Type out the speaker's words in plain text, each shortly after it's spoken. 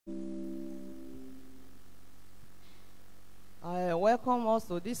welcome us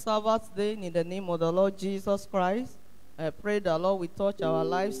to this Sabbath day in the name of the Lord Jesus Christ. I pray the Lord will touch our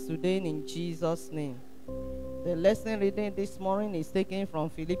lives today in Jesus' name. The lesson reading this morning is taken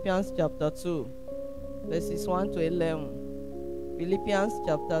from Philippians chapter 2, verses 1 to 11. Philippians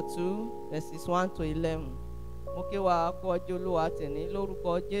chapter 2, verses 1 to 11. Mo kí wa kú ọjọ́ Olúwa tẹ̀ní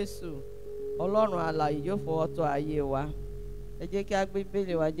lórúkọ Jésù. Ọlọ́run alààyè yóò fọwọ́ tọ́ ayé wa. Ẹ jẹ́ kí a gbé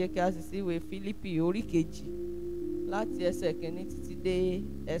Bíbélì wa, jẹ́ kí a sì sí ìwé Fílípì orí kejì láti ẹsẹ̀ kìíní títí dé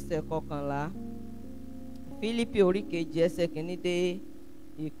ẹsẹ̀ kọkànlá. Fílípì orí kejì ẹsẹ̀ kìíní dé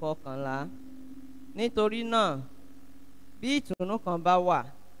ìkọkànlá. Nítorí náà, bí ìtùnú kan bá wà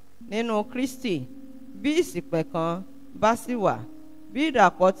nínú Kristi, bí ìṣìpẹ̀ kan bá sì wà, bí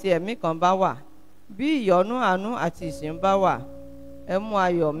ìdàpọ̀ ti ẹ̀mí kan bá wà, bí ìyọ́nú àánú àti ìsìn bá wà, ẹ mú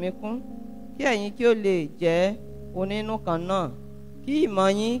ayọ̀ mi kún, kí ẹ̀yin kí ó lè jẹ́ onínú kan náà, kí ìmọ̀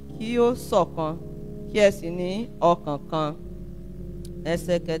yín kí ó ṣọ̀kan, kí ẹ sì ní ọkàn kan.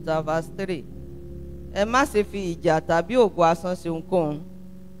 Ẹsẹ̀ kẹta verse 3. Ẹ má ṣe fi ìjà tàbí ògo asán ṣe ohunkóhun,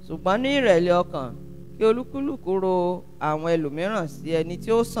 ṣùgbọ́n ní ìrẹ̀lẹ̀ ọkàn kí olúkúlùkù ro àwọn ẹlòmíràn sí ẹni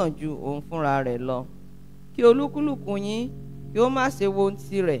tí ó sàn ju òun fúnra rẹ̀ lọ. Kí olúkúlùkù yín kí ó má ṣe wo ohun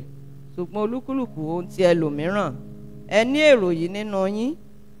tirẹ̀, ṣùgbọ́n olúkúlùkù ohun ti ẹlòmíràn. Ẹ ní èrò yìí nínú yín,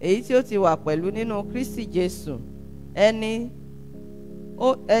 èyí tí ó ti wà pẹ̀lú nínú Kristi Jésù,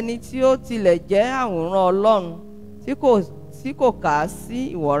 ẹni tí ó tilẹ̀ jẹ́ àwòrán Ọlọ́run, tí kò kà á sí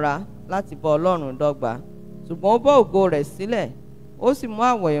ìwọra láti bá Ọlọ́run dọ́gba, ṣùgbọ́n ó bọ́ ògo rẹ̀ sílẹ̀, ó sì mú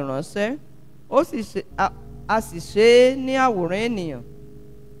àwọ̀ ìránṣẹ́, a sì ṣe é ní àwòrán ènìyàn.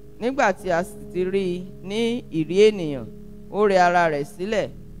 Nígbà tí a sì ti rí i ní ìrí ènìyàn, ó rẹ ara rẹ̀ sílẹ̀,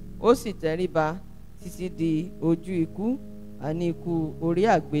 ó sì tẹríba títí di ojú ikú, àní ikú orí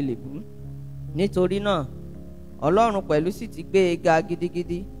àgbélébùú. Nítorí náà, Ọlọ́run pẹ̀lú sì ti gbé e ga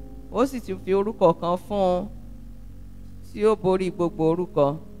gidigidi, ó sì ti fi orúkọ kan fún un tí ó borí gbogbo orúkọ,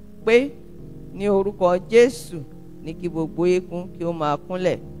 pé ní orúkọ Jésù ní kí gbogbo eékún kí ó máa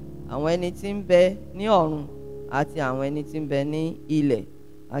kúnlẹ̀, àwọn ẹni tí ń bẹ ní ọ̀run àti àwọn ẹni tí ń bẹ ní ilẹ̀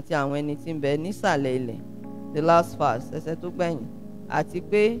àti àwọn ẹni tí ń bẹ nísàlẹ̀ ilẹ̀. The last verse, ẹsẹ̀ tó gbẹ̀yìn. Àti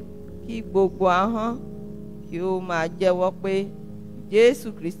pé kí gbogbo ahọ́n kí ó máa jẹ́wọ́ pé Jésù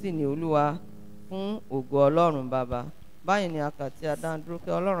Kristi ni Olúwa, fún ògo Ọlọ́run Baba. Báyìí ni a kà tí a dá dúró, kí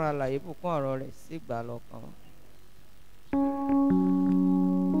Ọlọ́run alààyè bùkún ọ̀rọ̀ rẹ̀ sí ìgbà lọ́kàn wọn.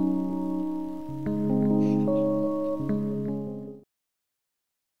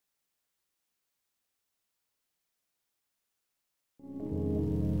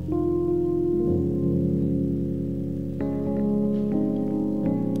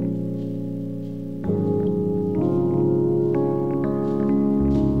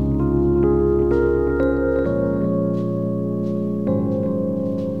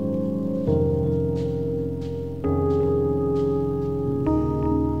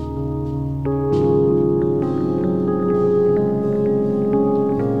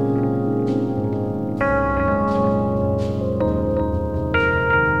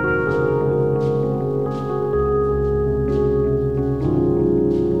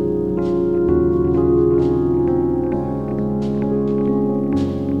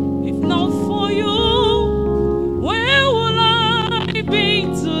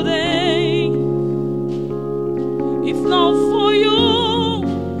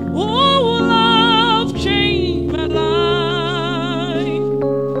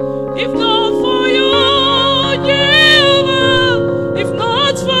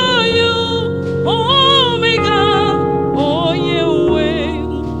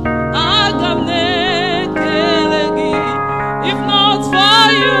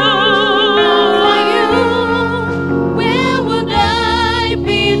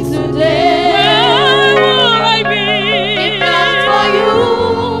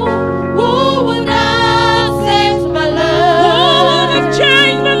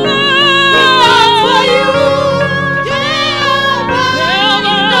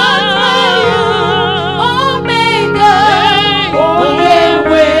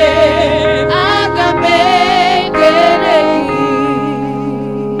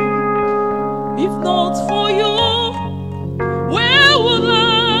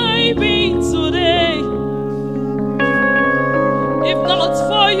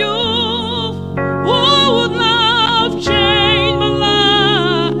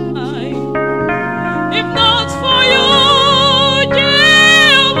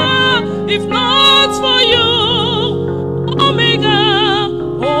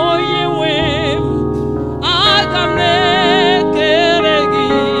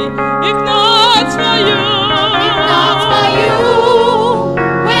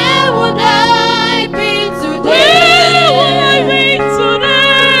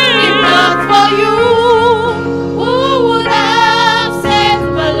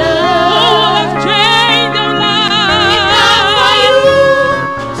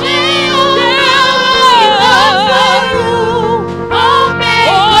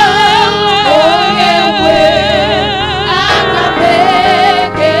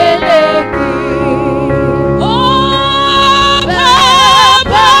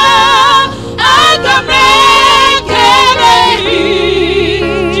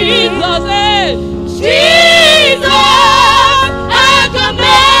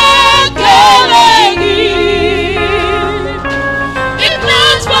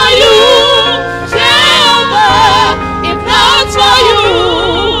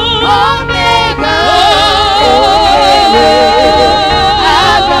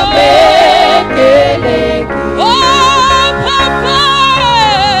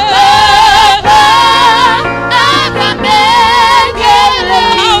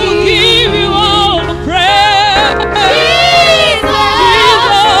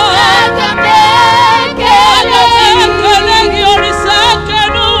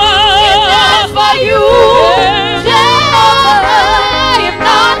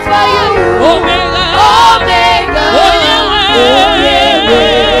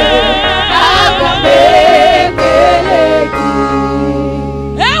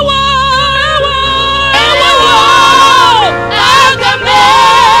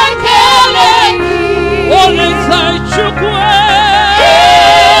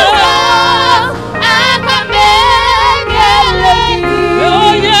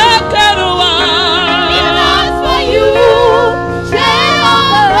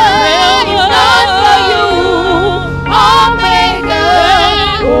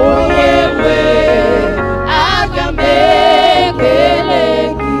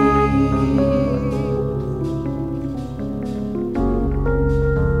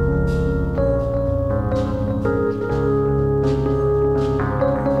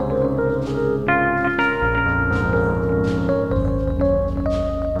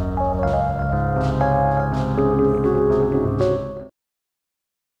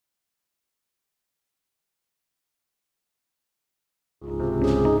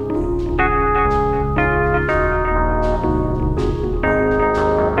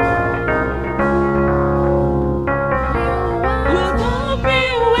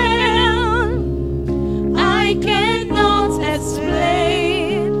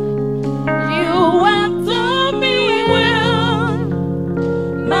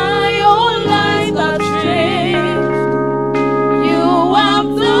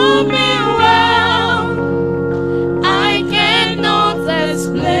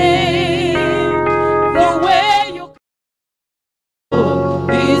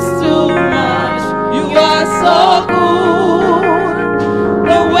 so good.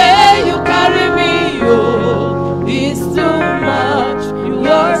 The way you carry me, oh, is too much.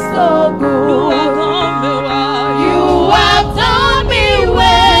 You're so good. You have done me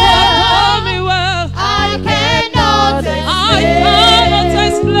well. I cannot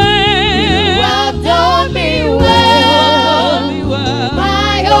explain. You have done me well.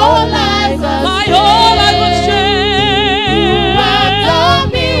 My whole life has changed. You have done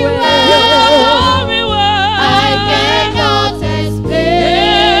me well. I cannot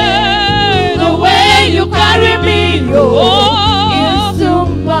explain. The way you carry me, oh, is too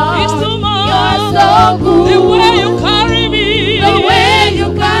much. You're so good. The way you carry me,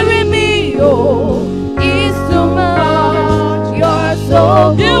 oh, is too much. You're so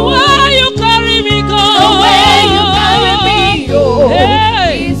good. The way you carry me, God. The way you carry me, oh,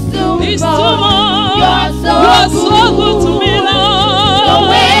 is too much. You're so good to me, Lord. The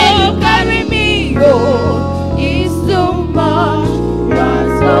way you carry me, oh, is too much. You're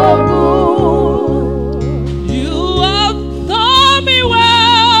so good. You have done me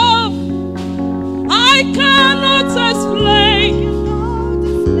well. I cannot explain.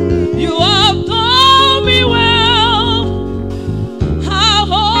 You have done me well. How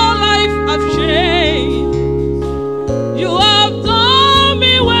whole life I've changed. You have done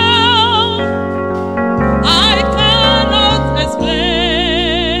me well. I cannot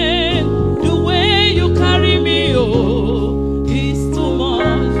explain. The way you carry me, oh, is too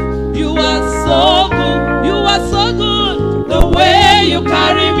much. You are so good. You are so good. The way you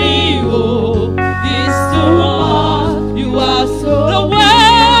carry me, oh, is too much. You are so. The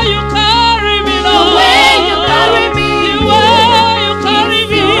way you carry me, Lord. The way you carry me, the way you carry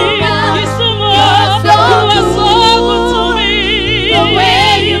me, is too much. You are so good to me. The way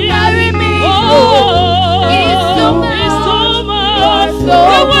you carry me, oh, is too much. The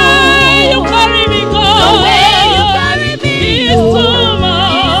way you carry me, God. The way you carry me, is too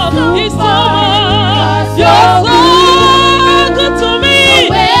much. Is too much. You're so good to me. The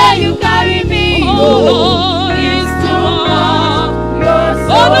way you carry me, oh, is too much. You're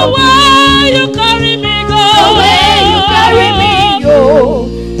so good. The way you carry me, God. The way you carry me, oh,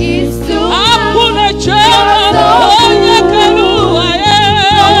 is too much. You're so good.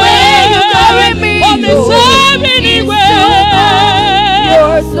 The way you carry me, oh, is too much.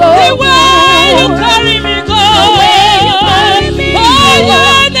 You're so good. The way you carry me, God. The way you carry me, oh, is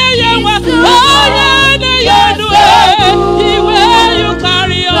too much.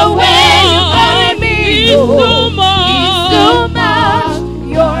 The way you carry me, is too much.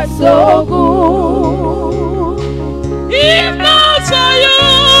 You're so good. If not for you,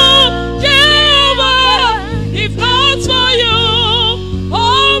 Giwa. If not for you,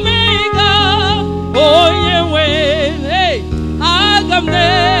 Omega, oh Yewande, hey,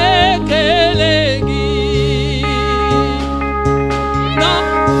 Agamnekelegi. No,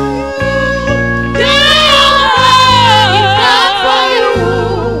 if not for you,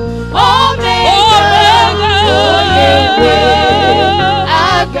 Omega, oh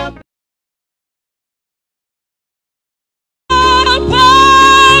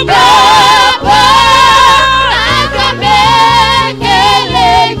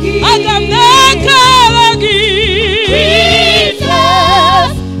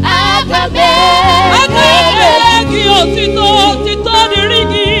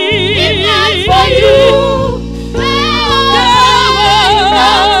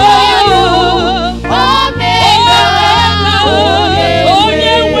Yewande,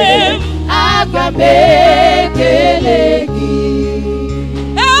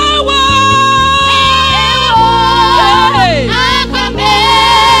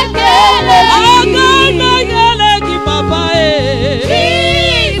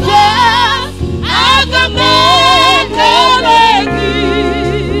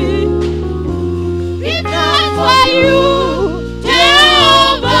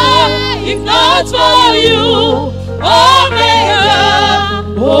 not for you, Omega,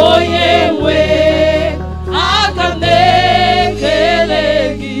 oh Yewande,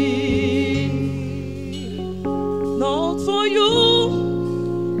 Agamnekelegi. Not for you,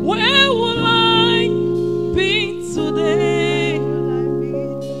 where will I be today?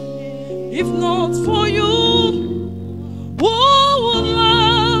 If not for you, who would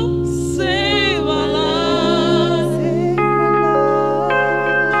love save our lives?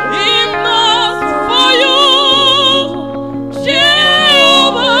 If not for you,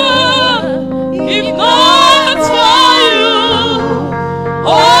 Giwa. If not for you, oh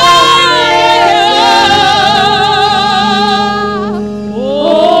yeah,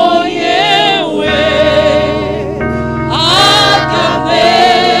 oh Yewande,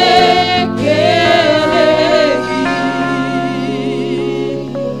 Agamnekelegi.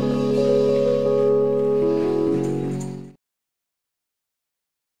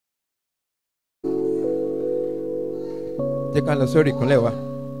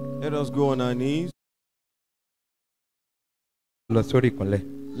 Let us go on our knees.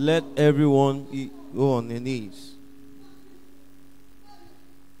 Let everyone go on their knees.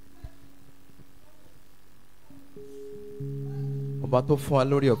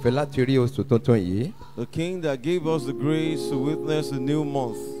 The King that gave us the grace to witness the new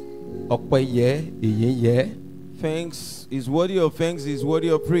month. Thanks is worthy of thanks, is worthy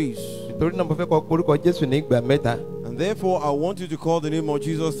of praise. And therefore, I want you to call the name of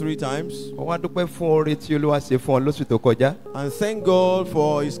Jesus 3 times. And thank God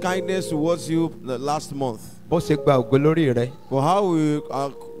for His kindness towards you the last month. For how we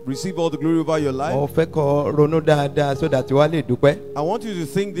receive all the glory over your life. I want you to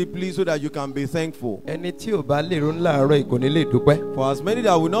think deeply so that you can be thankful. For as many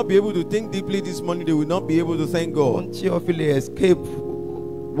that will not be able to think deeply this morning, they will not be able to thank God.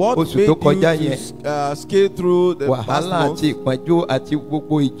 What made you to skate through the past month? The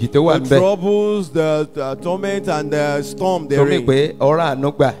troubles, the torment, and the storm therein.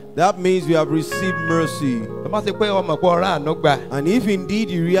 That means you have received mercy. And if indeed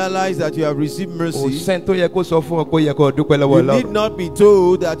you realize that you have received mercy, you need not be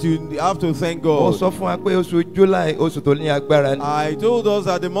told that you have to thank God. I told us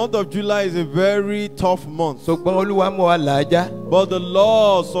that the month of July is a very tough month. But the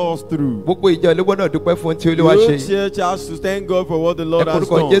Lord saw us through. The church has to thank God for what the Lord has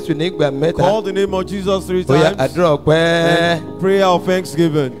done. Call the name of Jesus 3 times. And prayer of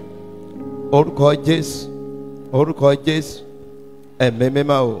thanksgiving.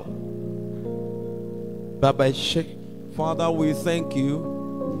 Father, we thank you.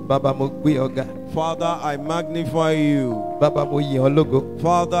 Father, I magnify you.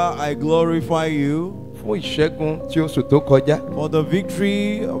 Father, I glorify you for the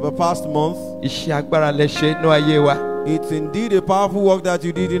victory of the past month. It's indeed a powerful work that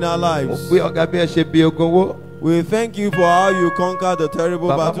you did in our lives. We thank you for how you conquered the terrible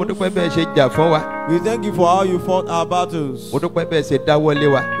battles. We thank you for how you fought our battles. We thank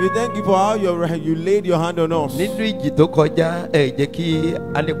you for how you laid your hand on us. In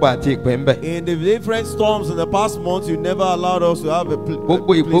the different storms in the past months, you never allowed us to have a place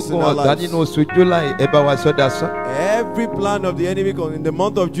in our lives. Every plan of the enemy in the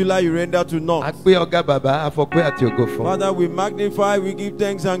month of July, you render to naught. Father, we magnify, we give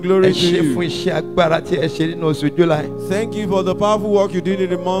thanks and glory to you. Thank you for the powerful work you did in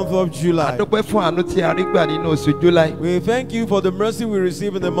the month of July. We thank you for the mercy we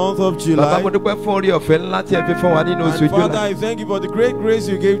receive in the month of July. And Father, I thank you for the great grace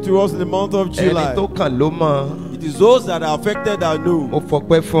you gave to us in the month of July. It is those that are affected that know.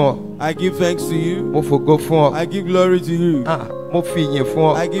 I give thanks to you. I give glory to you.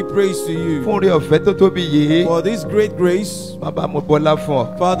 I give praise to you for this great grace.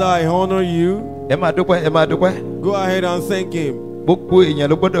 Father, I honor you. Go ahead and thank Him.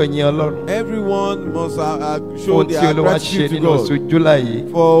 Everyone must show their gratitude to God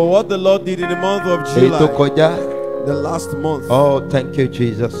for what the Lord did in the month of July, the last month. Oh, thank you,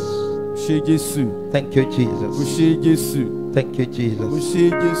 Jesus. Thank you, Jesus. Thank you, Jesus.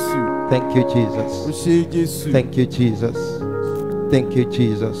 Thank you, Jesus. Thank you, Jesus. Thank you, Jesus. Thank you,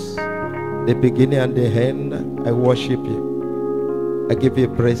 Jesus. The beginning and the end, I worship you. I give you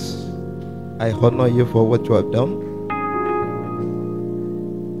praise. I honor you for what you have done.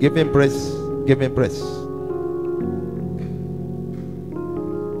 Give him praise. Give him praise.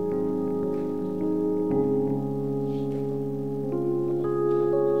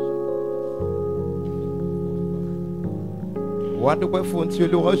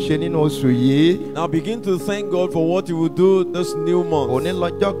 Now begin to thank God for what He will do this new month.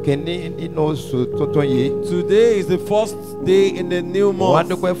 Today is the first day in the new month.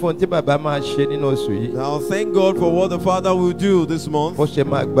 Now thank God for what the Father will do this month.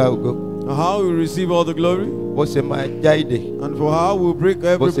 How we receive all the glory. And for how we break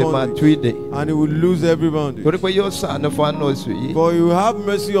every bondage. And He will lose every bondage. For He will have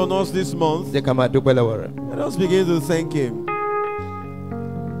mercy on us this month. Let us begin to thank Him.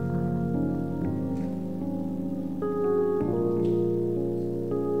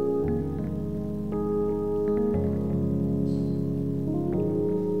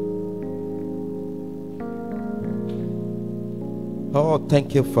 Oh,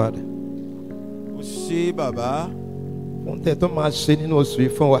 thank you, Father.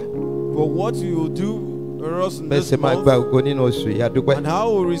 For what you will do for us in this month, and how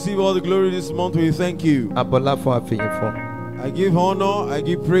we will receive all the glory this month, we thank you. I give honor, I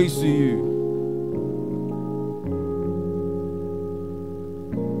give praise to you.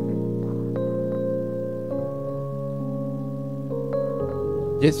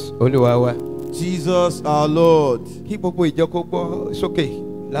 Jesus our Lord.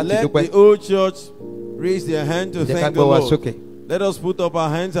 Let the old church raise their hand to thank the Lord. Let us put up our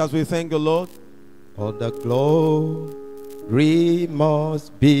hands as we thank the Lord. All the glory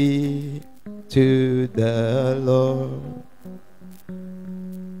must be to the Lord.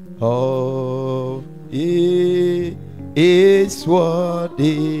 Oh, He is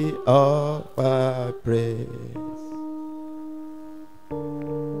worthy of our praise.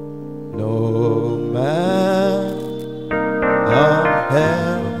 No man on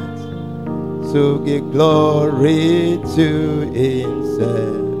earth so give glory to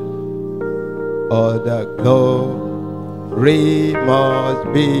himself. All the glory must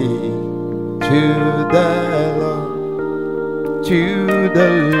be to the Lord, to the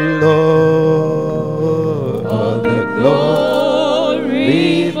Lord. All the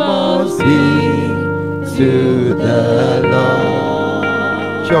glory must be to the Lord.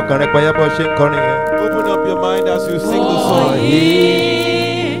 Open up your mind as you sing the song.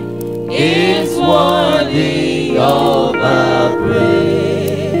 He is worthy of our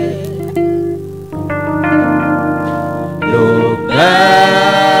praise. No man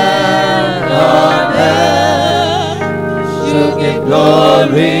on earth should give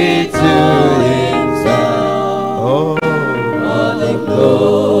glory to himself. Oh, all the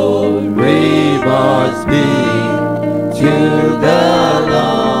glory must be to the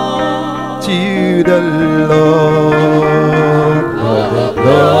Lord, to the Lord. All the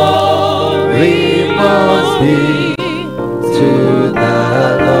glory must be to the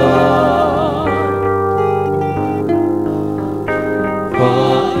Lord,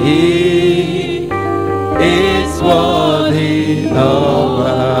 for He is worthy of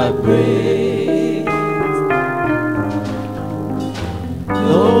our praise.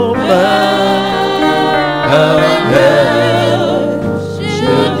 No man on earth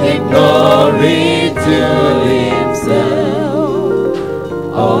should give glory to himself.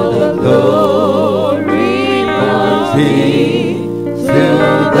 All the glory must be to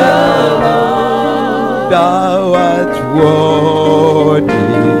the Lord. Thou art worthy.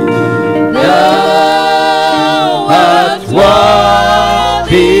 Thou art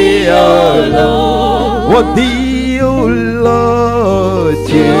worthy, O Lord. Worthy, O Lord,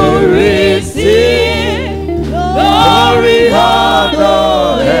 to receive glory,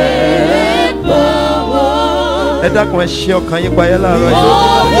 honor, and power. Let that question can you buy a lot?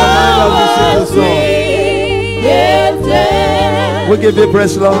 We give you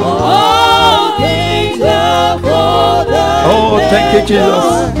praise, Lord. All things are for the oh, thank you,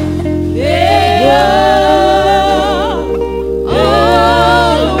 Jesus. They are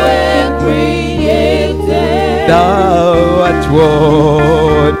always created. Thou art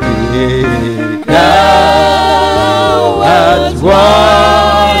worthy. Thou art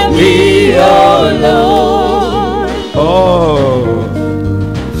worthy, O Lord. Oh,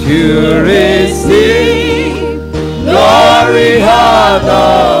 to receive glory,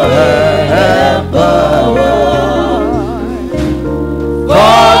 honor, and power.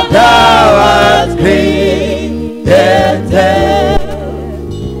 For thou art created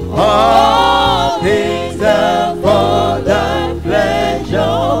all things are for thy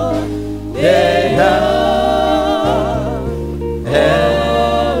pleasure. They are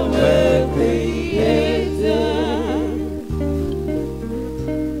ever created.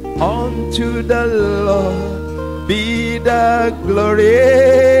 Unto the Lord be the glory,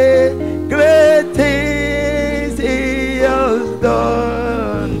 great things He has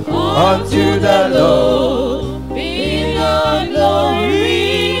done. Unto the Lord be the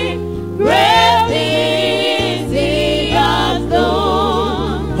glory, great things He has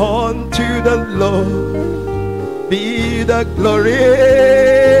done. Unto the Lord be the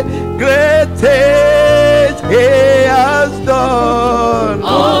glory, great things He has done.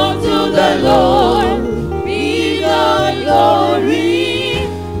 Unto the Lord be the glory,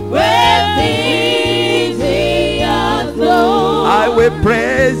 great things He has done. I will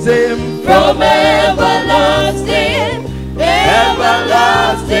praise Him from everlasting,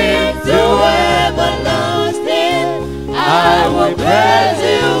 everlasting to everlasting. I will praise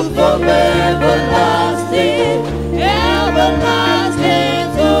Him from everlasting, everlasting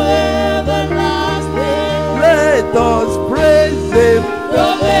to everlasting. Let us praise Him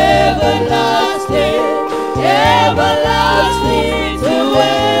from everlasting, everlasting to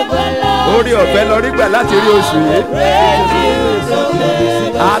everlasting. Orí ọ̀fẹ́ lọ rí gbà láti rí oṣù yìí.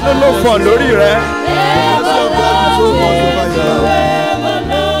 Àánú ló fọ̀ lórí rẹ.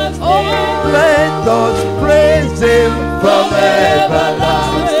 Let us praise Him from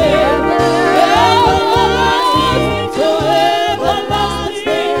everlasting, everlasting to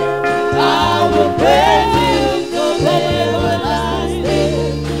everlasting.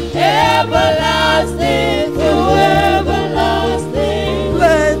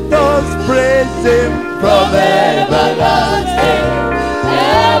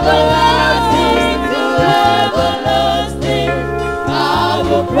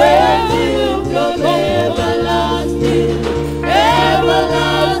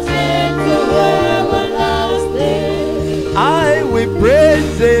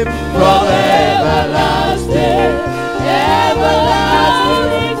 Him from everlasting,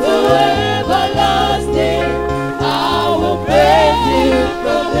 everlasting to everlasting. I will praise you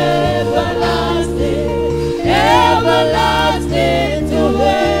from everlasting, everlasting to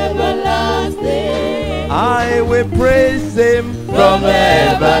everlasting. I will praise Him from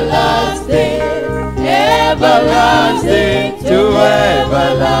everlasting, everlasting to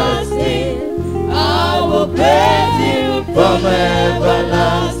everlasting. I will praise you from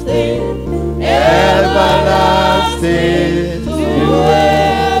everlasting, everlasting to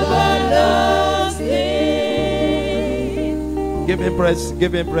everlasting. Give Him praise,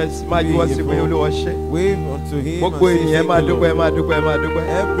 give Him praise. Wave unto Him and say,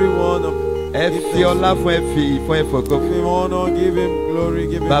 everyone of give Him honor, give Him glory,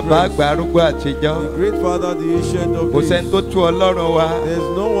 give Him praise. The great Father, the ancient of days. There's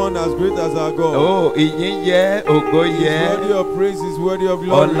no one as great as our God. He's worthy of praise, He's worthy of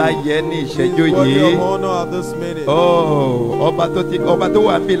glory. He's worthy of honor at this minute. He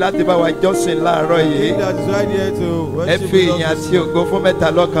that is right here to worship us.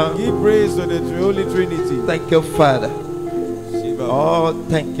 Give praise to the Holy Trinity. Thank you, Father. Oh,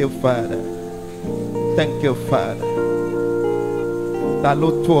 thank you, Father. Thank you, Father.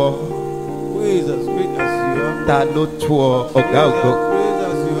 Who is as great as you are? Praise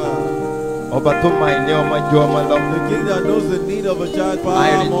as you are. The King that knows the need of a child.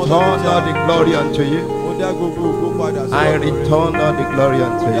 I return all the glory unto you. I return all the glory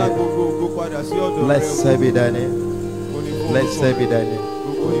unto you. Blessed be thy name. Blessed be thy name.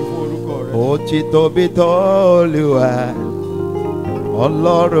 Òtítọ́ Olúwa,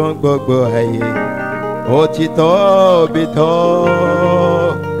 Ọlọ́run gbogbo ayé. Òtítọ́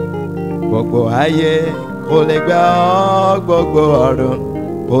gbogbo ayé, kò lè gbà ọ́, gbogbo ọ̀run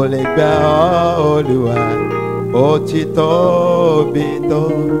kò lè gbà ọ́, Olúwa. Òtítọ́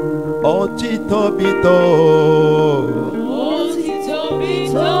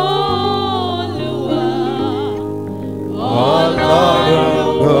Olúwa, Ọlọ́run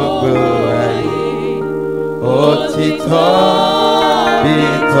gbogbo ayé. Òtítọ́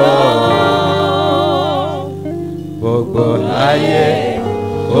gbogbo ayé,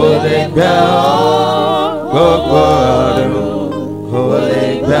 kò lè gbà ọ́, gbogbo ọ̀run kò lè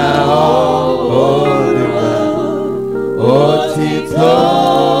gbà ọ́, Olúwa. Òtítọ́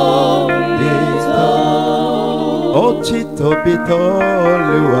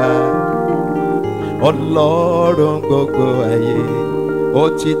Olúwa, Ọlọ́run gbogbo ayé.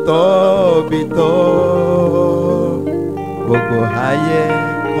 Òtítọ́ gbogbo ayé,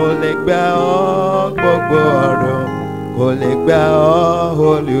 kò lè gbà ọ́, gbogbo ọ̀run kò lè gbà ọ́,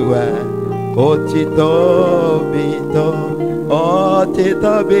 Olúwa. Òtítọ́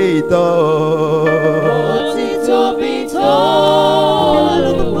Olúwa,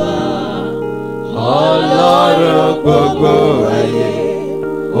 Ọlọ́run gbogbo ayé.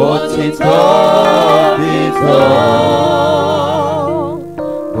 Òtítọ́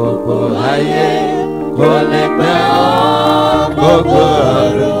gbogbo ayé, kò lè gbà ọ́, gbogbo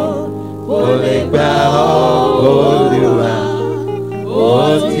ọ̀run kò lè gbà ọ́, Olúwa.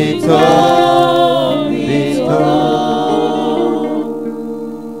 Òtítọ́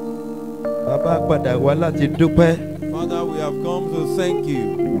Bàbá padà wá láti dúpẹ́. Father, we have come to thank you.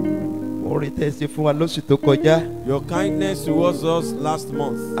 Orí tẹ̀sí fún wa lóṣù tó kọjá. Your kindness towards us last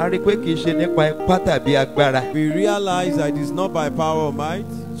month. A rí pé kìí ṣe nípa ipá tàbí agbára. We realize that it is not by power or might.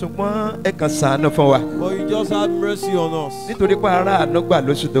 Ṣùgbọ́n ẹ kàn ṣàánú fún wa. But you just had mercy on us. Nítorí pé ará àánú gbà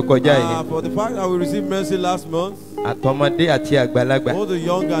lóṣù tó kọjá yìí. For the fact that we received mercy last month. Àtọmọdé àti àgbàlagbà. Both the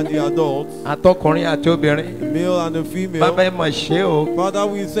young and the adults. Àtọkùnrin àti obìnrin. The male and the female. Bàbá ẹ mọ̀ ṣe o. Father,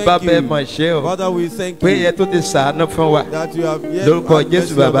 we thank you. Bàbá ẹ mọ̀ ṣe o. Father, we thank you. Pé ẹ tó ti ṣàánú fún wa. That you have yet lórúkọ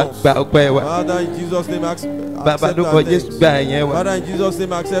Jésù bàbá gba ọpẹ́ wa. Father, in Jesus' name, accept bàbá lórúkọ Jésù gba ẹ̀yẹn wa. Father, in Jesus'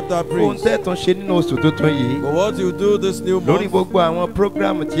 name, accept our praise. Ohun tẹ́ tún ṣe nínú oṣù tuntun yìí. For what you do this new month. Lórí gbogbo àwọn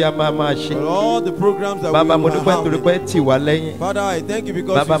prógrámù tí a máa ṣe. For all the programs that bàbá we mo will dúpẹ́ have. nítorí pé tì wá lẹ́yìn. Father, I thank you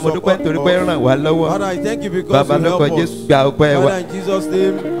because bàbá you mo dúpẹ́ support nítorí pé ràn wá lọ́wọ́. Father, I thank you because bàbá you help lórúkọ us. Jésù gba ọpẹ́ wa. Father, in Jesus'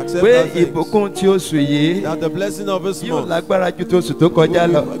 name, accept pé our thanks. ìbùkún tí oṣù yìí. That the blessing of this yóò month lágbára ju tó oṣù tó kọjá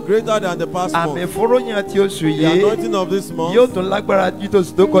lọ. will be greater than the past month. àmì ìfúnròyìn tí oṣù The yìí. anointing of this month yóò tún lágbára ju tó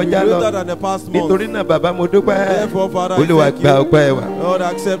oṣù tó will be kọjá greater lọ. than the past month. nítorí náà bàbá mo dúpẹ́. Therefore, Father, I Olúwa thank gba you. ọpẹ́ wa. Lord,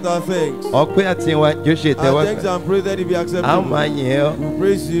 accept our thanks. ọpẹ́ àti ìwà yóò ṣe Our tẹ́wọ́ thanks gbà. and praise that it be a ó acceptable. máa yìn ọ́. We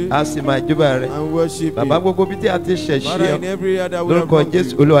praise you a sì máa júbà rẹ̀. and worship bàbá you. gbogbo bí tí a ti ṣẹ̀ṣẹ̀ Father, ọ́. in every area that we have lórúkọ gone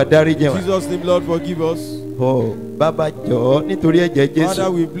Jésù to. Olúwa dáríjì In wá. Jesus' name, Lord, forgive us. Oh, Baba Jọ̀ọ́ nítorí ẹ̀jẹ̀ Jésù. Father,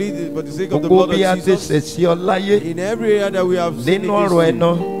 we plead for the sake of the blood of Jesus. In every area that we have sinned against you,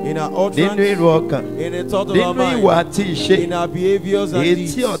 in our utterance, in the thought of our mind, in our behaviors and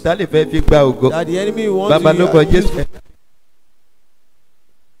deeds, that the enemy wants to use.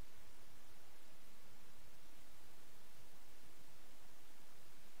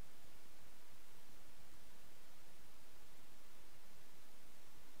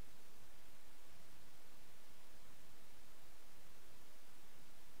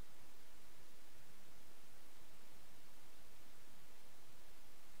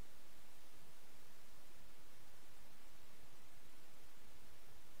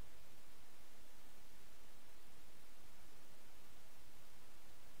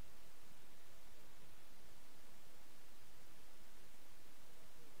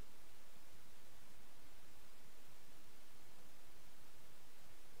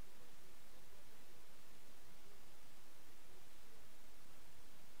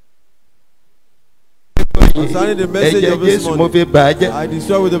 Concerning the message of this morning, I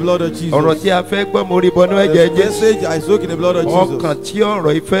destroy with the blood of Jesus. The message I soak in the blood of Jesus.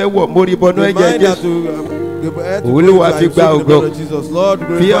 The mind that Lord,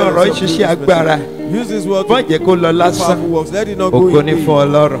 use this word to powerful works. Let it not go in vain.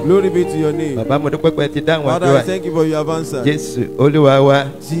 Glory be to your name. Father, I thank you for your answer. Jesus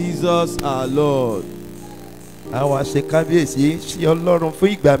our Lord. We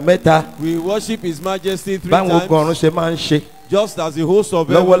worship His Majesty 3 times. Just as the host of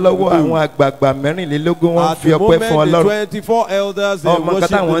heaven do. At the moment, the 24 elders, they worship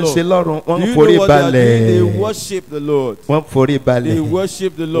the Lord. Do you know what they are doing? They worship the Lord. They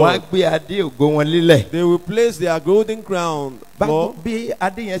worship the Lord. They will place their golden crown. As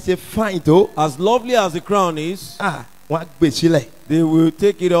lovely as the crown is, they will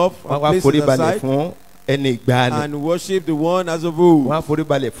take it off and place it aside. And worship the one as of old.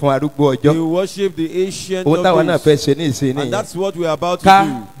 You worship the ancient of days. And that's what we are about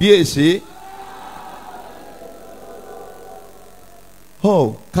to do.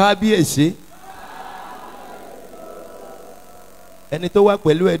 Oh, kábíyèsí. Ẹni tó wà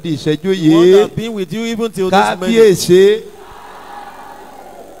pẹ̀lú ẹ di ìṣẹ́jú yìí. One that been with you even till this moment. Kábíyèsí.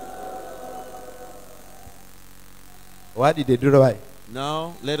 Wá dìde dúró báyìí.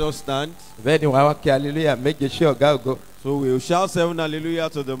 Now let us stand. So we will shout 7 hallelujah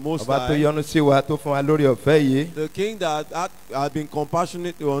to the Most High. The King that has been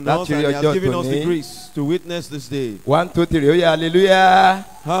compassionate on us and has given us the grace to witness this day. 1, 2, 3, hallelujah.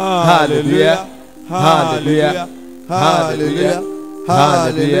 Hallelujah. Hallelujah. Hallelujah.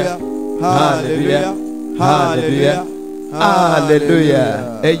 Hallelujah. Hallelujah. Hallelujah. Hallelujah.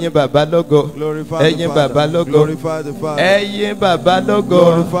 Ẹyin bàbá lógo. Ẹyin bàbá lógo. Glorify the Father. Ẹyin bàbá lógo.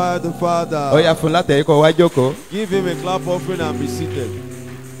 Glorify the Father. Ó yá fún látẹ̀yìn kó wá jókòó. Give him a clap offering and be seated.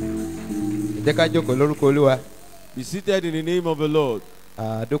 Jẹ́ ká jókòó lórúkọ Olúwa. Be seated in the name of the Lord.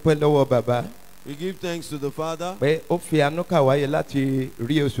 Dúpẹ́ lọ́wọ́ bàbá. We give thanks to the Father. Pé ó fi àánú kà wáyé láti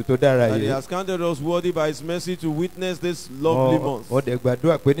rí oṣù tó dára yìí. And He has counted us worthy by His mercy to witness this lovely month. Ó dẹ̀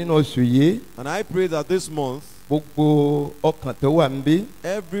gbàdúrà pé nínú oṣù yìí. And I pray that this month, gbogbo ọkàn tó wà níbí.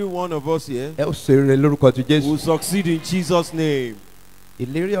 every one of us here ẹ ó ṣe rere lórúkọ ti Jésù. will succeed in Jesus' name.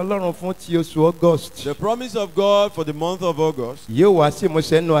 Ìlérí Ọlọ́run fún ti oṣù August. The promise of God for the month of August yóò wá sí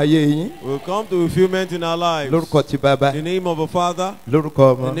ìmúṣẹ nínú ayé yín. will come to fulfillment in our lives. Lórúkọ ti Bàbá. In the name of the Father.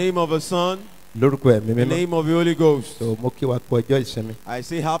 Lórúkọ Ọmọ. In the name of the Son. Lórúkọ Ẹ̀mí In the Mímọ́. name of the Holy Ghost. So mo kí wa kú ọjọ́ ìsinmi. I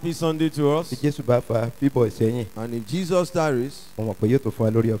say happy Sunday to us. Tí Jésù bá fa bíbọ̀ ìsẹ́yìn. And if Jesus tarries, Mo mọ̀ pé yóò tó fún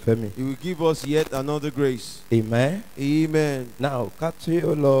wa lórí ọ̀fẹ́ mi. He will give us yet another grace. Amen. Amen. Now ká tí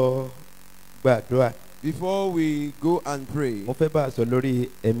ó lọ gbàdúrà. Before we go and pray, Mo fẹ́ bá a sọ lórí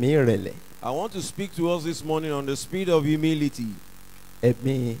ẹ̀mí ìrẹ̀lẹ̀. I want to speak to us this morning on the spirit of humility.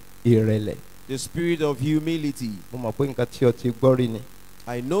 Ẹ̀mí ìrẹ̀lẹ̀. The spirit of humility. Mo mọ̀ pé nǹkan tí o ti gbọ́ rí ni.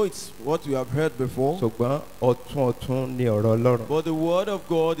 I know it's what we have heard before. Ṣùgbọ́n ọ̀tún ni ọ̀rọ̀ Ọlọ́run. But the word of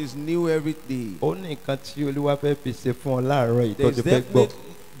God is new every day. Ó ní nǹkan tí Olúwa fẹ́ fi ṣe fún ọ láàárọ̀ yìí tó ti fẹ́ gbọ́.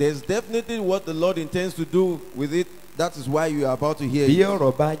 There's definitely what the Lord intends to do with it. That is why you are about to hear Bí it.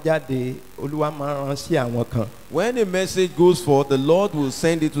 ọ̀rọ̀ bá jáde, Olúwa máa rán sí àwọn kan. When a message goes forth, the Lord will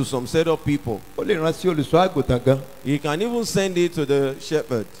send it to some set of people. Ó lè rán sí olùṣọ́ àgùntàn gan. He can even send it to the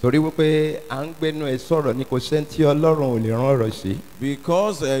shepherd. Torí wípé à ń gbénu ẹ̀ sọ̀rọ̀ ní kò sẹ́ni tí Ọlọ́run ò lè rán ọ̀rọ̀ sí.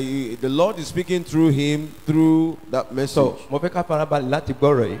 Because the Lord is speaking through him through that message. So mo fẹ́ ká farabalẹ̀ láti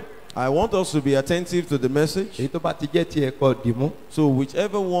gbọ́rọ̀ yìí. I want us to be attentive to the message. Èyí tó bá ti jẹ́ tiẹ̀ kọ́ dìmú. So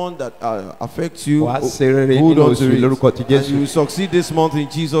whichever one that affects you, Wàá ṣe rere hold nínú on to oṣù it. lórúkọ ti And Jésù. you will succeed this month in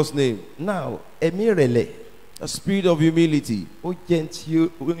Jesus' name. Now ẹ̀mí ìrẹ̀lẹ̀ A spirit of humility. ó jẹ́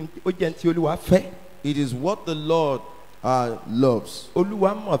ní tí Olúwa fẹ́. It is what the Lord loves. The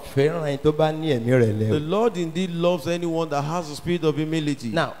Lord indeed loves anyone that has a spirit of humility.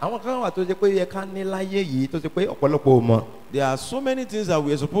 Now, there are so many things that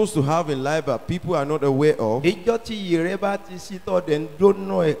we are supposed to have in life that people are not aware of. The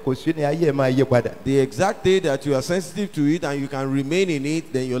exact day that you are sensitive to it and you can remain in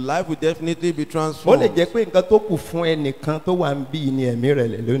it, then your life will definitely be transformed. It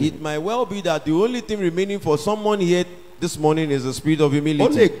might well be that the only thing remaining for someone here this morning is the spirit of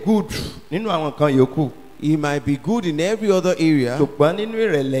humility. He might be good in every other area,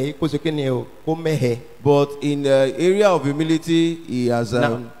 but in the area of humility, he has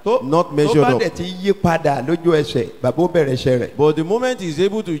not measured up. But the moment he's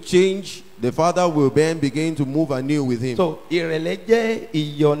able to change, the Father will then begin to move anew with him. So,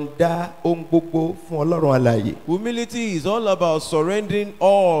 humility is all about surrendering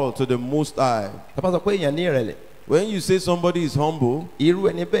all to the Most High. When you say somebody is humble,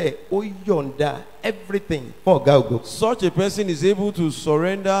 everything. Such a person is able to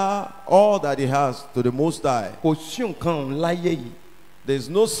surrender all that he has to the Most High. There is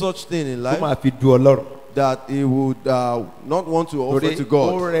no such thing in life that he would not want to offer to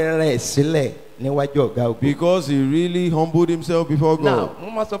God, because he really humbled himself before God.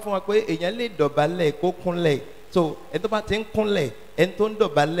 So,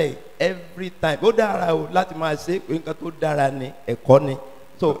 every time.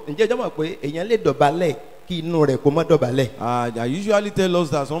 So, I usually tell us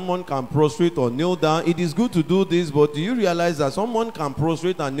that someone can prostrate or kneel down. It is good to do this, but do you realize that someone can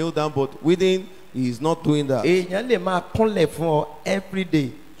prostrate and kneel down, but within he is not doing that? Every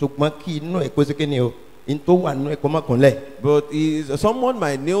day. But someone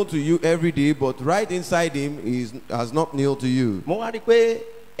might kneel to you every day, but right inside him has not kneeled to you.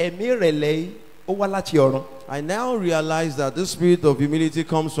 I now realize that the spirit of humility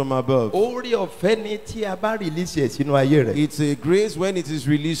comes from above. It's a grace when it is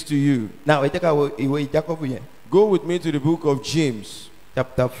released to you. Now, go with me to the book of James,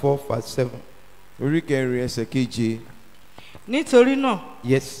 chapter 4, verse 7. Nítorí náà,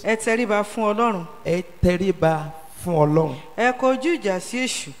 yes, ẹ tẹríba fún Ọlọ́run. Ẹ tẹríba fún Ọlọ́run. Ẹ kọjú ìjà sí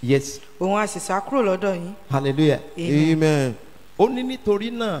èṣù. Yes. Òun á sì sá kúrò lọ́dọ̀ yín. Hallelujah. Amen. Ó ní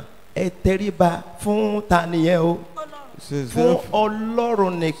nítorí náà ẹ tẹríba fún ta nìyẹn o? Fún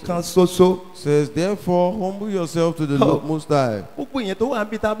Ọlọ́run nìkan ṣoṣo. Says therefore humble yourself to the Most High.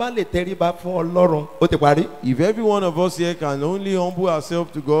 If every one of us here can only humble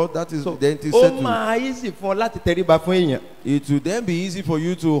ourselves to God, that is then it is settled. It will then be easy for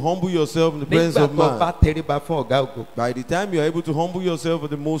you to humble yourself in the presence of man. By the time you are able to humble yourself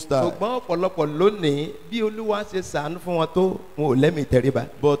with the Most High.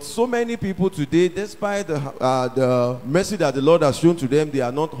 But so many people today, despite the mercy that the Lord has shown to them, they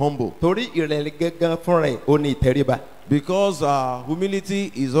are not humble. Because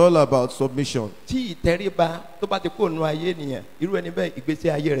humility is all about submission. So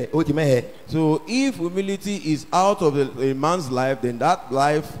if humility is out of a man's life, then that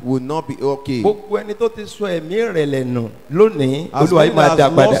life will not be okay. As many as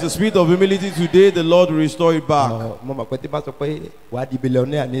lost the spirit of humility today, the Lord will restore it back.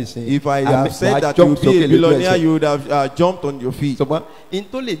 If I have said that you will be a billionaire, you would have jumped on your feet. But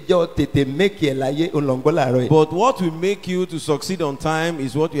what will make you to succeed on time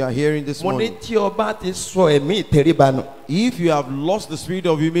is what you are hearing this morning. If you have lost the spirit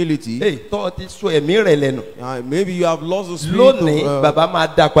of humility, maybe you have lost the spirit of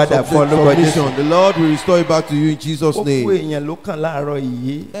submission, the Lord will restore it back to you in Jesus' name.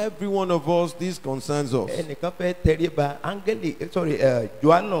 Every one of us, this concerns us.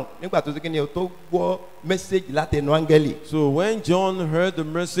 So when John heard the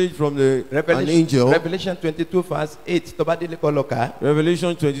message from an angel, Revelation 22 verse 8,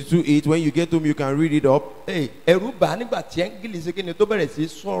 Revelation 22:8, when you get home you can read it up. He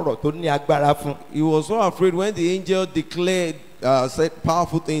was so afraid when the angel declared said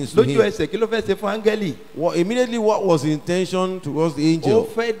powerful things to him. Immediately what was the intention towards the angel?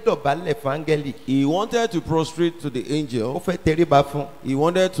 He wanted to prostrate to the angel. He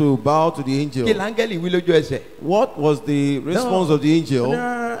wanted to bow to the angel. What was the response of the angel?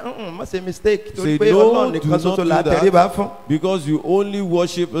 Say mistake. Say, no, do not do that, because you only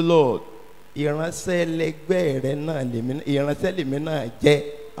worship the Lord.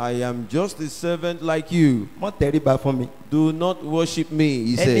 I am just a servant like you. Do not worship me,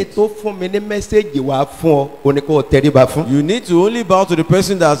 he said. You need to only bow to the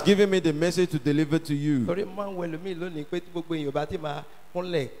person that has given me the message to deliver to you.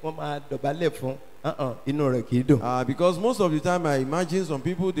 Because most of the time I imagine some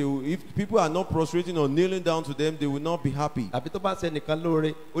people, if people are not prostrating or kneeling down to them, they will not be happy.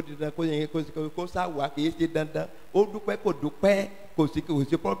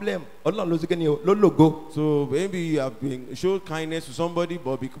 So maybe you have been showed kindness to somebody,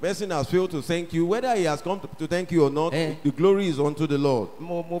 but the person has failed to thank you. Whether he has come to thank you or not, the glory is unto the Lord. I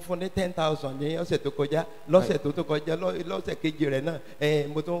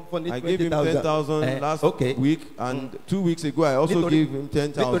gave him 10,000 last week, and 2 weeks ago I also gave him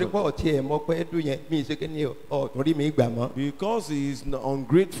 10,000. Because he is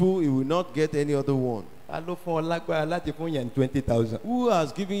ungrateful, he will not get any other one. Who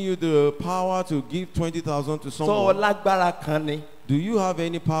has given you the power to give 20,000 to someone? Do you have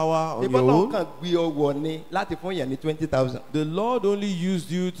any power on your own? The Lord only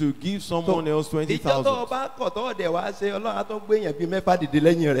used you to give someone else 20,000.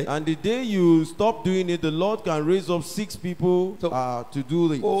 And the day you stop doing it, the Lord can raise up 6 people to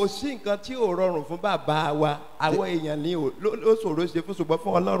do it.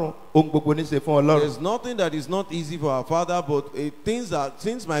 There's nothing that is not easy for our Father, but things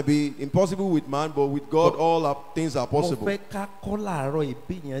might be impossible with man, but with God all things are possible. I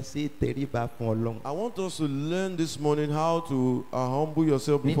want us to learn this morning how to humble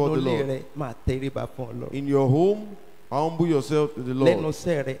yourself before the Lord. In your home, humble yourself to the Lord.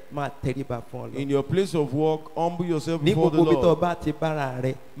 In your place of work, humble yourself before the Lord.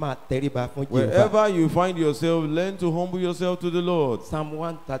 Wherever you find yourself, learn to humble yourself to the Lord. Psalm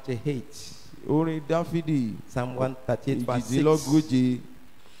 138. Psalm 138 verse 6.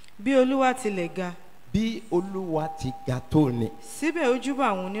 Bí Olúwa tilẹ̀ ga. Bí Olúwa ti ga tó ni. Síbẹ̀ ó júbà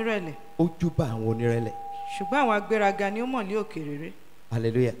àwọn onírẹ̀lẹ̀. Ó júbà àwọn onírẹ̀lẹ̀. Ṣùgbọ́n àwọn agbéraga ni ó mọ̀ ní òkè rere.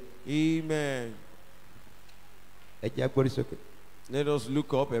 Hallelujah. Amen. Ẹ jẹ́ agbórí sókè. Let us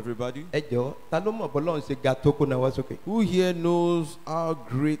look up, everybody. Ẹ jọ̀ọ́, ta ló mọ̀ bọ́lọ́run ṣe ga tó kó nawọ́ sókè? Who here knows how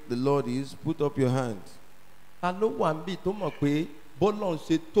great the Lord is? Put up your hand. Ta ló wà níbí tó mọ̀ pé bọ́lọ́run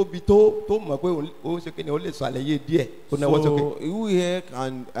ṣe tóbi tó mọ̀ pé ó ṣe kí ni ó lè ṣàlàyé díẹ̀ kó nawọ́ sókè? So who here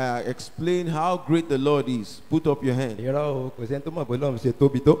can explain how great the Lord is? Put up your hand. Irọ́ o, kò sẹ́ni tó mọ̀ bọ́lọ́run ṣe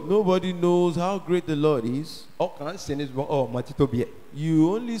tóbi tó. Nobody knows how great the Lord is. Ọkàn ṣe ní ṣùgbọ́n ọmọ tí tóbi ẹ̀.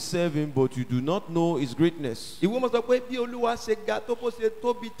 You only serve him, but you do not know his greatness. Ìwé mọ̀ sọ pé bí Olúwa ṣe ga tó bó ṣe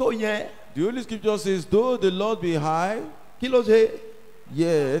tóbi tó yẹn. The Holy Scripture says, though the Lord be high, kí ló ṣe?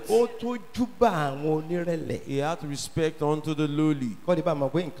 Yet ó tó júbà àwọn onírẹ̀lẹ̀. he had respect unto the lowly. Kọ́ni bá mọ̀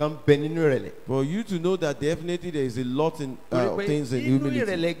pé nǹkan bẹ nínú ìrẹ̀lẹ̀. For you to know that definitely there is a lot in things in humility. Nínú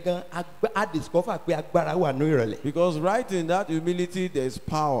ìrẹ̀lẹ̀ gan a discover pé agbára wà nínú ìrẹ̀lẹ̀. Because right in that humility there is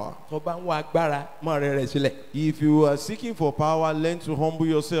power. Tó bá ń wá agbára mọ́ rẹ̀ rẹ̀ sílẹ̀. If you are seeking for power, learn to humble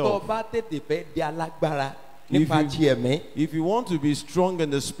yourself. Tó bá tètè fẹ́ di alágbára nípa ti ẹ̀mí. If you want to be strong in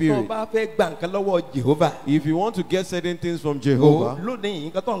the spirit, tó bá fẹ́ gba nǹkan lọ́wọ́ Jehovah. If you want to get certain things from Jehovah, lónìí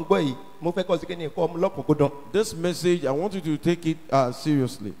nǹkan tó ń gbọ́ yìí mo fẹ́ kọ́ sí kí ni kọ́ ọmọ lọ́kùnkúndùn. This message, I want you to take it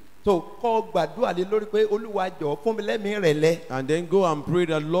seriously. So kọ́ gbàdúrà lé lórí pé Olúwa jọ̀ọ́ fún mi lẹ́mìí ìrẹ̀lẹ̀. And then go and pray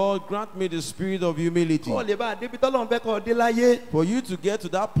that Lord grant me the spirit of humility. Kọ́ lè bá débi tọ́lọ́run fẹ́ kọ́ dé láyé. For you to get to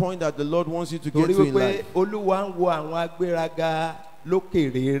that point that the Lord wants you to get to in life. Torí wípé Olúwa ń wo àwọn agbéraga lókè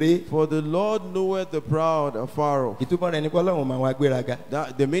rere. For the Lord knoweth the proud afar off. Ìtumọ̀ rẹ̀ ni pé Ọlọ́run mọ àwọn agbéraga.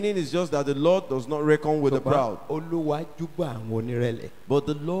 The meaning is just that the Lord does not reckon with the proud. Olúwa júbà àwọn onírẹ̀lẹ̀. But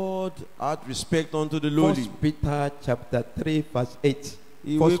the Lord had respect unto the lowly. 1 Peter chapter 3 verse 8.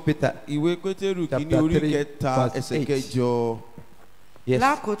 1 Peter Ìwé Pétérù kìíní orí kẹta ẹsẹ̀ kẹjọ.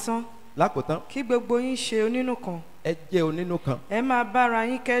 Lákòótán kí gbogbo yín ṣe onínú kan. Ẹ jẹ́ onínú kan. Ẹ máa bára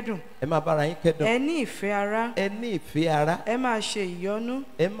yín kẹ́dùn. Ẹ máa bára yín kẹ́dùn. Ẹ ní ìfẹ́ ara. Ẹ ní ìfẹ́ ara. Ẹ máa ṣe ìyọ́nú.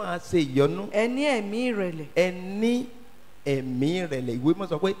 Ẹ máa ṣe ìyọ́nú. Ẹ ní ẹ̀mí ìrẹ̀lẹ̀. Ẹ ní ẹ̀mí ìrẹ̀lẹ̀. Ìwé mọ́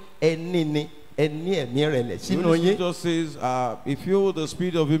sọ pé ẹ ní ni ẹ ní ẹ̀mí ìrẹ̀lẹ̀ sínú yín. The Scripture says, if you have the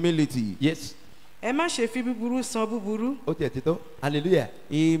spirit of humility. Yes. Ẹ má ṣe fi búburú san búburú. Ó tiẹ̀ ti tó. Hallelujah.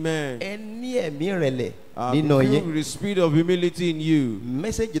 Amen. Ẹ ní ẹ̀mí ìrẹ̀lẹ̀ nínú yín. With the spirit of humility in you.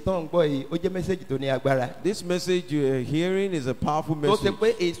 Mẹ́sẹ̀gì tó ń gbọ́ yìí ó jẹ́ mẹ́sẹ̀gì tó ní agbára. This message you are hearing is a powerful message. Tó ṣe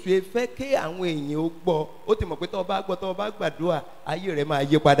pé èso efẹ́ kí àwọn èèyàn ó gbọ́ ó ti mọ̀ pé tó o bá gbọ́ tó o bá gbàdúrà ayé rẹ̀ máa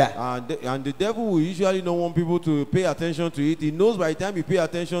yí padà. And the devil will usually not want people to pay attention to it. He knows by the time you pay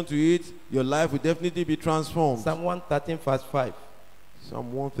attention to it, your life will definitely be transformed. Psalm 113 verse 5.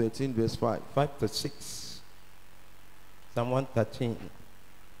 Psalm 113 verse 5. 5 to 6. Psalm 113.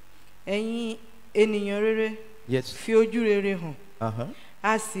 Ẹ̀yin ènìyàn rere. Yes. Fi ojú rere hàn.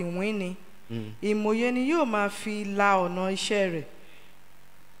 A sì wín ni. Ìmọ̀ye ni yóò máa fi la ọ̀nà iṣẹ́ rẹ̀.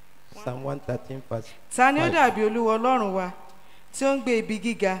 Psalm 113 verse 5. Ta ni ó dàbí Olúwa Ọlọ́run wa? tí ó ń gbé ibi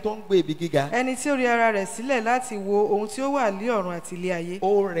gíga. tó ń gbé ibi gíga. ẹni tí ó rẹ ara rẹ̀ sílẹ̀ láti wo ohun tí ó wà ní ọ̀run àti ilé ayé.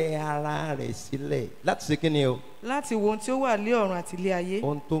 ó rẹ ara rẹ̀ sílẹ̀ láti ṣe kí ni o. láti wo ohun tí ó wà ní ọ̀run àti ilé ayé.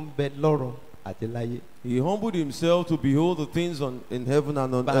 ohun tó ń bẹ lọ́run àti láyé. He humbled himself to behold the things in heaven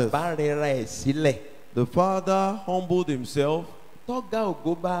and on earth. bàbá rẹ̀ ra ẹ̀ sílẹ̀. The Father humbled himself. tọ́gá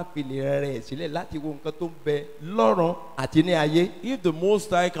ògo bá fi lè rẹ̀ sílẹ̀ láti wo nǹkan tó ń bẹ lọ́run àti ní ayé. If the Most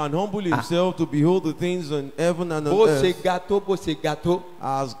High can humble himself to behold the things in heaven and on bó earth, ṣe ga tó bó ṣe ga tó.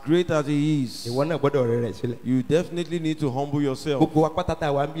 as great as he is, ìwọ náà gbọ́dọ̀ rẹ̀ rẹ̀ sílẹ̀. you definitely need to humble yourself. gbogbo wa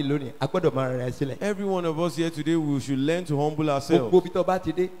pátátá wa ń bí lónìí a gbọ́dọ̀ máa rẹ̀ rẹ̀ sílẹ̀. Every one of us here today, we should learn to humble ourselves. gbogbo bí tó bá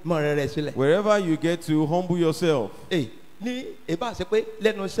ti dé máa rẹ̀ rẹ̀ sílẹ̀. Wherever you get to, humble yourself. ní ìbá ṣe pé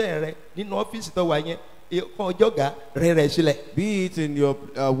lẹ́nu iṣẹ́ rẹ nínú ọ́fíìsì tó wà yẹn ọjọ́ ga rẹ̀ rẹ̀ sílẹ̀. Be it in your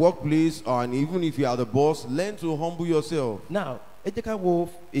workplace and even if you are the boss, learn to humble yourself. Now, ẹ jẹ́ ká wo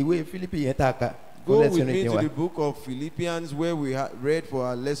ìwé Fílípì yẹn tá a kà. Go with me to the book of Philippians where we read for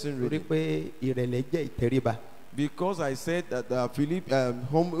our lesson reading. torí pé ìrẹ̀lẹ̀ jẹ́ ìtẹríba. Because I said that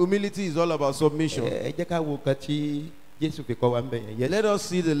humility is all about submission. ẹ jẹ́ ká wo nǹkan tí Jésù fi kọ́ wa ń bẹ̀ yẹn. Let us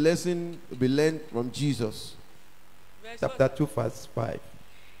see the lesson be learned from Jesus. Chapter 2 verse 5.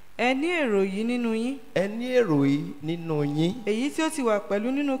 ẹ ní èrò yìí nínú yín. ẹ ní èrò yìí nínú yín. èyí tí ó ti wà pẹ̀lú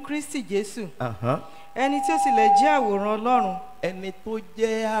nínú Kristi Jésù. ẹni tí ó tilẹ̀ jẹ́ àwòrán Ọlọ́run. ẹni tó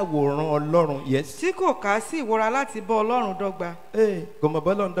jẹ́ àwòrán Ọlọ́run. Yes. tí kò kà sí ìwọra láti bá Ọlọ́run dọ́gba. kò mọ̀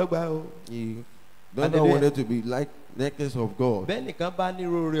bọ́ Ọlọ́run dọ́gba o. You don't want it to be like necklace of God. bẹ́ẹ̀ nìkan bá ní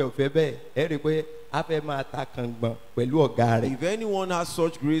rore ọ̀fẹ́ bẹ́ẹ̀ ẹ rí i pé a fẹ́ máa ta kàngbọ̀n pẹ̀lú ọ̀gá rẹ̀. If anyone has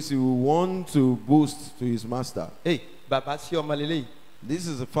such grace, he will want to boast to his master. Bàbá sí ọmọ lélẹ́yìí. This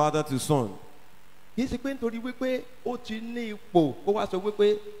is a father to son. kì í ṣe pé nítorí wípé ó ti ní ipò kó wá sọ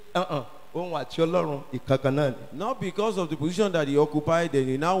wípé òun àti Ọlọ́run ìkankan náà ni. Not because of the position that he occupied, then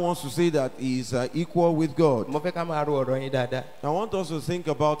he now wants to say that he is equal with God. mo fẹ́ ká máa ro ọ̀rọ̀ yín dáadáa. I want us to think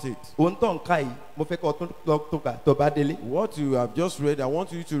about it. ohun tó ń ka yìí mo fẹ́ kọ́ tó kà tó bá délé. What you have just read, I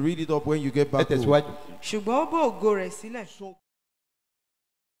want you to read it up when you get back ẹ tẹ̀síwájú. ṣùgbọ́n ó bó ògo rẹ̀ sílẹ̀.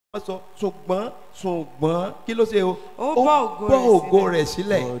 wọ́n sọ ṣùgbọ́n kí ló ṣe o. ó bọ́ ògo rẹ̀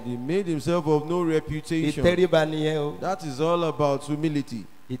sílẹ̀. God, he made himself of no reputation. ìtẹríba nìyẹn o. That is all about humility.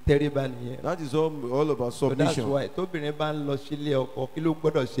 ìtẹríba nìyẹn. That is all about submission. So that's why tóbìnrin bá ń lọ sílé ọkọ kí ló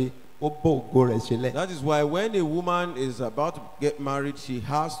gbọ́dọ̀ ṣe ó bọ́ ògo rẹ̀ sílẹ̀. That is why when a woman is about to get married, she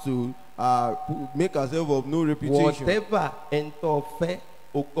has to make herself of no reputation. Whatever ẹ̀ńtọ́ fẹ́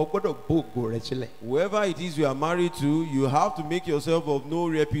o gbọ́dọ̀ bọ́ ògo rẹ̀ sílẹ̀. Whoever it is you are married to, you have to make yourself of no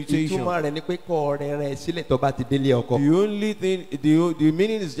reputation. ìtumọ̀ rẹ̀ ni pé kọ́ ọ̀rẹ́ rẹ̀ sílẹ̀ tó bá ti délé ọkọ. The only thing, the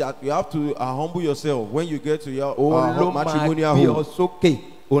meaning is that you have to humble yourself when you get to your matrimonial home. òun ló máa gbé ọ sókè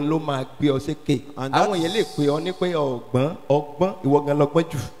òun ló máa gbé ọ sékè. àwọn yẹn lè pè ọ ní pé ọgbọ́n ìwọ gan lọ́gbọ́n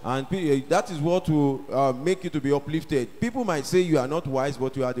jù. And that is what will make you to be uplifted. People might say you are not wise,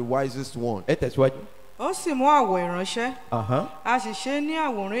 but you are the wisest one. ẹ tẹ̀síwájú. ó sì mú àwọ̀ ìránṣẹ́. a sì ṣe ní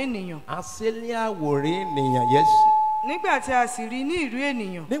àwòrán ènìyàn. a ṣe ní àwòrán ènìyàn, yes. nígbà tí a sì rí ní ìrí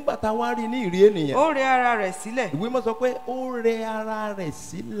ènìyàn. nígbà tá a wá rí ní ìrí ènìyàn. ó rẹ ara rẹ̀ sílẹ̀. ìwé mọ́ sọ pé ó rẹ ara rẹ̀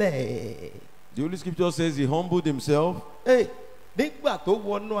sílẹ̀. The Holy Scripture says he humbled himself. nígbà tó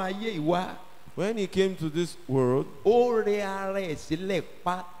wọnú ayé ìwà. When he came to this world, ó rẹ ara rẹ̀ sílẹ̀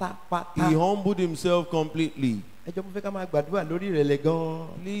pátápátá. He humbled himself completely. ẹjọ́ mo fẹ́ ká máa gbàdúrà lórí ìrẹ̀lẹ̀ gan-an.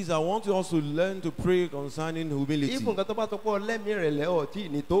 Please, I want you also to learn to pray concerning humility. Even nǹkan tó bá sọ pé ọlẹ́mìí ìrẹ̀lẹ̀ ọ̀ tí ì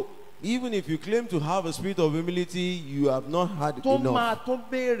ní tó. Even if you claim to have a spirit of humility, you have not had tó enough. máa tún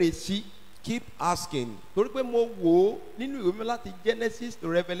béèrè sí. Keep asking. torí pé mo wò ó nínú ìwé mi láti Genesis to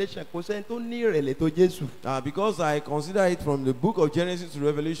Revelation kò sẹ́ni tó ní ìrẹ̀lẹ̀ tó Jésù. Because I consider it from the book of Genesis to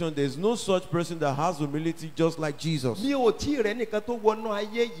Revelation, there is no such person that has humility just like Jesus. mi ò tí rẹ̀ nìkan tó wọnú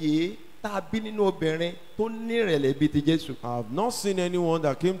ayé yìí tá a bí nínú obìnrin tó ní ìrẹ̀lẹ̀ bíi ti Jésù. I have not seen anyone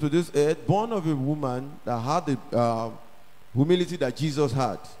that came to this earth born of a woman that had the humility that Jesus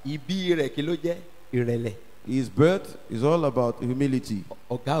had. ìbí rẹ̀ kí ló jẹ́ ìrẹ̀lẹ̀. His birth is all about humility.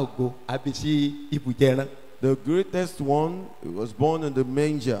 ọ̀gá ògo abisi ibùjẹran. The greatest one was born in the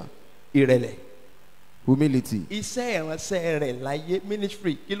manger. ìrẹ̀lẹ̀. Humility. iṣẹ́ ìránṣẹ́ rẹ̀ láyé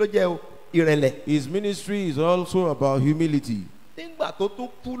ministry kí ló jẹ́ o ìrẹ̀lẹ̀. His ministry is also about humility. nígbà tó tún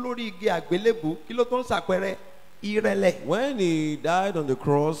kú lórí igi àgbélébù kí ló tún ṣàpẹẹrẹ ìrẹ̀lẹ̀. When he died on the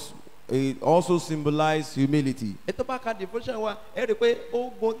cross, it also symbolized humility. ètò bá ka devotion wa ẹ rí i pé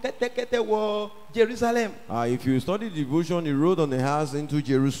ó gun kẹ́tẹ́kẹ́tẹ́ wọ Jerusalem. If you study devotion, he rode on the horse into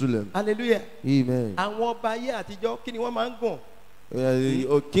Jerusalem. Hallelujah. Amen. àwọn ọba ayé àtijọ́ kí ni wọ́n máa ń gùn.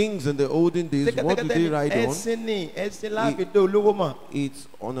 The kings in the olden days, what do they ride on? ẹṣin ni ẹṣin láàfin dé olówó mọ̀. It's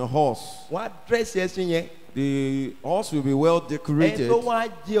on a horse. wọ́n á dírẹ́sì ẹṣin yẹn. The horse will be well decorated. ẹ tó wá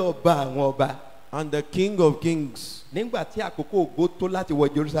jẹ́ ọba àwọn ọba. And the king of kings nígbà tí àkókò ògo tó láti wọ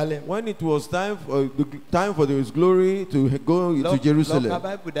Jerusalem. When it was time for His glory to go into Jerusalem. Lọ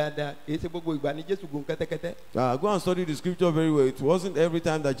ka Bible dáadáa, èyí ṣe gbogbo ìgbà ni Jésù gun kẹ́tẹ́kẹ́tẹ́. Go and study the scripture very well. It wasn't every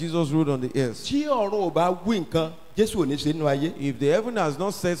time that Jesus rode on the earth. Tí ọ̀run ò bá wí nǹkan, Jésù ò ní ṣe nínú ayé. If the heaven has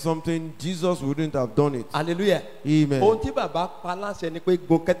not said something, Jesus wouldn't have done it. Hallelujah. Amen. Ohun tí bàbá pa láṣẹ ni pé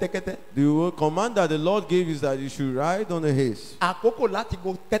gun kẹ́tẹ́kẹ́tẹ́. The command that the Lord gave is that you should ride on a horse. Àkókò láti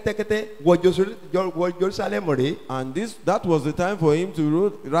gun kẹ́tẹ́kẹ́tẹ́ wọ Jerusalem rèé. And that was the time for him to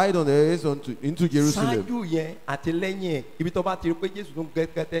ride on a horse into Jerusalem. Ṣáájú yẹn àti lẹ́yìn ẹ̀, ibi tó bá ti rí pé Jésù gun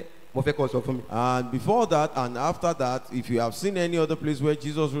kẹ́tẹ́kẹ́tẹ́, mo fẹ́ kó sọ fún mi. And before that and after that, if you have seen any other place where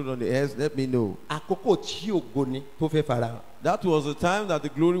Jesus rode on the horse, let me know. Àkókò tí ògo ni tó fẹ́ farahàn. That was the time that the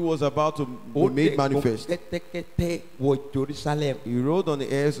glory was about to be made manifest. Kẹ́tẹ́kẹ́tẹ́ wọ Jerusalem. He rode on the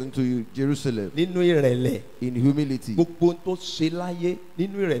horse into Jerusalem. Nínú ìrẹ̀lẹ̀. In humility. Gbogbo tó ṣe láyé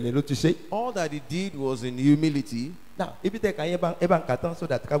nínú ìrẹ̀lẹ̀ ló ti ṣe. All that he did was in humility. Now, ibi tẹ́ ka yẹn ẹ bá ń kà tán so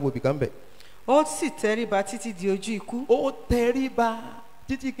that ká wo ibìkan bẹ̀. Ó sì tẹríba títí di ojú ikú. Ó tẹríba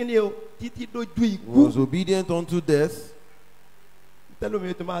títí kíni o títí dójú ikú. Was obedient unto death.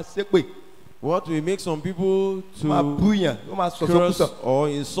 Tẹ́lómi tó máa ṣépè. What will make some people to curse or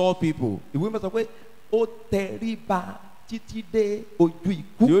insult people. Ìwé máa sọ pé ó tẹríba títí dé ojú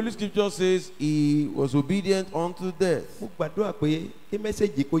ikú. The Holy Scripture says he was obedient unto death. Mo gbàdúrà pé kí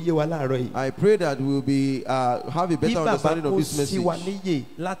mẹ́sẹ̀gì kó yé wa láàárọ̀ yìí. I pray that we will be have a better understanding of this message. Bí bàbá kó sí wa níyè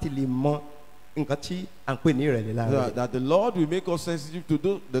láti lè mọ nǹkan tí à ń pè ní ìrẹ̀lẹ̀ láàárọ̀. That the Lord will make us sensitive to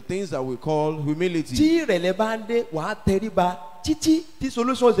do the things that we call humility. Tí ìrẹ̀lẹ̀ bá ń dé, wàá tẹríba títí tí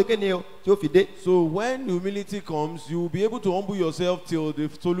solution ṣe kéde o tí ó fi dé. So when humility comes, you will be able to humble yourself till the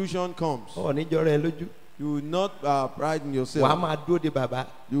solution comes. Ọ̀ níjọ́ rẹ lójú. You will not pride in yourself. Wàá máa dúró de bàbá.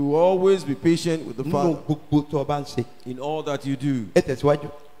 You will always be patient with the Father. Nínú gbogbo tó o bá ń ṣe. In all that you do. Ẹ tẹ̀síwájú.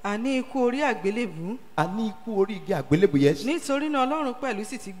 Àní ikú orí àgbélébù. Àní ikú orí igi àgbélébù yẹn. Nítorí náà Ọlọ́run pẹ̀lú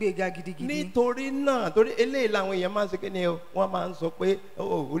sì ti gbé e ga gidigidi. Nítorí náà torí eléyìí làwọn èèyàn máa ń ṣe kí ni o wọ́n máa ń sọ pé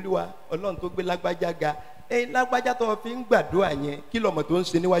Olúwa Ọlọ́run tó gbé lágbájá ga lágbájá tó fi ń gbàdúrà yẹn kí lọ́mọ tó ń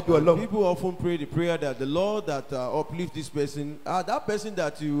ṣe níwájú Ọlọ́run. People often pray the prayer that the Lord that uplift this person, that person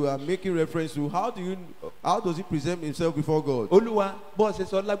that you are making reference to, how does he present himself before God? Olúwa bó ṣe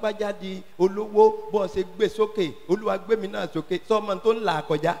sọ lágbájá di olówó bó ṣe gbé sókè Olúwa gbé mi náà sókè sọmọ tó ń là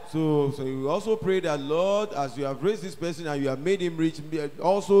kọjá. So you also pray that Lord, as you have raised this person and you have made him rich,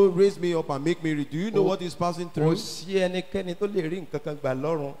 also raise me up and make me rich. Do you know what he's passing through? Kò sí ẹnikẹ́ni tó lè rí nǹkan kan gbà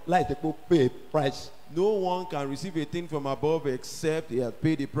lọ́run láì ṣe pé ó pay price. No one can receive a thing from above except he has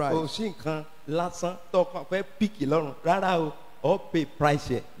paid the price. Kò sí nǹkan lásán tó kàn fẹ́ píkì lọ́run rárá o. All pay price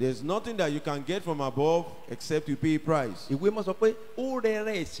here. There's nothing that you can get from above except you pay a price. Ìwé mọ́ sọ pé ó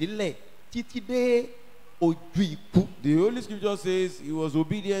rẹ̀ sílẹ̀ títí dé ojú ikú. The Holy Scripture says he was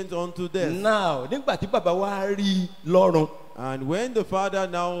obedient unto death. Now, nígbà tí bàbá wa rí lọ́run. And when the Father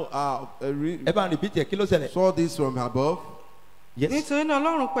now ẹ bá repeat ẹ kí ló ṣẹlẹ̀. saw this from above. Yes. Nítorí náà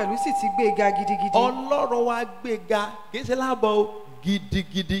Ọlọ́run pẹ̀lú sì ti gbé e ga gidigidi. Ọlọ́run wa gbé ga kì í ṣe láàbọ̀ o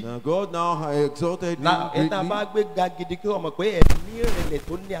gidigidi. Now God now exalted him Now greatly. ẹ̀ta bá gbé ga gidi kí wọ́n mọ̀ pé ẹ̀mí ìrẹ̀lẹ̀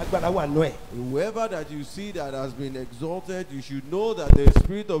tó ní agbára wà nù ẹ̀. Whoever that you see that has been exalted, you should know that the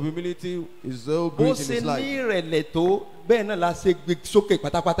spirit of humility is so Bó great in ṣe his ní life. ìrẹ̀lẹ̀ tó bẹ́ẹ̀ náà la ṣe gbé sókè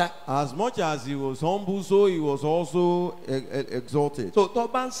pátápátá. As much as he was humble, so he was also exalted. So tó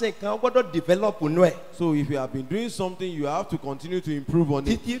bá ń ṣe nǹkan gbọ́dọ̀ develop nù ẹ̀. So if you have been doing something, you have to continue to improve on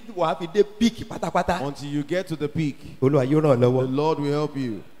it Títí wàá fi dé peak pátápátá. until you get to the peak. Olúwa yóò ràn ọ́ The lọ́wọ́. Lord will help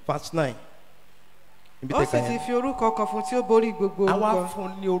you. Verse 9. Ó sì ti fi orúkọ kan fún tí ó borí gbogbo Àwa orúkọ.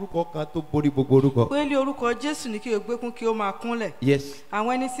 fún ní orúkọ kan tó borí gbogbo orúkọ. Pé lé orúkọ Jésù ní kí o gbé kún kí ó máa kúnlẹ̀. Yes.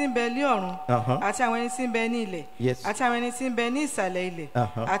 Àwọn ẹni tí ń bẹ lé ọ̀run àti àwọn ẹni tí ń bẹ ní ilẹ̀ Yes. àti àwọn ẹni tí ń bẹ ní ìsàlẹ̀ ilẹ̀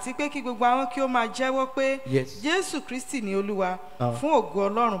àti pé kí gbogbo àwọn kí ó máa jẹ́wọ́ pé Yes. Jésù Kristi ni Olúwa fún ògo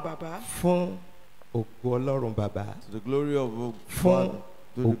Ọlọ́run Bàbá. Fún ògo Ọlọ́run Bàbá. To the glory of Fún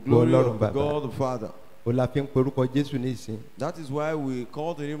to the ògo glory Ọlọ́run of Bàbá. God the Father. O la fi ń pe orúkọ Jésù ní ìsìn. That is why we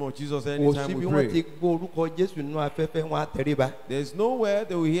call the name of Jesus Kò anytime sí bí we wọ́n ti pray. gbọ́ orúkọ Jésù nínú afẹ́fẹ́ wọn á tẹríba. There's nowhere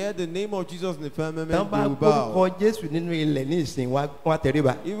that we hear the name of Jesus in the firmament, Tán bá they will gbọ́ bow. orúkọ Jésù nínú ilẹ̀ ní ìsìn wọn á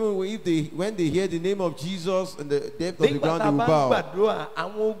tẹríba. Even if when they hear the name of Jesus in the depth of the Nígbà ground, tá they a will bá ń bow. gbàdúrà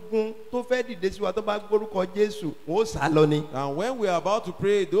àwọn ogun tó fẹ́ dìde sí wa tó bá gbọ́ orúkọ Jésù wọn ó sá lọ ni. And when we are about to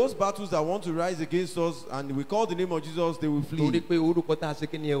pray, those battles that want to rise against us and we call the name of Jesus, they will Torí flee. pé orúkọ tá a ṣe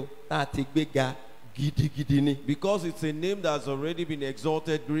kí ni o tá a ti gbé ga Because it's a name that's already been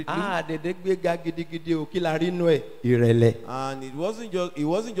exalted greatly. And it wasn't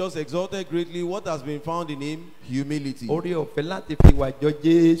just exalted greatly. What has been found in him? Humility. The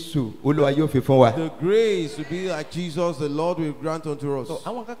grace to be like Jesus, the Lord will grant unto us.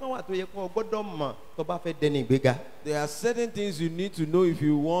 There are certain things you need to know if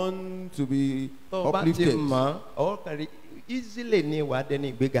you want to be uplifted. And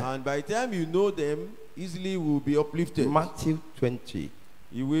by the time you know them, easily will be uplifted. Matthew 20.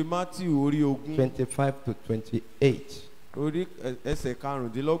 You will Matthew 25 to 28.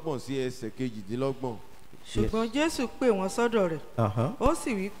 Ṣùgbọ́n Jésù pè wọ́n sọ́dọ̀ rẹ̀. Ó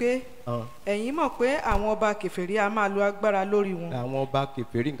sì wí pé ẹ̀yin mọ̀ pé àwọn ọba kèfèrí a máa lo agbára lórí wọn. Àwọn ọba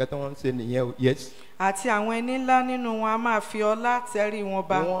kèfèrí nǹkan tí wọ́n ń ṣe nìyẹn o. Yes. Àti àwọn ẹni ńlá nínú wọn a máa fi ọlá tẹrí wọn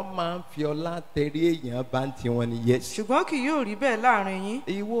ba. Wọ́n máa ń fi ọlá tẹrí èèyàn bá ń tiwọn ni. Yes. Ṣùgbọ́n kì yóò rí bẹ́ẹ̀ láàrin yín.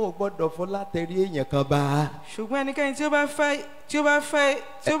 Ìwọ ò gbọ́dọ̀ fọlá tẹrí èèyàn kan bá. Ṣùgbọ́n ẹnikẹ́ni tí ó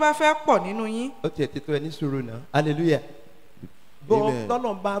bá fẹ́ pọ̀ nínú yín. Ó tiẹ̀ ti tó ẹni sùúrù náà. Hallelujah. Bọ́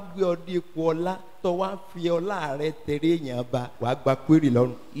tọ́lọ̀ bá gbé ọ dé ipò ọlá tó wá fi ọlá rẹ tẹ̀lé èèyàn bá wàá gba query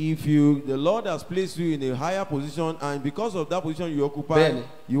lọ́rùn. If the Lord has placed you in a higher position and because of that position you occupy,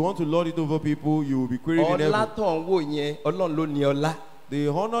 you want to lord it over people, you will be queried in heaven. Ọlá tó ń wò yẹn Ọlọ́run ló ní ọlá. The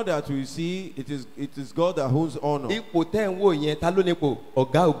honor that we see, it is God that holds honor. Ipò tẹ́ ń wò yẹn ta ló ní ipò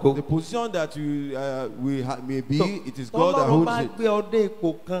ọ̀gá ògo. The position that you may be, it is God that holds it. Tọ́lọ́run bá gbé ọ dé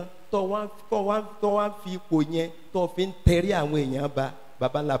ipò kan tó wá fi ipò yẹn tó fi ń tẹ̀rí àwọn èèyàn bá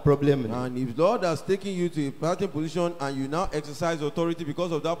baba ńlá problem. And if Lord has taken you to a certain position and you now exercise authority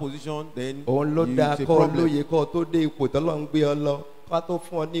because of that position, then òun ló dá kọ́ lóye kọ́ tó dé ipò tọ́lọ́run gbé ọ lọ ká tó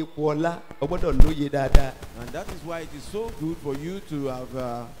fún ọ ní ipò ọlá o gbọ́dọ̀ lóye dáadáa. And that is why it is so good for you to have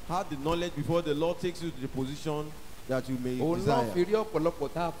had the knowledge before the Lord takes you to the position that you may desire. Òun náà fi rí ọ̀pọ̀lọpọ̀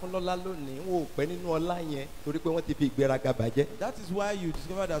tá a fún lọ́lá lónìí wọn ò pẹ́ nínú ọlá yẹn torí pé wọ́n ti fi ìgbéraga bàjẹ́. That is why you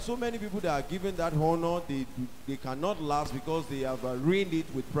discover that so many people that are given that honor, they cannot last because they have ruined it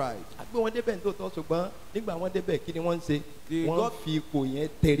with pride. Àgbẹ̀ wọn débẹ̀ ní tòótọ́ ṣùgbọ́n nígbà wọn débẹ̀ kí ni wọ́n ń ṣe? Wọ́n fi ipò yẹn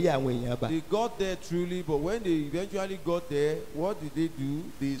tẹ̀rí àwọn èèyàn bá. They got there truly, but when they eventually got there, what did they do?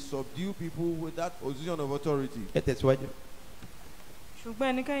 They subdue people with that position of authority. Ẹ tẹ̀síwájú. Ṣùgbọ́n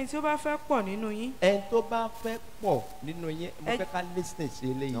ẹnikẹ́ni tí ó bá fẹ́ pọ̀ nínú yín. Ẹni tó bá fẹ́ pọ̀ nínú yín mo fẹ́ ká listen sí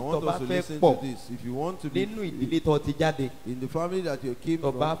eléyìí. I want us to listen to this. If you want to be nínú ìdílé tó ti jáde. In the family that you came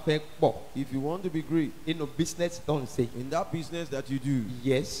from. Tó bá fẹ́ pọ̀. If you want to be great. Nínú business tó ń ṣe. In that business that you do.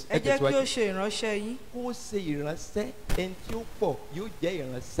 Yes. Ẹ jẹ́ kí ó ṣe ìránṣẹ́ yín. Kó ṣe ìránṣẹ́ ẹni tí ó pọ̀ yóò jẹ́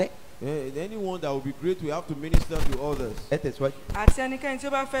ìránṣẹ́. Anyone that will be great will have to minister to others. Ẹ tẹ̀síwájú. Àti ẹnikẹ́ni tí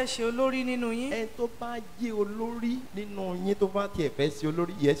ó bá fẹ́ ṣe olórí nínú yín. Ẹni tó bá jẹ́ olórí nínú yín tó bá tiẹ̀ fẹ́ ṣe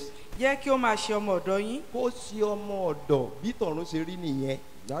olórí, yes. Jẹ́ kí ó máa ṣe ọmọ ọ̀dọ̀ yín. Kó ṣe ọmọ ọ̀dọ̀ bí tọ̀run ṣe rí nìyẹn.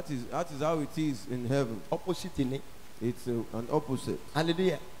 That is how it is in heaven. Opposite ni. It's an opposite.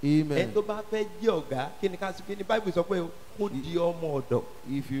 Hallelujah. Amen. Ẹni tó bá fẹ́ jẹ́ ọ̀gá kí ni ká sọ kí ni Bible sọ pé kó di ọmọ ọ̀dọ̀.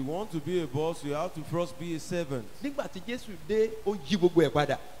 If you want to be a boss, you have to first be a servant. Nígbà tí Jésù dé ó yí gbogbo ẹ̀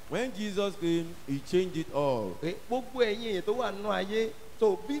padà. When Jesus came, he changed it all. Gbogbo ẹ̀yin èèyàn tó wà nínú ayé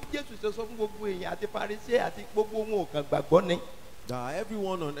tó bí Jésù ṣe sọ fún gbogbo èèyàn àti Farisé àti gbogbo wọn ò kàn gbàgbọ́ ni.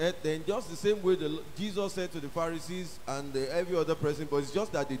 Everyone on earth, then just the same way Jesus said to the Pharisees and every other person, but it's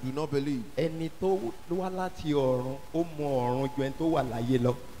just that they do not believe. Ẹni tó wá láti ọ̀run ó mọ ọ̀run ju ẹni tó wà láyé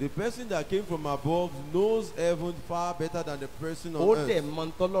lọ. The person that came from above knows heaven far better than the person on earth. Ó dẹ̀ mọ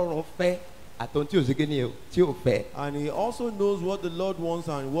ntọ́lọ́run fẹ́ àtọ́n tí ò sí kíni o tí ò fẹ́. And he also knows what the Lord wants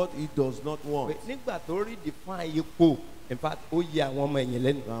and what he does not want. Nígbà tó rí define ipò, in fact ó yẹ àwọn ọmọ ẹ̀yìn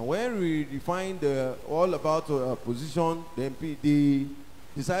lẹ́nu. And when we defined all about position, then the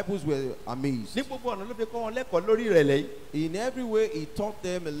disciples were amazed. Ní gbogbo ọ̀nà ló fi kọ́ wọn lẹ́kọ̀ọ́ lórí ìrẹ̀lẹ̀ yìí. In every way he taught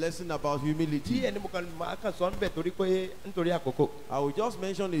them a lesson about humility. Tí ẹni mo kàn máa kàn sọ níbẹ̀ torí pé nítorí àkókò. I will just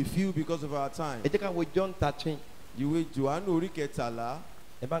mention a few because of our time. Ẹ jẹ́ ká wo John 13. Ìwé Jòhánù orí kẹtàlá.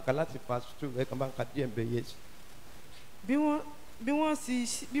 Ẹ bá ń ka láti verse 2 ẹ kàn bá ń ka díẹ̀ bẹ́ẹ̀ yẹn. Bí wọ́n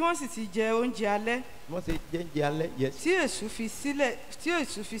sì ti jẹ oúnjẹ alẹ́. Wọ́n sì jẹ oúnjẹ alẹ́, yes. Tí Èṣù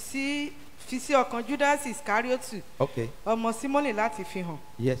fi sí ọkàn Judas Iscariotu. Okay. Ọmọ Símónì láti fi hàn.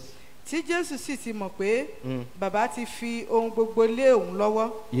 Yes. Tí Jésù sì ti mọ̀ pé bàbá ti fi ohun gbogbo lé òun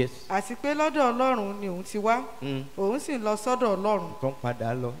lọ́wọ́. Yes. Àti pé lọ́dọ̀ Ọlọ́run ni òun ti wá. Òun sì lọ sọ́dọ̀ Ọlọ́run. Tó ń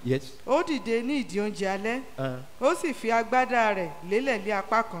padà lọ, yes. Ó dìde ní ìdí oúnjẹ alẹ́. Ó sì fi agbádá rẹ̀ lélẹ̀ lé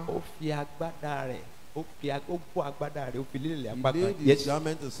apá kan. Ó fi agbádá rẹ̀ ó bọ́ agbádá rẹ̀ ó fi lélẹ̀ apá kan. He laid his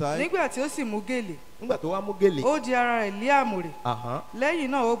garment aside. Nígbà tí ó sì mú gèlè. Nígbà tó wá mú gèlè. Ó di ara rẹ̀ lé àmùrè.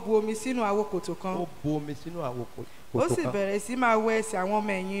 Lẹ́yìn náà ó bu omi sínú àwo kòtò kan. Ó bu omi sínú àwo kòtò kan. Ó sì bẹ̀rẹ̀ sí máa wẹ ẹsẹ̀ àwọn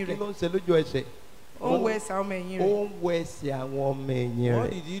ọmọ ẹ̀yìn rẹ̀. Kí ló ń ṣe lójú ẹsẹ̀? ó wẹ ẹsẹ̀ àwọn ẹ̀yìn rẹ̀. ó wẹ ẹsẹ̀ àwọn ọmọ ẹ̀yìn What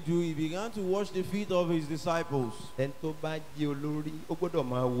rẹ̀. did he do? He began to wash the feet of his disciples. ẹni tó bá jẹ́ olórí ó gbọ́dọ̀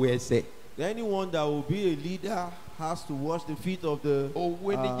máa wẹ ẹsẹ̀. Anyone that will be a leader has to wash the feet of the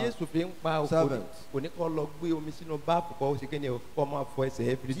òwe ni Jésù fi ń pa servant. kò ní kó lọ gbé omi sínú báàpù kó ṣe kéde kó máa fọ ẹsẹ̀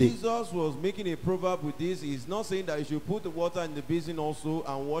everyday. Jesus was making a proverb with this. He's not saying that you should put the water in the basin also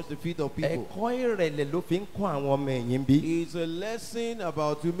and wash the feet of people. ẹ̀kọ́ ìrẹ̀lẹ̀ ló fi ń kọ́ àwọn ọmọ ẹ̀yìn bí. It's a lesson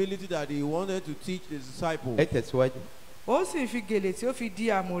about humility that he wanted to teach the disciples. ẹ tẹ̀síwájú. ó sì fi gèlè tí ó fi di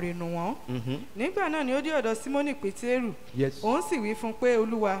àmùrè nù wọ́n. nígbà náà ni ó dé ọ̀dọ̀ Símónì Pétérù. òun sì wí fún pé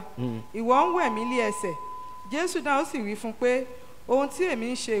Olúwa ìwọ ń wẹ̀ mí lé ẹsẹ̀. Jésù náà ó sì wí fún pé ohun tí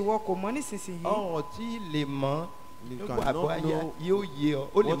èmi ń ṣe ìwọ kò mọ̀ nísinsìnyí. ọ̀hún tí lè mọ̀ nígbà tó yóò yé ọ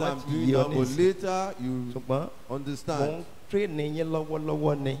ó lè má ti yé ọ but later you ṣùgbọ́n understand. mo ń train yín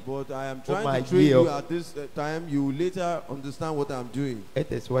lọ́wọ́lọ́wọ́ ni. But I am trying to train you at this time. You will later understand what I'm doing. ẹ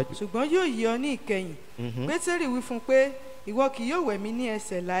tẹ̀síwájú. ṣùgbọ́n yóò yé ọ ní ìkẹyìn. Pétérì wí fún pé ìwọ kì yóò wẹ̀ mí ní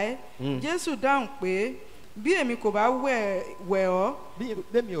ẹsẹ̀ láé. Jésù dáhùn pé bí èmi kò bá wẹ̀ ọ́. bí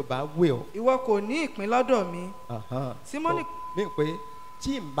èmi ò bá wẹ̀ ọ́. ìwọ kò ní ìpín lọ́dọ̀ mi. Símónì. mi pé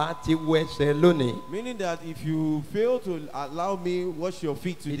tí n bá ti wẹ̀ ẹsẹ̀ lónìí. Meaning that if you fail to allow me wash your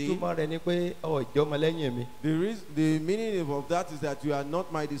feet today. ìtumọ̀ rẹ̀ ni pé ọjọ́ ọmọlẹ́yìn mi. The meaning of that is that you are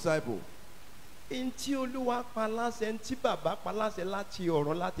not my disciple. ntí Olúwa pa láṣẹ ntí bàbá pa láṣẹ láti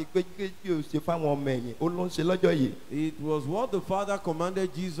ọ̀run láti pé o ṣe fáwọn ọmọ ẹ̀yìn ó ló ń ṣe lọ́jọ́ yìí. It was what the Father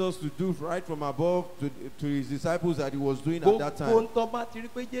commanded Jesus to do right from above to his disciples that he was doing at that time. gbogbo ntọ́ bá ti rí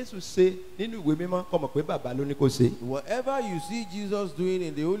pé Jésù ṣe nínú ìwé mímọ́ kó mọ̀ pé bàbá ló ní kó ṣe. Whatever you see Jesus doing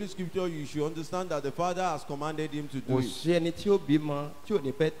in the Holy Scripture, you should understand that the Father has commanded him to do it. kò sí ẹni tí ó bímọ tí ò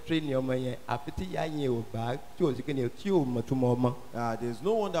ní fẹ́ tírẹ́nì ọmọ yẹn àfi tí ìyá yẹn ò bá tí ò sí kí ni tí ò mọ̀ tó mọ ọmọ. There's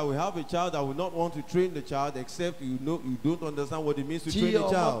no one that will have a child that will not want to train the child except you don't understand what it means to train the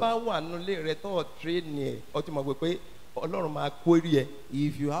child. tí ọmọ bá wà nílé rẹ tó tírẹ́nì ẹ̀ ọ ti mọ̀ pé Ọlọ́run máa kórè ẹ.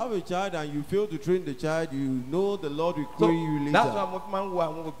 If you have a child and you fail to train the child, you know the Lord will query you later. That's why mo fi máa ń wo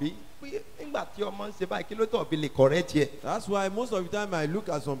àwọn òbí pé nígbà tí ọmọ ń ṣe báyìí kí ló tọ̀ bí lè correct yẹ. That's why most of the time I look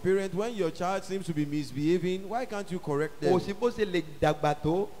at some parents, when your child seems to be misbehaving, why can't you correct them? kò sí bó ṣe lè dàgbà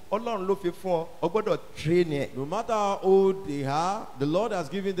tó Ọlọ́run ló fi fún ọ ọ gbọ́dọ̀ train ẹ. No matter how old they are, the Lord has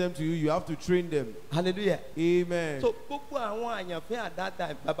given them to you. You have to train them. Hallelujah. Amen. So gbogbo àwọn àyànfẹ́ at that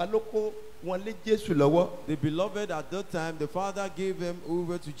time bàbá ló kó wọn lé Jésù lọ́wọ́. The beloved at that time, the Father gave them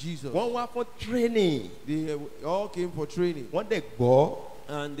over to Jesus. wọ́n wá fún training. They all came for training. wọ́n dẹ̀ gbọ́.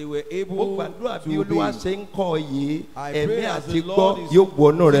 And they were able mo gbàdúrà bí Olúwa ṣe ń kọ́ yìí ẹ̀mí àti gbọ́ yóò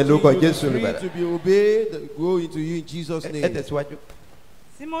gbọ́nú rẹ lórúkọ Jésù Olùgbàlà. To be obeyed, go into you in Jesus' name. ẹ tẹ̀síwájú.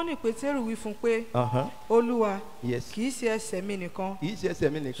 Símónì Pétérù wí fún pé Olúwa kì í ṣe ẹsẹ̀ mi nìkan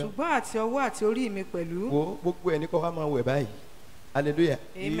ṣùgbọ́n àti ọwọ́ àti orí mi pẹ̀lú. wo gbogbo ẹ̀ ní kó wá máa wẹ̀ báyìí. Hallelujah.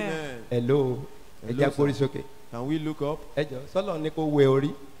 Amen. Hello. ẹ jẹ́ àpòrí sókè. Can we look up? ẹ jọ sọ́lọ̀ ní kó wẹ̀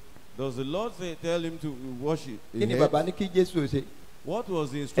orí. Does the Lord tell him to wash it? kí ni bàbá ní kí Jésù ṣe? What was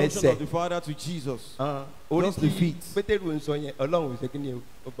the instruction of the Father to Jesus? Just the feet. Pétérù ń sọ yẹn Ọlọ́run ṣe kí ni o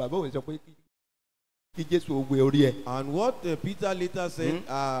bàbá òun sọ pé kí Jésù ó wẹ̀ orí ẹ. And what Peter later said,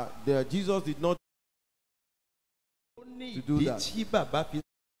 that Jesus did not do that.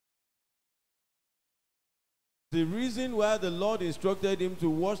 The reason why the Lord instructed him to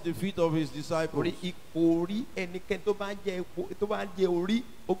wash the feet of his disciples.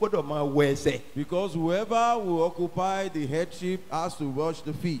 Because whoever will occupy the headship has to wash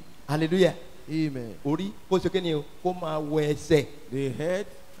the feet. Hallelujah. Amen. The head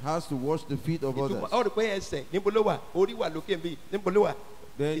has to wash the feet of others.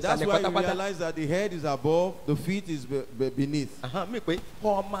 Then that's why you realize that the head is above, the feet is beneath. Meaning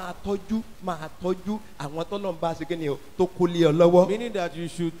that you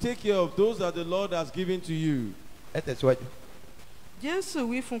should take care of those that the Lord has given to you. Jésù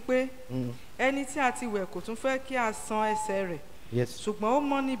wí fún pé ẹni tí a ti wẹ̀ kò tún fẹ́ kí a san ẹsẹ̀ rẹ̀. Ṣùgbọ́n ó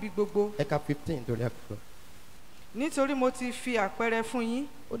mọ́ níbi gbogbo. Ẹ̀ka 15 torí àkókò. Nítorí mo ti fi àpẹẹrẹ fún yín.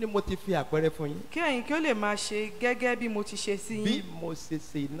 Ó ní mo ti fi àpẹẹrẹ fún yín. Kí ẹ̀yin kí ó lè máa ṣe gẹ́gẹ́ bí mo ti ṣe sí yín. Bí mo ṣe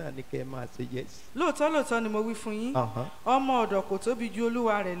ṣe náà ni kẹ́ ẹ máa ṣe yes. Lóòótọ́ ni mo wí fún yín. Ọmọ ọ̀dọ̀ kò tóbi ju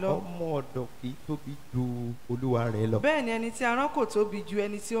olúwa rẹ̀ lọ. Ọmọ ọ̀dọ̀ kì í tóbi ju olúwa rẹ̀ lọ. Bẹ́ẹ̀ ni ẹni tí a rán kò tóbi ju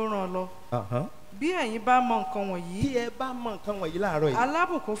ẹni tí ó rán lọ. Bí ẹ̀yin bá mọ nǹkan wọ̀nyí. Tí ẹ bá mọ nǹkan wọ̀nyí láàárọ̀ yìí.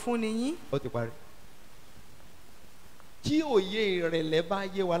 Alábùkún fún ni yín. Ó ti parí. Tí òye ìrẹ̀lẹ̀ bá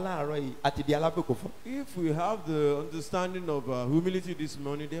yé wa láàárọ̀ yìí àti di alábùkún fún. If we have the understanding of humility this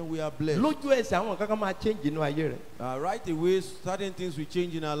morning, then we are blessed. Lójú ẹsẹ̀ àwọn kankan máa change inú ayé rẹ̀. Right away, certain things will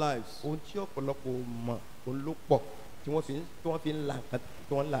change in our lives. Ohun tí ọ̀pọ̀lọpọ̀ mọ̀ òun ló pọ̀ tí wọ́n fi ń la nǹkan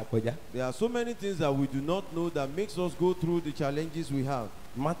tí wọ́n ń là kọjá. There are so many things that we do not know that makes us go through the challenges we have.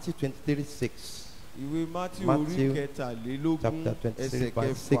 Matthew 23:6. Matthew chapter 23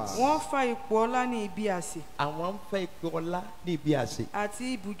 verse 6. Wọ́n fẹ́ ipò ọlá ní ibi àsè. Àwọn fẹ́ ipò ọlá ní ibi àsè.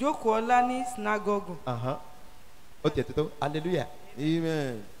 Àti ibùjókòó ọlá ní synagogue. Ó tẹ̀ tó. Hallelujah.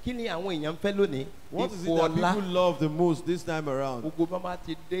 Amen. Kí ni àwọn èèyàn fẹ́ lónìí? What is it that people love the most this time around? Gbogbo bàbá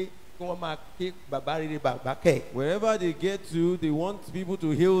ti dé kí wọ́n máa ké bàbá rere bàbá kẹ̀. Wherever they get to, they want people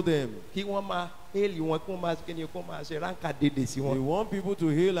to hail them. Kí wọ́n máa hail wọn, kí wọ́n máa ṣe kíni, kí wọ́n máa ṣe ránkà dédé sí wọn. They want people to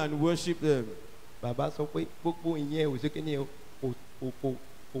hail and worship them. Bàbá sọ pé gbogbo ìyẹn ò ṣe kíni kò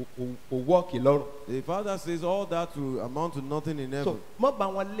wọ́ọ̀kì lọ́rùn. The father says all that will amount to nothing in heaven. So mọ́ bá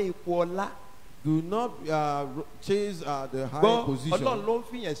wọn lé ipò ọlá. Do not chase the high position. Ọlọ́run ló ń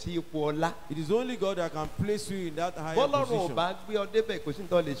fìyàn sí ipò ọlá. It is only God that can place you in that high position. Bọ́lọ́run ò bá gbé ọ débẹ̀ kò sí ní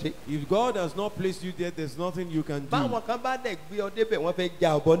tó lè ṣe. If God has not placed you there, there's nothing you can do. Báwọn kan bá dẹ̀ gbé ọ débẹ̀ wọ́n fẹ́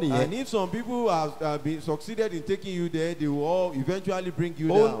já ọ bọ́ nìyẹn. And if some people have been succeeded in taking you there, they will all eventually bring you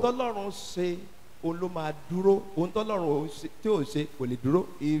down. Ohun tọ́lọ́run ṣe òun ló máa dúró. Ohun tọ́lọ́run tí ò ṣe kò lè dúró.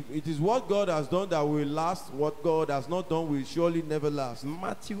 If it is what God has done that will last, what God has not done will surely never last.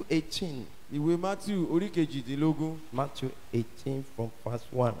 Matthew 18. Ìwé Matthew orí kejìdínlógún. Matthew 18 from verse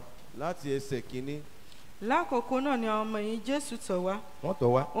 1. Láti ẹsẹ̀ kínní. Lákòókò náà ni àwọn ọmọ yìí Jésù tọ̀ wá. Wọ́n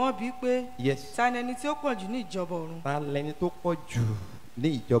tọ̀ wá. Wọ́n bí pé. Yes. Ta ni ẹni tí ó pọ̀ jù ní ìjọba ọ̀run? Ta lẹni tó pọ̀ jù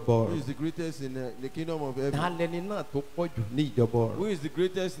ní ìjọba ọ̀run? Who is the greatest in the kingdom of heaven? Ta lẹni náà tó pọ̀ jù ní ìjọba ọ̀run? Who is the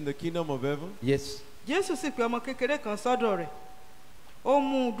greatest in the kingdom of heaven? Yes. Jésù sì pe ọmọ kékeré kan sọ́dọ̀ rẹ̀. Ó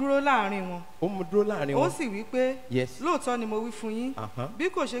mú un dúró láàrin wọn. Ó mú un dúró láàrin wọn. Ó sì wí pé. Yes. Lóòótọ́ ni mo wí fún yín. Bí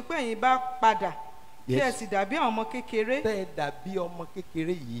kò ṣe pé ẹ̀yin bá padà. Kí ẹ sì dàbí àwọn ọmọ kékeré. Tẹ́ ẹ dàbí ọmọ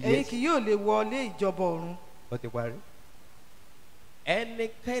kékeré yìí. Ẹ̀yin kì yóò lè wọlé ìjọba ọ̀run. Ó ti parí.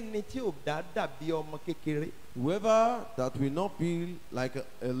 Ẹnikẹ́ni tí ò dàbí ọmọ kékeré. Whoever that will not be like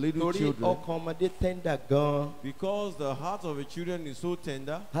a little children. Torí ọkàn ọmọdé tender gan. Because the heart of a children is so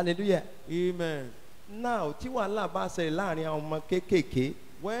tender. Hallelujah. Amen. Now tí wàhálà bá ṣẹlẹ̀ láàrin àwọn ọmọ kéékèèké.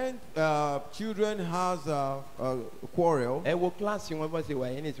 When children has a quarrel. Ẹ wo kíláàsì wọn bá ṣe wà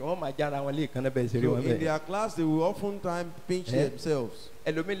yẹn nìyẹn wọ́n máa jára wọn lè kán náà bẹ́ẹ̀ ṣeré wọn bẹ́ẹ̀. In their class they will oftentimes pinch themselves.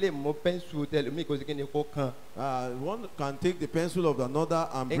 Ẹlòmíì lè mú pẹ́ńsù ẹlòmíì kò sí kí ni kó kàn. One can take the pencil of another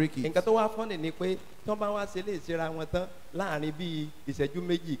and break it. Nǹkan tó wá fọ́nì ni pé tí wọ́n bá wá ṣe lè ṣera wọn tán láàrin bíi ìṣẹ́jú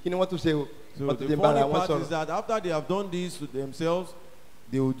méjì kí ni wọ́n tún ṣe o. So the funny part is that after they have done this to themselves,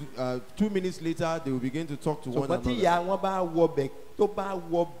 they will 2 minutes later they will begin to talk to one another. Ṣùgbọ́n tí ìyá wọn bá wọbẹ̀ tó bá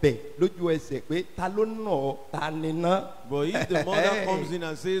wọbẹ̀ lójú ẹsẹ̀ pé ta ló nà ọ́ ta ni ná. But if the mother comes in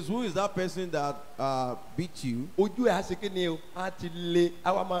and says, who is that person that beat you? Ojú ẹ̀ á ṣe kí ni o á ti le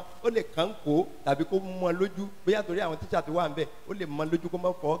àwa máa ó lè kàn kó tàbí kó mú ọ lójú bóyá torí àwọn tíṣà tó wà ń bẹ̀ ó lè mọ lójú kó má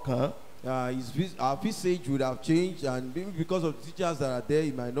fọ́ kàn án. Our visage would have changed, and maybe because of the teachers that are there,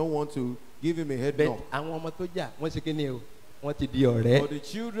 he might not want to give him a head knock. Àwọn ọmọ tó jà wọ́n ṣe kí ni o wọ́n ti di ọ̀rẹ́. For the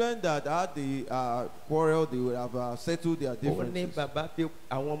children that had the quarrel, they would have settled their differences. Ó ní bàbá fi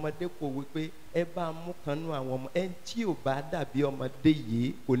àwọn ọmọdé kò wípé ẹ bá mú kan nú àwọn ọmọ ẹ tí ò bá dàbí ọmọdé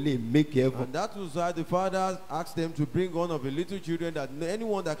yìí kò lè make heaven. And that was why the father asked them to bring one of the little children, that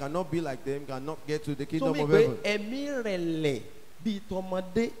anyone that cannot be like them cannot get to the kingdom of heaven. So ẹ̀mí rẹ̀lẹ̀ bíi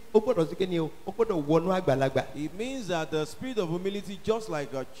tọmọdé ó gbọ́dọ̀ sí kíni o ó gbọ́dọ̀ wọnú àgbàlagbà. It means that the spirit of humility, just like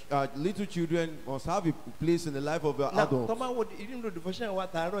little children, must have a place in the life of the adults. Now tọ́mọ wo ìdí nínú devotion wa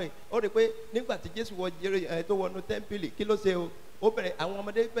tààrọ̀ yìí ó rí i pé nígbà tí Jésù wọ tó wọnú tẹ́ḿpìlì kí ló ṣe o ó bẹ̀rẹ̀ àwọn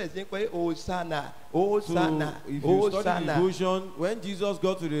ọmọdé bẹ̀rẹ̀ sí pé Hosanna Hosanna Hosanna. If you study the devotion, when Jesus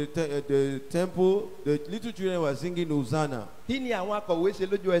got to the temple, the little children were singing Hosanna. Kí ni àwọn akọ̀wé ṣe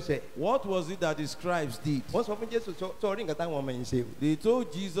lójú ẹsẹ̀? What was it that the scribes did? Wọ́n sọ fún Jésù sọ̀rí nǹkan táwọn ọmọ yìí ṣe. They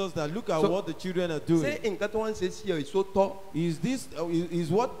told Jesus that look at what the children are doing. Ṣé nǹkan tí wọ́n ń ṣe sí ọ èso tọ́? Is this is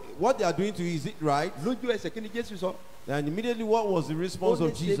what they are doing to you, is it right? Lójú ẹsẹ̀ kí ni Jésù sọ? And immediately what was the response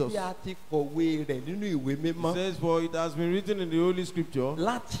of Jesus? Ó ní ṣe bí a ti kọ̀wé rẹ̀ nínú ìwé mímọ́. He says, for it has been written in the Holy Scripture.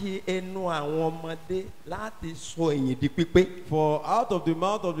 Láti ẹnu àwọn ọmọdé láti sọ ìyìn di pípé. For out of the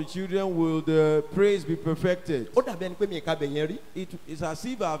mouth of the children will the praise be perfected. Ó dàbí ẹni pé mi kà bẹ̀ yẹn rí. It is as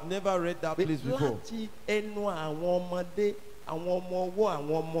if I have never read that place before. Láti ẹnu àwọn ọmọdé àwọn ọmọ ọwọ́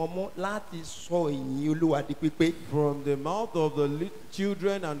àwọn ọmọ ọmọ láti sọ ìyìn Olúwa di pípé. From the mouth of the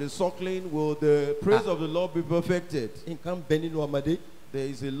children and the suckling will the praise of the Lord be perfected. Nǹkan bẹ nínú ọmọdé. There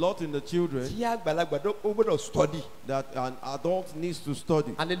is a lot in the children. Tí àgbàlagbà ó gbọ́dọ̀ study. That an adult needs to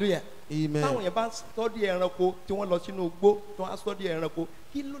study. Hallelujah. Amen. Táwọn yẹn bá study ẹranko tí wọ́n lọ sínú igbó tí wọ́n á study ẹranko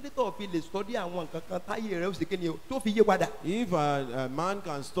kí ló dé tó fi lè study àwọn nǹkan kan táyé rẹ̀ ó sì kéde o tó fi yé padà. If a man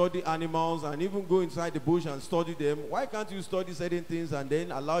can study animals and even go inside the bush and study them, why can't you study certain things and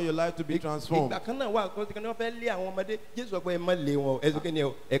then allow your life to be transformed? Ìgbà kan náà wà kó wọ́n fẹ́ lé àwọn ọmọdé Jésù sọ pé ẹ má lé wọn ẹ sọ kéde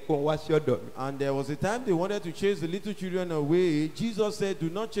o ẹ kó wọn wá sí ọ̀dọ̀. And there was a time they wanted to chase the little children away. Jesus said, do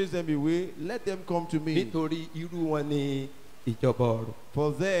not chase them away, let them come to me. Nítorí irú wọn ni ìjọba ọ̀run.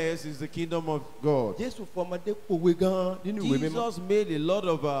 For theirs is the kingdom of God. Jésù fọmọdé pòwe gan nínú ìwé mímọ́. Jesus made a lot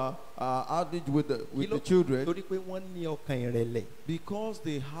of outreach with the children. Torí pé wọ́n ní ọkàn ìrẹ̀lẹ̀. Because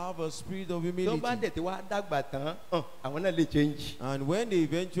they have a spirit of humility. Tó bá dẹ̀ tí wàá dàgbà tán, àwọn náà lè change. And when they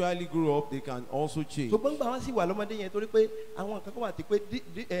eventually grow up, they can also change. Ṣùgbọ́n gbà wọ́n sì wà lọ́mọdé yẹn torí pé àwọn nǹkan kan wà tí pé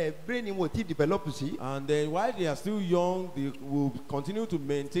brain wọn ò tí develop sí. And then while they are still young, they will continue to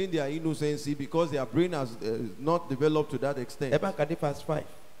maintain their innocency because their brain has not developed to that extent. Ẹ bá kàdé verse 5.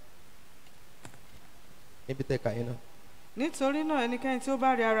 Níbi tẹ́ ka yín náà. Nítorí náà ẹnikẹ́ni tí ó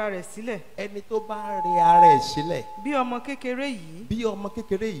bá rẹ ara rẹ̀ sílẹ̀. Ẹni tó bá rẹ ara ẹ̀ sílẹ̀. Bí ọmọ kékeré yìí. Bí ọmọ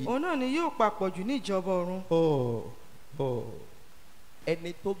kékeré yìí. Òun náà ni yóò papọ̀ jù ní ìjọba ọ̀run.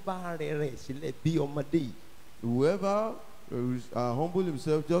 Ẹni tó bá rẹ rẹ̀ sílẹ̀ bí ọmọdé yìí. Whoever humble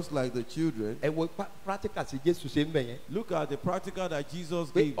himself just like the children. Ẹ wo practical sí Jésù ṣe ń bẹ̀ yẹn. Look at the practical that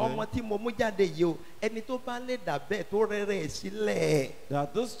Jesus gave them. Ọmọ tí mo mú jáde yìí o, ẹni tó bá lè dà bẹ́ẹ̀ tó rẹ rẹ̀ sílẹ̀.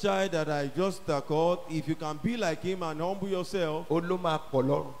 That this child that I just called, if you can be like him and humble yourself, ó ló máa pọ̀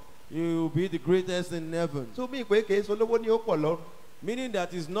lọ́run. You will be the greatest in heaven. So mi pé kìí sọ lówó ni ó pọ̀ lọ́run. Meaning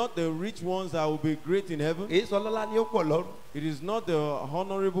that it's not the rich ones that will be great in heaven. Kìí sọ lọ́lá ni ó pọ̀ lọ́run. It is not the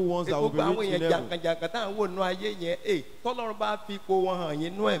honorable ones that will be rich in heaven. Jàǹkànjàǹkàn tá à ń wò nínú ayé yẹn, tọ́lọ́run bá fi ipò wọn hàn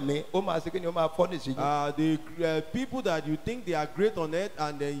yín nú ẹ̀mí, ó máa ṣe kí ni ó máa fọ́ nìṣíjú. The people that you think they are great on earth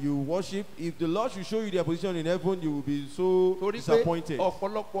and then you worship, if the Lord should show you their position in heaven, you will be so disappointed.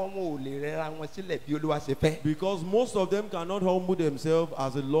 Ọ̀pọ̀lọpọ̀ wọn ò lè rẹra wọn sílẹ̀ bí Olúwa ṣe fẹ́. Because most of them cannot humble themselves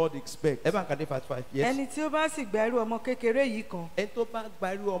as the Lord expects. Ẹ bá ń kàdé verse 5. Yes. Ẹni tí ó bá sì gba irú ọmọ kékeré yìí kan. Ẹni tó bá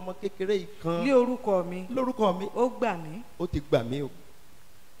gba irú ọmọ kékeré yìí kan. Ní orúkọ mi. Lórúkọ mi. Ó gbà mí. Ó ti gbà mí o.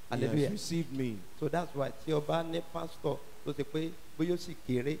 Hallelujah. He has received me. So that's why tí ọba ní pastor tó ṣe pé bóyá ó sì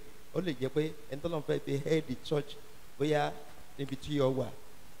kéré, ó lè jẹ́ pé ẹni tó lọ́n fẹ́ fi head the church bóyá níbi tí ó wà,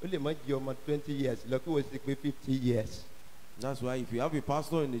 ó lè má jẹ́ ọmọ 20 years lọ kí wọ́n sì pé 50 years. That's why if you have a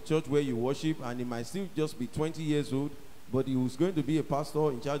pastor in the church where you worship and he might still just be 20 years old, but he was going to be a pastor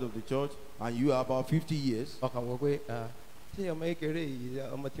in charge of the church and you are about 50 years. Ọkàn wọ pé ṣé ọmọ kékeré yìí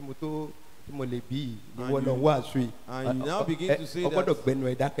ọmọ tí mo tó and you now begin to say that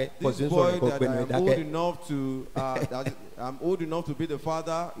this boy that I'm old enough to be the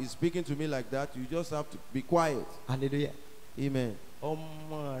father is speaking to me like that. You just have to be quiet. Hallelujah. Amen.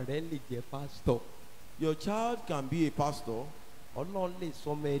 Your child can be a pastor.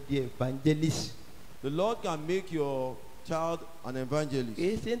 The Lord can make your child an evangelist. Do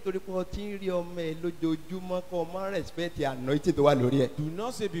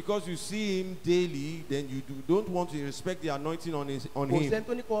not say because you see him daily, then you don't want to respect the anointing on him. No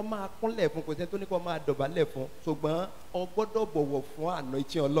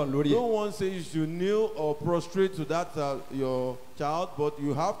one says you should kneel or prostrate to that your child, but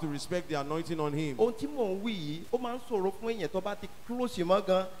you have to respect the anointing on him. What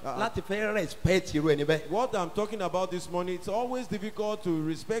I'm talking about this morning, it's always difficult to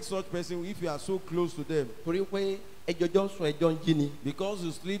respect such person if you are so close to them. Because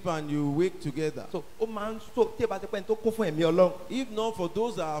you sleep and you wake together. So, if not for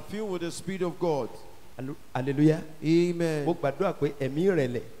those that are filled with the Spirit of God. Hallelujah. Amen. I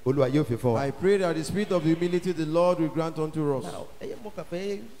pray that the spirit of humility the Lord will grant unto us.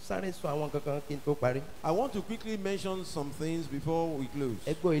 I want to quickly mention some things before we close.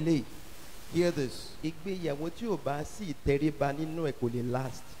 Hear this.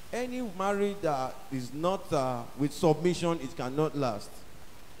 Any marriage that is not with submission, it cannot last.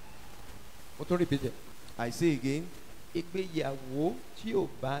 I say again.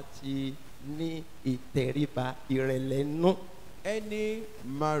 Any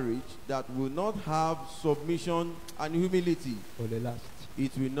marriage that will not have submission and humility,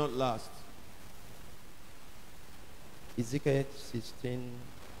 it will not last. Ezekiel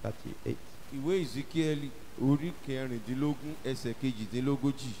 16:38. Ìwé Ezekiel orí kẹrìndínlógún ẹsẹ̀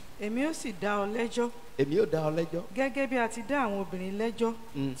kejìdínlógójì. Èmi ó sì dá ọ lẹ́jọ́. Èmi ó dá ọ lẹ́jọ́. Gẹ́gẹ́ bí a ti dá àwọn obìnrin lẹ́jọ́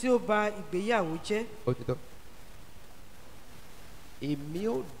tí ó ba ìgbéyàwó jẹ́. Òtítọ́. Èmi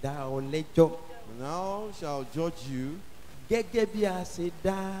ó dá ọ lẹ́jọ́. Now shall judge you. Gẹ́gẹ́ bí a ṣe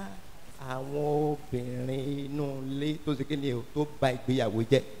dá àwọn obìnrin inú ilé tó ṣe kíni o tó ba ìgbéyàwó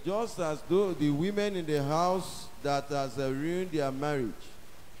jẹ́. Just as though the women in the house that has ruined their marriage.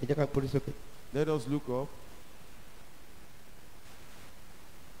 Ẹ jẹ́ ká kórè sókè. Let us look up.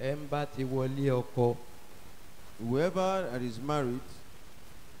 Ẹ ń bá ti wọlé ọkọ. Whoever that is married.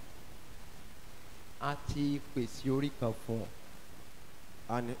 A ti pèsè orí kan fún ọ.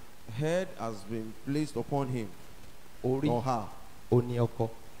 An head has been placed upon him or her. Oni ọkọ.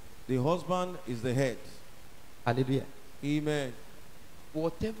 The husband is the head. Hallelujah. Amen.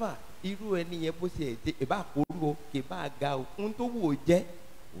 whatever irú ẹni yẹn bó ṣe ẹ̀ ìbá àkórú o ìbá àga o ohun tó wù ó jẹ́.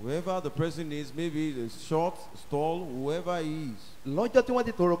 Whoever the person is, maybe the short, tall, whoever he is. Lọ́jọ́ tí wọ́n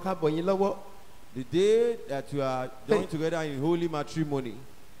ti tọrọ ká bọ̀ yín lọ́wọ́. The day that you are joined together in holy matrimony.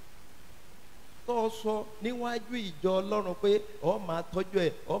 Tó sọ níwájú ìjọ Ọlọ́run pé ọ máa tọ́jú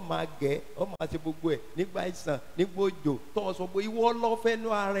ẹ̀ ọ máa gẹ̀ ọ máa ṣe gbogbo ẹ̀ nígbà ìsàn nígbà òjò tó sọ pé ìwọ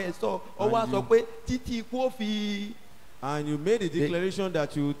lọ́fẹ̀ẹ́nu ara ẹ̀ sọ ọ wá sọ pé títí ikú ó fi. And you made a declaration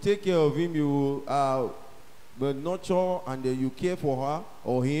that you take care of him, you will nurture and you care for her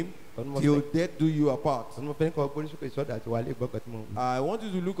or him till death do you apart. I want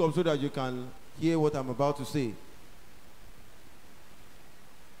you to look up so that you can hear what I'm about to say.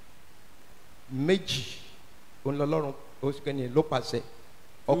 Méjì Ọlọ́run oṣùkẹ́ni ló pàṣẹ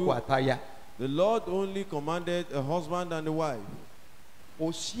ọkọ àtaya. The Lord only commanded a husband and a wife.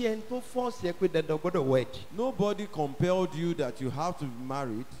 Nobody compelled you that you have to be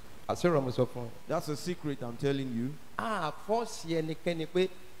married. That's a secret I'm telling you.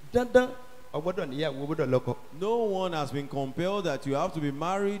 No one has been compelled that you have to be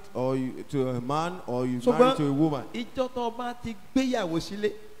married or to a man or you married to a woman.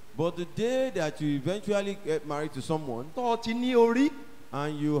 But the day that you eventually get married to someone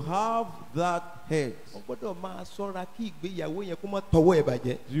and you have that head,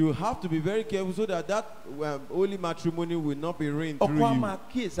 you have to be very careful so that that holy matrimony will not be ruined through you.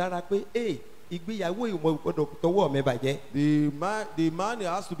 The man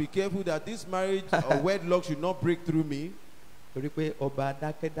has to be careful that this marriage or wedlock should not break through me.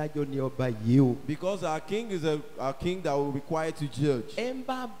 Because our king is a king that will be quiet to judge.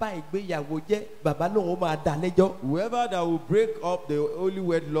 Whoever that will break up the holy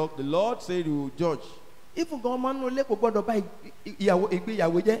wedlock, the Lord said he will judge. Even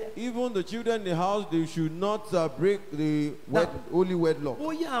the children in the house, they should not break the holy wedlock.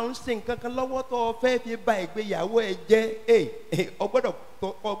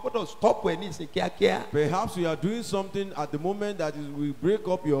 Perhaps you are doing something at the moment that will break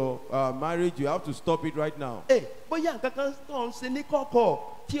up your marriage. You have to stop it right now.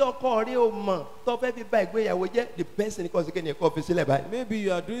 Maybe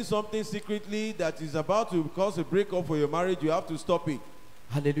you are doing something secretly that is about to cause a breakup for your marriage. You have to stop it.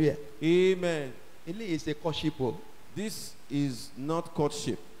 Hallelujah. Amen. This is not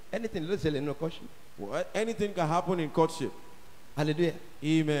courtship. Anything anything can happen in courtship. Hallelujah.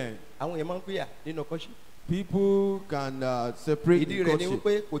 Amen. People can separate in courtship.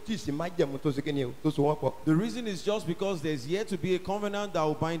 The reason is just because there's yet to be a covenant that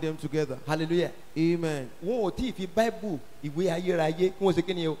will bind them together. Hallelujah. Amen.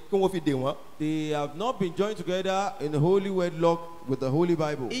 They have not been joined together in the holy wedlock with the Holy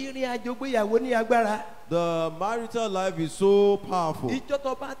Bible. The marital life is so powerful.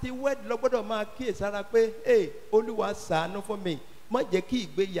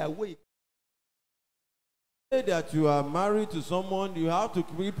 That you are married to someone, you have to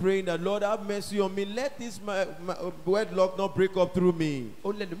be praying that Lord have mercy on me. Let this wedlock not break up through me.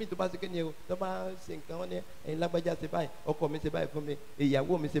 And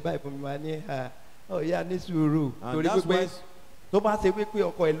that's why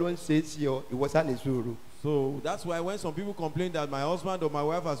So that's why when some people complain that my husband or my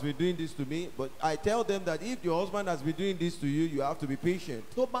wife has been doing this to me, but I tell them that if your husband has been doing this to you, you have to be patient.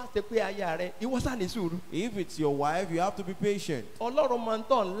 If it's your wife, you have to be patient. The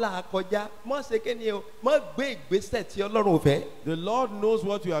Lord knows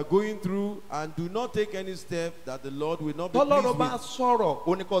what you are going through, and do not take any step that the Lord will not be pleased with.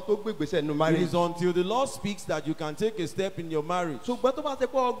 It is until the Lord speaks that you can take a step in your marriage.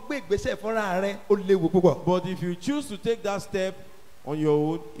 But if you choose to take that step on your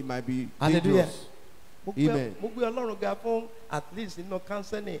own, it might be dangerous. Amen. At least in no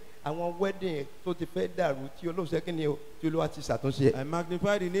counseling and wedding so the I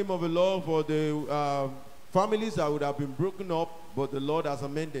magnify the name of the Lord for the families that would have been broken up, but the Lord has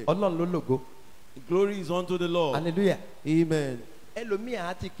amended. Glory is unto the Lord. Hallelujah. Amen. Some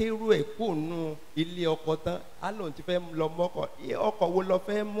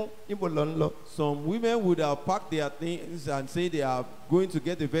women would have packed their things and say they are going to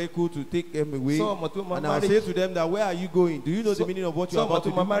get a vehicle to take them away. And I'll say to them that, where are you going? Do you know the meaning of what you are about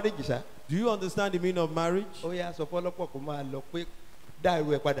to do? Do you understand the meaning of marriage? Oh yeah, so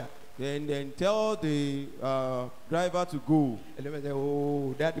then tell the driver to go.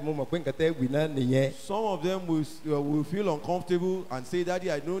 Some of them will feel uncomfortable and say, Daddy,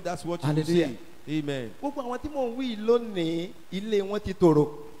 I know that's what you say. Amen.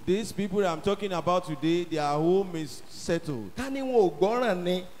 These people I'm talking about today, their home is settled.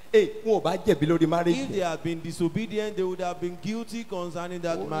 If they had been disobedient, they would have been guilty concerning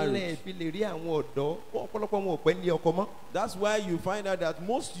that marriage. That's why you find out that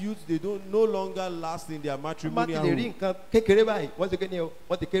most youths, they don't no longer last in their matrimonial home.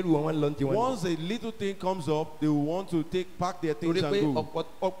 Once a little thing comes up, they will want to pack their things and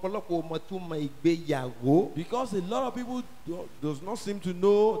go. Because a lot of people does not seem to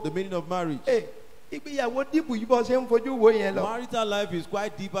know the meaning of marriage. Marital life is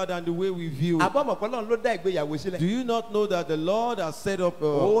quite deeper than the way we view it. Do you not know that the Lord has set up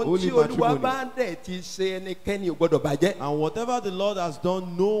holy matrimony? And whatever the Lord has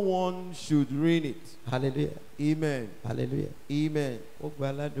done, no one should ruin it. Hallelujah. Amen. Hallelujah. Amen.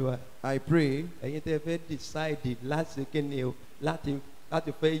 I pray. I pray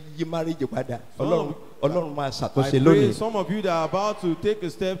some of you that are about to take a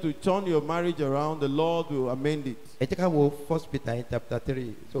step to turn your marriage around, the Lord will amend it. First Peter chapter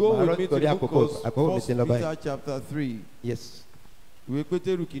 3. So go with me to the book of 1 Peter chapter 3. Yes. From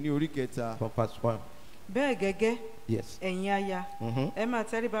verse 1. Bẹ́ẹ̀ gẹ́gẹ́, yes. ẹ̀yin aya, ẹ máa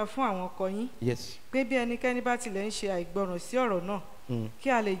tẹríba fún àwọn ọkọ yín. Yes. Pé bí ẹnikẹ́ni bá tilẹ̀ ń ṣe àìgbọràn sí ọ̀rọ̀ náà, kí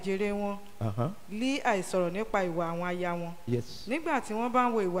a lè jèrè wọn, lí àìsọ̀rọ̀ nípa ìwà àwọn aya wọn. Yes. Nígbà tí wọ́n bá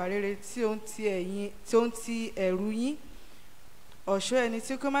ń wo ìwà rere tí ó ń ti ẹ̀rù yín, ọ̀ṣọ́ ẹni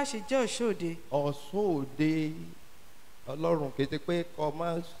tí kò má ṣe jẹ́ ọ̀ṣọ́ òde. Ọ̀ṣọ́ òde Ọlọ́run kì í ṣe pé kó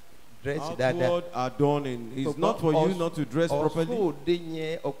má dress dáadáa. Outward adorning is not for you not to dress properly. Ọ̀ṣọ́ òde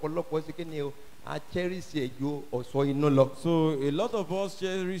yẹn ọ̀pọ̀lọpọ̀ sí kí ni o. So a lot of us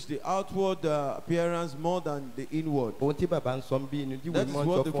cherish the outward appearance more than the inward. That's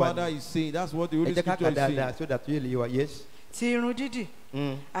what the Father is saying. That's what the Holy Scripture is saying. So that you yes. Ti irun dídì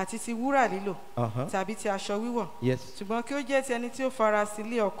àti ti wúrà lílò tàbí ti aṣọ wíwọ̀, ṣùgbọ́n kí ó jẹ́ ti ẹni tí ó fara sí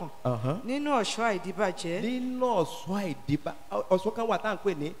ilé ọkàn nínú ọ̀ṣọ́ àìdíbàjẹ́.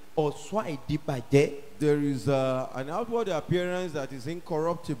 There is an outward appearance that is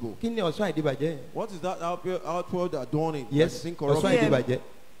incorruptible. What is that outward adorning? Yes, that is incorruptible.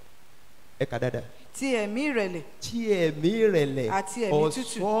 Ti ẹ̀mí ìrẹ̀lẹ̀. Àti ẹ̀mí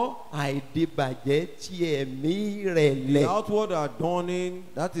tútù. The outward adorning,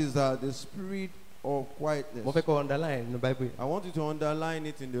 that is the spirit of quietness. I want you to underline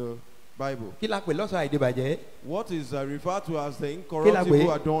it in the Bible. What is referred to as the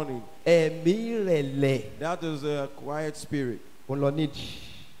incorruptible adorning? That is a quiet spirit.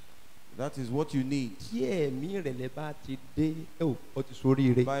 That is what you need. By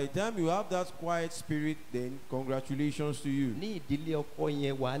the time you have that quiet spirit, then congratulations to you.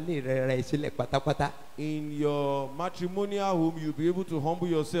 In your matrimonial home, you'll be able to humble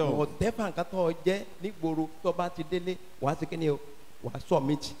yourself.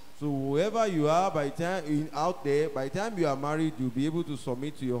 So whoever you are, by the time out there, by the time you are married, you'll be able to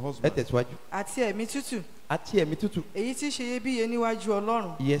submit to your husband. Àti ẹ̀mí tútù. Èyí tí ṣe iyebíye níwájú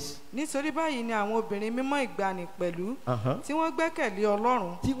Ọlọ́run. Yes. Nítorí báyìí ni àwọn obìnrin mímọ́ ìgbàanì pẹ̀lú tí wọ́n gbẹ́kẹ̀lé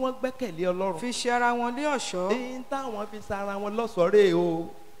Ọlọ́run fi ṣe ara wọn lé ọ̀ṣọ́.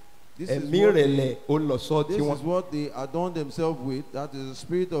 This is what they adorn themselves with. That is the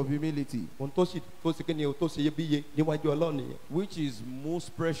spirit of humility, which is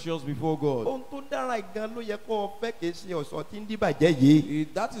most precious before God.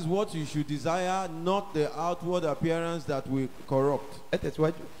 That is what you should desire, not the outward appearance that will corrupt.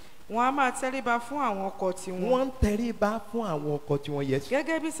 Wọ́n á máa tẹríba fún àwọn ọkọ tiwọn. Yes.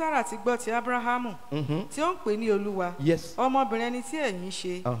 Gẹ́gẹ́ bí Sárà ti gbọ́ ti Ábúráhámù tí ó ń pè ní Olúwa. Yes. Ọmọbìnrin ẹni tí ẹ̀yin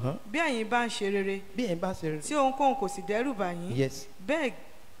ṣe. Bí ẹ̀yin bá ń ṣe rere. Tí ohunkóhun kò sì dẹ́rù bà yín. Yes. Bẹ́ẹ̀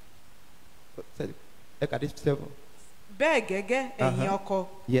gẹ́gẹ́ ẹ̀yin ọkọ.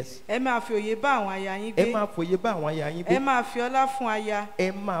 Yes. Ẹ máa fi òye bá àwọn aya yín gbé. Ẹ máa fi ọlá fún aya.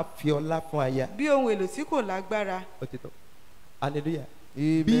 Bí ohun èlò tí kò lágbára. Hallelujah.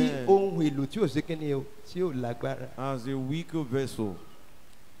 Amen. As a weaker vessel.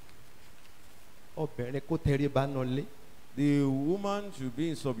 The woman should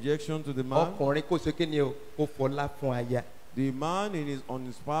be in subjection to the man. The man on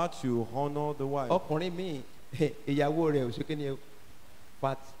his part should honor the wife.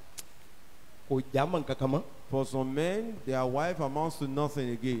 For some men, their wife amounts to nothing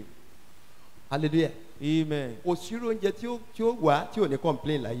again. Hallelujah. Amen.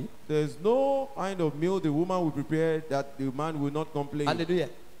 There's no kind of meal the woman will prepare that the man will not complain. Hallelujah.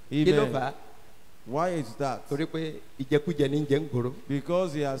 Amen. Why is that?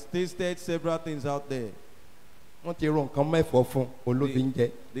 Because he has tasted several things out there.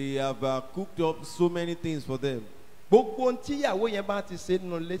 They have cooked up so many things for them.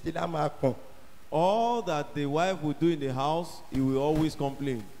 All that the wife will do in the house, he will always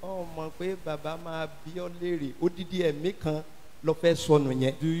complain.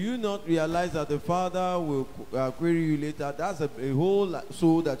 Do you not realize that the father will query you later? That's a whole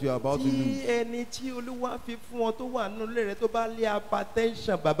soul that you are about to lose.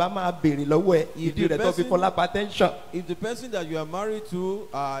 If the person that you are married to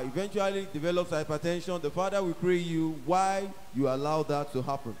eventually develops hypertension, the father will query you why you allow that to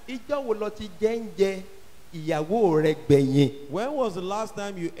happen. When was the last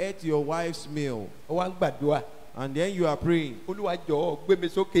time you ate your wife's meal? And then you are praying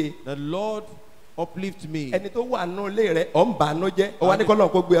that Lord uplift me. And the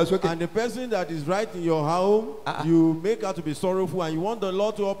person that is right in your home, you make her to be sorrowful and you want the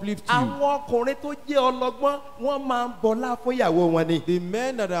Lord to uplift you. The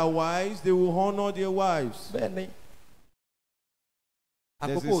men that are wise, they will honor their wives.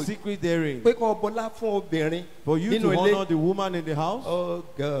 There's a secret therein. For you to honor the woman in the house, oh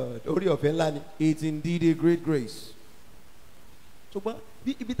God, it's indeed a great grace. But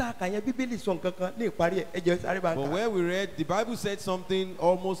where we read, the Bible said something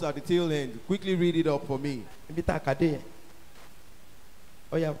almost at the tail end. Quickly read it up for me.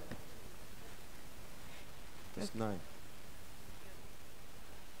 Verse 9.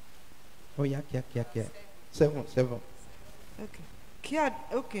 Oh yeah, 7. Okay.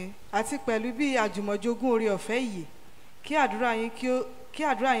 Okay. Àti pẹ̀lú bí àjùmọ̀jogún oore ọ̀fẹ́ yìí, kí àdúrà yín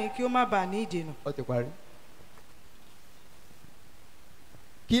kí ó má bàa ní ìdènà. Ó ti parí.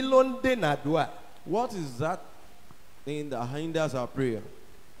 Kí ló ń dènà àdúrà? What is that thing that hinders our prayer?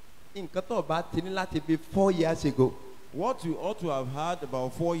 Nǹkan tó bá ti ní láti bí 4 years ago. What you ought to have heard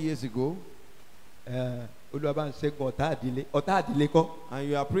about 4 years ago. And you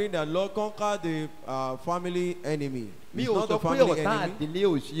are praying that Lord conquer the family enemy. It's not the family enemy.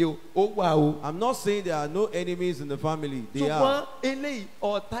 I'm not saying there are no enemies in the family. They are.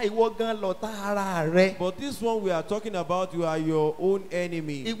 But this one we are talking about, you are your own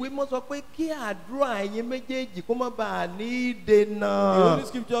enemy. The Holy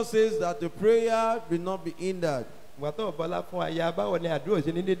Scripture says that the prayer will not be hindered.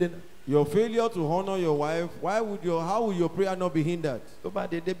 Your failure to honor your wife, how will your prayer not be hindered?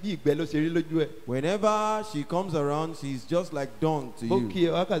 Whenever she comes around, she's just like dung to you.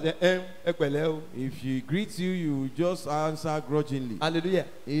 If she greets you, you just answer grudgingly. Hallelujah.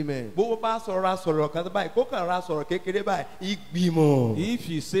 Amen. If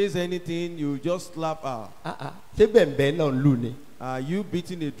she says anything, you just slap her. Are you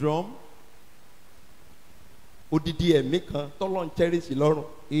beating a drum?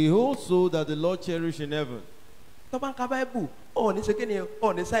 A whole soul that the Lord cherishes in heaven.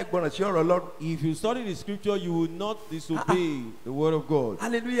 If you study the scripture, you will not disobey the word of God.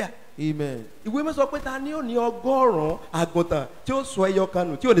 Hallelujah. Amen. The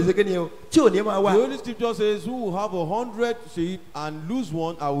Holy Scripture says, who will have 100 sheep and lose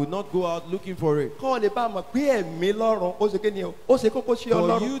one, I will not go out looking for it. For you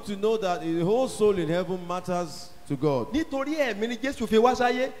to know that the whole soul in heaven matters to God. Material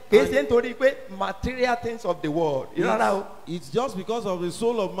things of the world. It's just because of the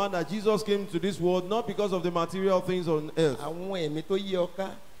soul of man that Jesus came to this world, not because of the material things on earth.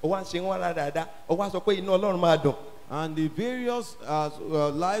 And the various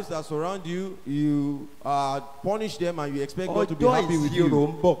lives that surround you, you punish them and you expect God to be happy with you.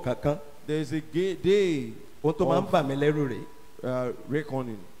 There's a day of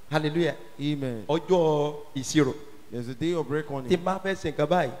reckoning. Hallelujah. Amen. There's a day of reckoning. If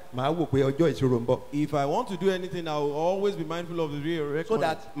I want to do anything, I will always be mindful of the day of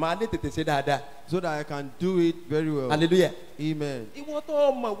reckoning. So that I can do it very well. Hallelujah. Amen. For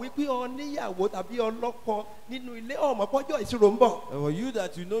you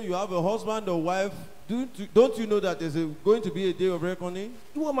that you know you have a husband or wife, don't you know that there's going to be a day of reckoning?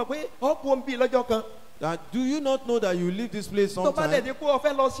 Do you not know that you leave this place sometime? And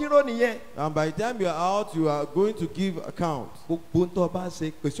by the time you are out, you are going to give account. All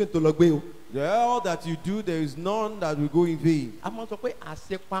that you do, there is none that will go in vain.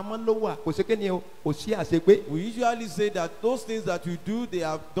 We usually say that those things that you do, they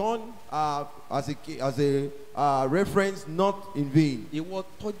have done as a reference, not in vain.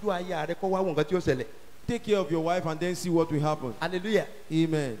 Take care of your wife and then see what will happen. Hallelujah.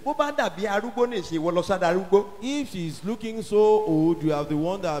 Amen. If she's looking so old, you are the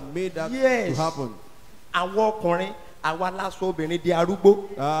one that made that to happen. The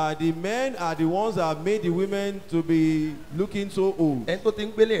men are the ones that have made the women to be looking so old. And the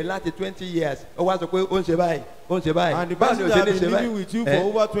person that has been living with you for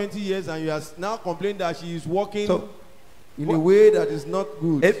over 20 years and you are now complaining that she is walking in a way that is not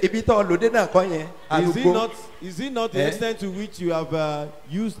good. Is it not the extent to which you have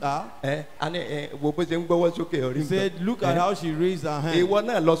used her? He said, look at how she raised her hand. You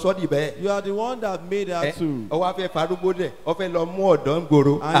are the one that made her too. And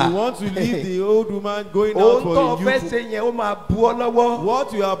you want to leave the old woman going out for a youth.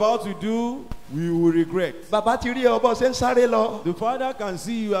 What you are about to do, we will regret. The Father can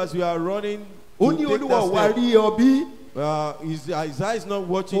see you as you are running to take that step. His eyes not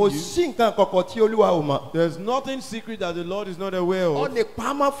watching you. There's nothing secret that the Lord is not aware of.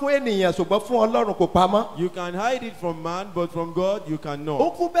 You can hide it from man, but from God you cannot.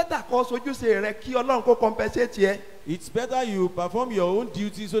 It's better you perform your own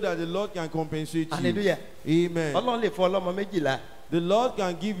duty so that the Lord can compensate you. Hallelujah. Amen. The Lord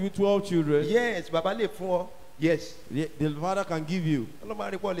can give you 12 children. Yes, yes. The Father can give you.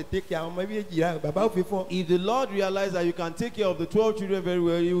 If the Lord realizes that you can take care of the 12 children very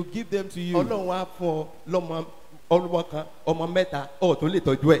well, He will give them to you. And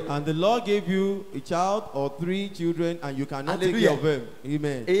the Lord gave you a child or 3 children and you cannot take care of them.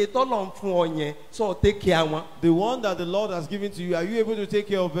 Amen. The one that the Lord has given to you, are you able to take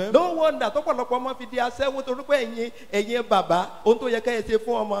care of them? No wonder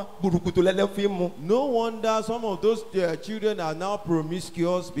No wonder some of those children are now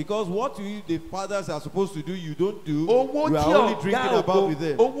promiscuous because what the fathers are supposed to do, you don't do. You are only drinking about with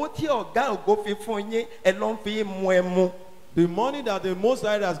them. The money that the Most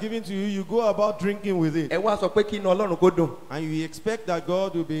High has given to you, you go about drinking with it. And you expect that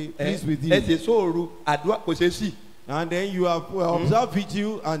God will be pleased with you. And then you have observed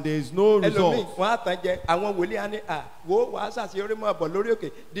vigil and there is no result.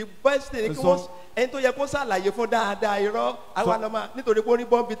 The best thing is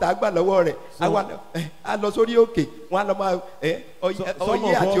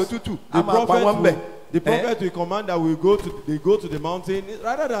the prophet will command that they go to the mountain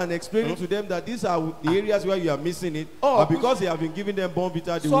rather than explaining to them that these are the areas where you are missing it. But because they have been giving them born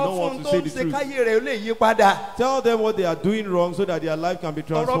bitter, they will not want to say the truth. Tell them what they are doing wrong so that their life can be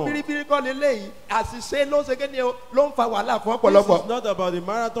transformed. This is not about the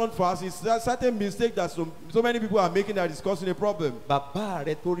marathon fast. It's a certain mistake that so many people are making that is causing a problem. The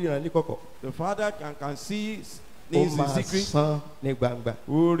Father can see things in secret,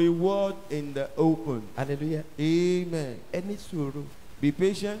 will reward in the open. Hallelujah. Amen. Be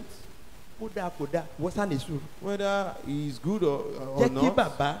patient. Whether he is good or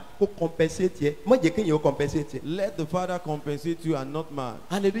not, let the Father compensate you and not man.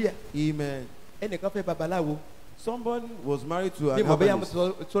 Hallelujah. Amen. Someone was married to an herbalist.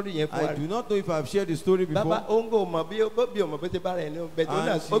 I do not know if I have shared the story before.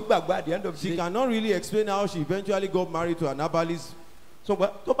 She cannot really explain how she eventually got married to an herbalist.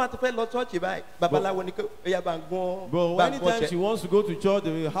 But anytime she wants to go to church,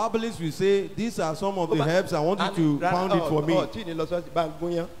 the herbalist will say, these are some of the herbs, I want you to pound it for me.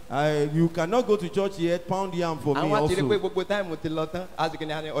 You cannot go to church yet, pound yam for me also.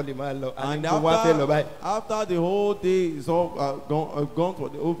 And after the whole day is all gone for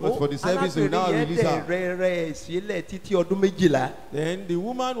the service, they will now release her. Then the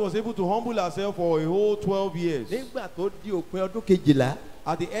woman was able to humble herself for a whole 12 years.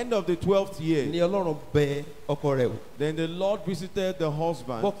 At the end of the 12th year, then the Lord visited the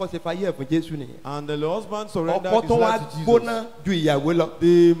husband. And the husband surrendered his life to Jesus.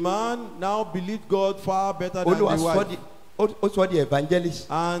 The man now believed God far better than the wife.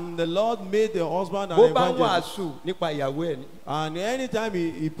 And the Lord made the husband an evangelist. And anytime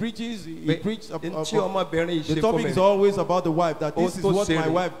he preaches, the topic is always about the wife, that this is what my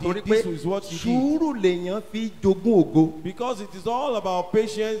wife did, this is what she did. Because it is all about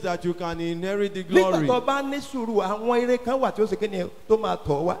patience that you can inherit the glory.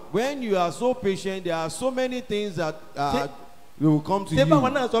 When you are so patient, there are so many things that will come to you. We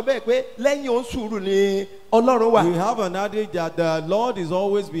have an adage that the Lord is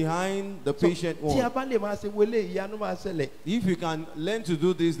always behind the patient one. If you can learn to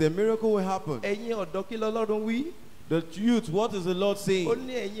do this, the miracle will happen. The youth, what is the Lord saying? Ó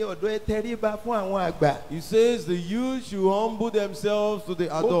ní ẹ̀yin ọ̀dọ́ ẹ tẹríba fún àwọn àgbà. He says the youth should humble themselves to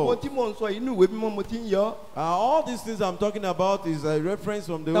the adults. Tí mò ń sọ inú ìwé mímọ́ mo ti ń yọ. All these things I'm talking about is a reference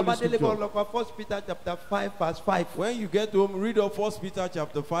from the Holy Scripture. Tabadele kọ lọ 1 Peter chapter 5 verse 5. When you get home, read up 1 Peter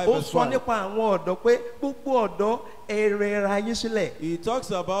chapter 5 verse 5. Ó sọ nípa àwọn ọ̀dọ́ pé gbogbo ọ̀dọ́ ẹ rẹra yín sílẹ̀. He talks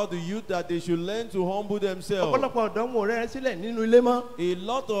about the youth that they should learn to humble themselves. Ọ̀pọ̀lọpọ̀ ọ̀dọ́ wọn ò rẹra sílẹ̀ nínú ilé mọ́. A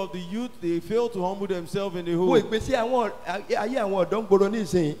lot of the youth, they fail to humble themselves in the home. Wo ìgbésí àwọn ayé àwọn ọ̀dọ́ ń gbòòrò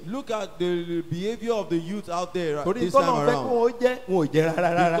nísìnyí. Look at the behavior of the youth out there this time around. Torí tọ́lọ̀ fẹ́ kí wọ́n jẹ́ wọn ò jẹ́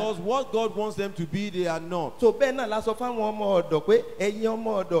rárá. Because what God wants them to be, they are not. So bẹ́ẹ̀ náà la sọ fáwọn ọmọ ọ̀dọ́ pé ẹ̀yin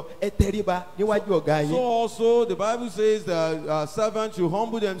ọmọ ọ̀dọ́ ẹ tẹríba níwájú ọ̀gá yín. So also the Bible says that servants should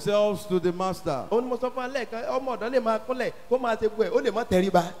humble themselves to the master. Ó ní mo sọ fún alẹ́ kan ọmọ ọ̀dọ́ lè máa kúnlẹ̀ kó máa ṣe gbọ́ ẹ̀ ó lè má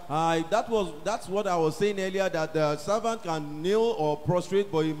tẹríba. That's what I was saying earlier, that the servant can kneel or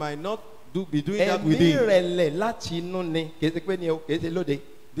prostrate, but he might not be doing that within. Ẹ̀mí ìrẹ̀lẹ̀ láti inú ni kì í ṣe pé ni o kì í ṣe lóde.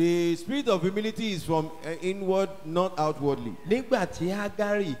 The spirit of humility is from inward, not outwardly. Nígbà tí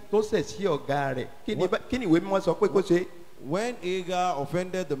Hágárì tó ṣẹ̀ sí ọ̀gá rẹ̀ kí ni ìwé mímọ́ sọ pé kó ṣe? When Hagar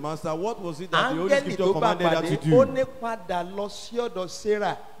offended the master, what was it that the Holy Scripture commanded her to do? Ó ní padà lọ sí ọ̀dọ̀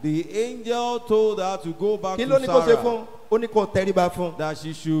Sarah. The angel told her to go back to Kí ló ní kó ṣe Sarah. fún? Ó ní kó tẹríba fún. That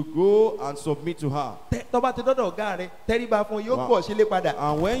she should go and submit to her. Tó bá ti dọ́dọ̀ ọ̀gá rẹ̀ tẹríba fún yóò pọ̀ sílé padà.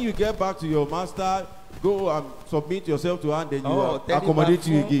 And when you get back to your master, go and submit yourself to her, and then you will accommodate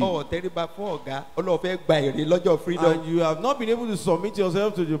you again. Tẹríba fún ọ̀gá Ọlọ́run fẹ́ gba èrè lọ́jọ́ freedom. And you have not been able to submit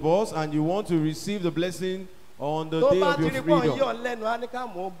yourself to the boss, and you want to receive the blessing on the day of your freedom. Tó bá ti rí pọ̀ yọ̀ lẹ́nu á ní ká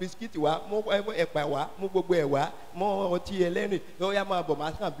mú bisikíìtì wá mú ẹ̀pà wá mú gbogbo ẹ̀ wá mú ọtí ẹlẹ́rìn ó yá máa bọ̀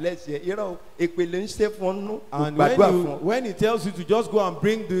máa kàn bless yẹ irọ́ èpèlè ń ṣe fún ọ́nú gbàdúrà fún. When he tells you to just go and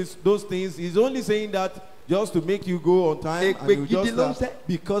bring those things, he's only saying that just to make you go on time, and he will just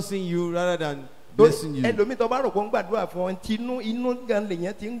be cursing you rather than blessing you. Ẹlòmíì tó bá rò kó ń gbàdúrà fún ọ tí inú gan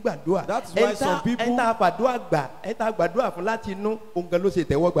lèyàn ti ń gbàdúrà. That's why some people. Ẹ̀ta gbàdúrà fún láti inú òun gan ló ṣe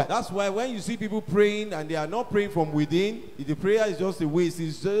tẹ́wọ́ gbà. That's why when you see people praying and they are not praying from within, the prayer is just a waste.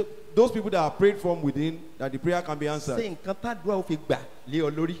 It's just those people that are prayed from within that the prayer can be answered. Ṣé nǹkan tàdúrà ó fi gbà lé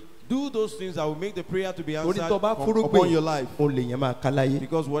ọ lórí? Do those things that will make the prayer to be answered upon your life.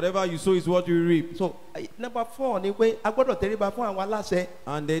 Because whatever you sow is what you reap. So number 4 ni pé a gbọ́dọ̀ tẹríba fún àwọn aláṣẹ.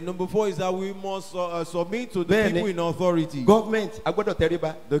 And then number 4 is that we must submit to the people in authority. Government a gbọ́dọ̀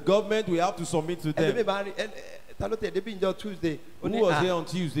tẹríba. The government, we have to submit to them. Tuesday. Who was here on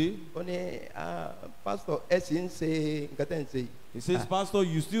Tuesday? Pastor ẹ̀sìn ń ṣe nǹkan tẹ̀ ń ṣe. He says, Pastor,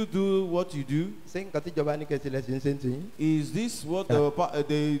 you still do what you do? Is this what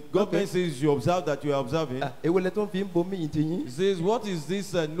the government says you observe that you are observing? He says, what is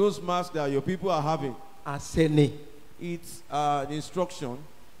this nose mask that your people are having? It's an instruction.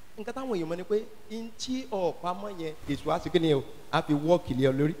 What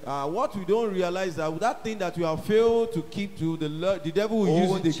we don't realize is that thing that you have failed to keep to, the devil will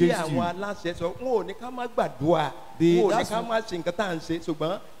use it against you.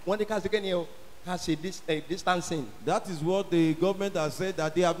 Distancing. That is what the government has said,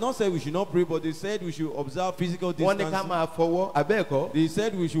 that they have not said we should not pray, but they said we should observe physical distancing. They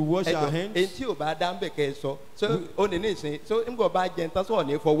said we should wash our hands.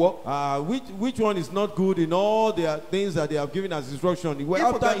 Which one is not good in all the things that they have given as instruction?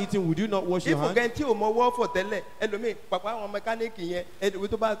 After eating, would you not wash your hands?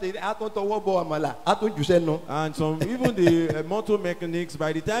 And some, even the motor mechanics,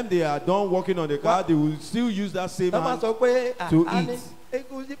 by the time they are done working on the car, they will still use that same hand to eat.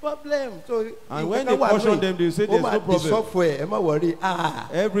 And when they caution them, they say there's no problem.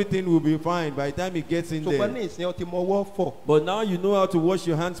 Everything will be fine by the time it gets in there. But now you know how to wash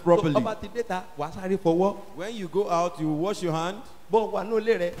your hands properly. When you go out, you wash your hands.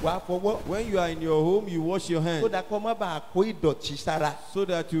 When you are in your home, you wash your hands. So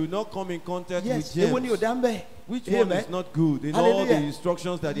that you will not come in contact with germs. Which one is not good in all the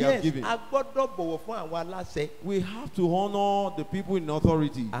instructions that they have given? We have to honor the people in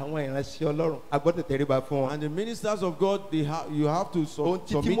authority. And the ministers of God, you have to submit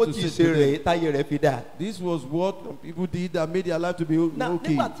to them. This was what people did that made their life to be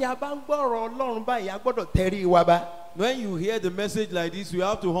okay. When you hear the message like this, you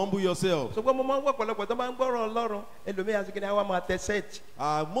have to humble yourself. Most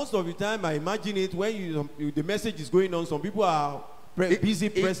of the time, I imagine it when the message is going on, some people are busy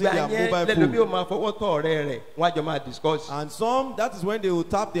pressing their mobile phone. And some, that is when they will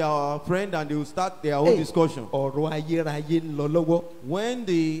tap their friend and they will start their own discussion. When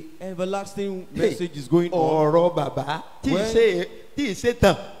the everlasting message is going on,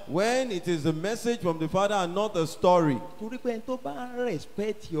 When it is a message from the Father and not a story.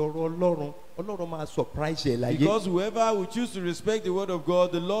 Because whoever will choose to respect the word of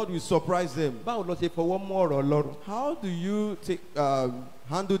God, the Lord will surprise them. How do you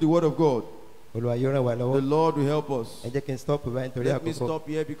handle the word of God? The Lord will help us. Let me stop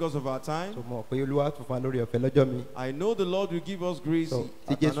here because of our time. I know the Lord will give us grace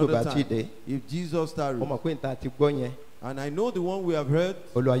at another time. If Jesus tarries. And I know the one we have heard,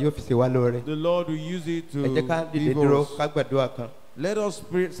 the Lord will use it to give us. Let us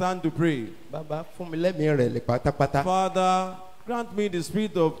pray, stand to pray. Father, grant me the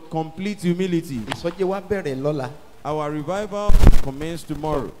spirit of complete humility. Our revival commences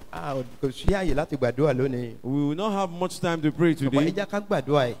tomorrow. We will not have much time to pray today.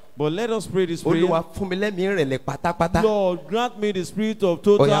 But let us pray this prayer. Lord, grant me the spirit of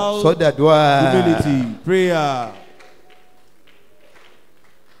total humility. Prayer.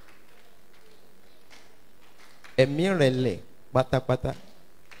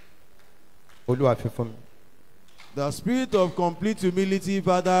 The spirit of complete humility,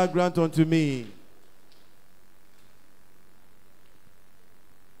 Father, grant unto me.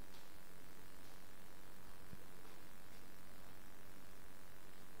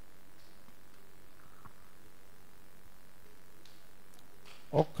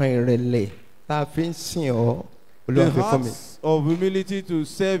 The hearts of humility to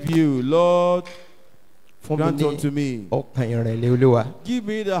serve you, Lord, grant unto me. Give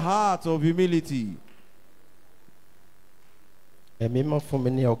me the heart of humility.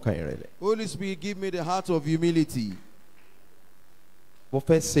 Holy Spirit, give me the heart of humility.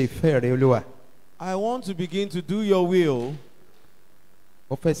 I want to begin to do your will.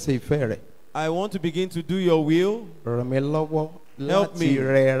 I want to begin to do your will. Help me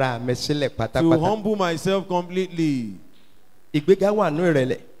to humble myself completely.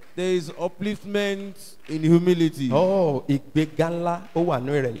 There is upliftment in humility. There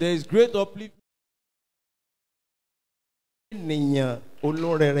is great upliftment.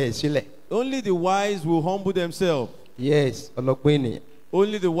 Only the wise will humble themselves. Yes.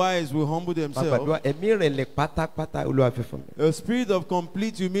 Only the wise will humble themselves. A spirit of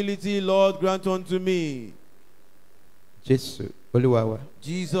complete humility, Lord, grant unto me.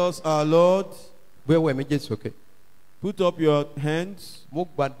 Jesus our Lord. Put up your hands.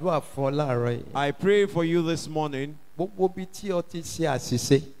 I pray for you this morning. In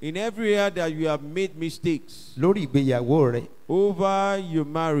every area that you have made mistakes, over your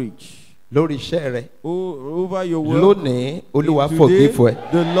marriage, over your work, today,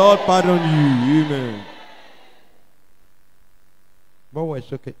 the Lord pardon you. Amen.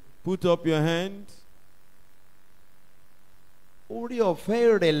 Put up your hand. The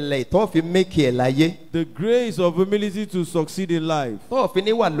grace of humility to succeed in life,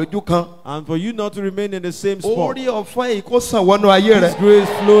 and for you not to remain in the same spot. This grace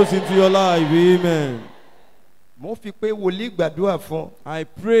flows into your life. Amen. I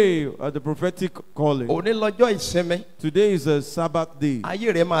pray at the prophetic calling. Today is a Sabbath day.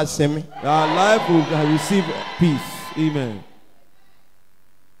 Our life will receive peace. Amen.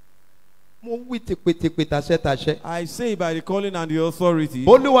 I say by the calling and the authority, as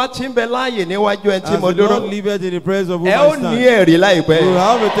the Lord liveth in the presence of whom I stand, we will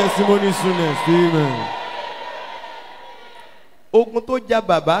have a testimony soonest. Amen.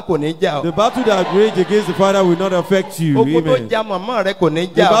 The battle that rage against the father will not affect you. Amen. The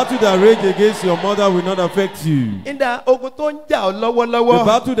battle that rage against your mother will not affect you. The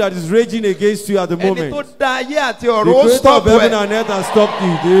battle that is raging against you at the moment, the creator of heaven and earth has stopped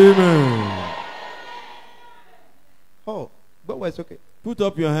it. Amen. Okay. Put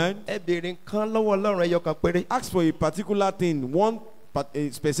up your hand. Ask for a particular thing,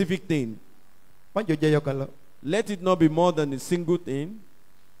 a specific thing. Let it not be more than a single thing.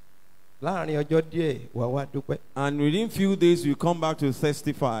 And within few days you come back to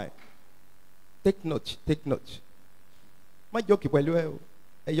testify. Take note. So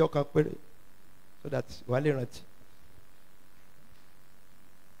that Wale.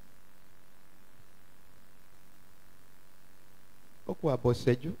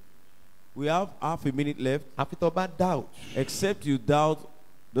 We have half a minute left. Except you doubt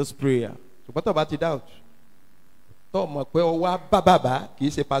this prayer. Put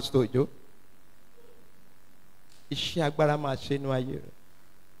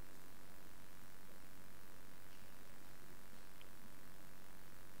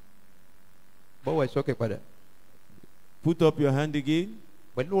up your hand again.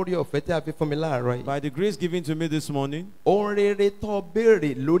 By the grace given to me this morning, that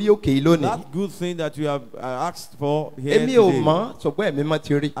good thing that you have asked for here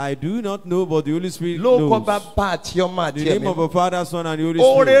today, I do not know, but the Holy Spirit knows. The name of the Father, Son, and the Holy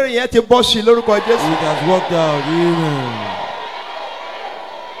Spirit. It has worked out. Amen.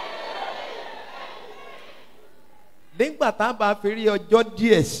 By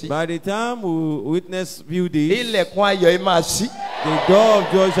the time we witness few days, the door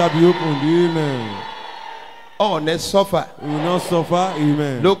of joy shall be opened. Amen. We will not suffer.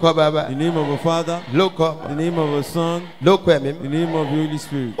 Amen. The name of the Father, the name of the Son, the name of the Holy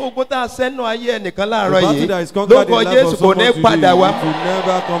Spirit. The battle that is conquered in the life of someone today, it will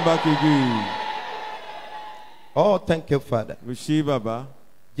never come back again. Oh, thank you, Father.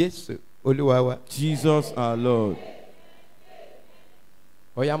 Jesus our Lord.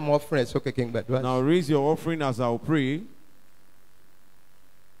 Now raise your offering as I'll pray.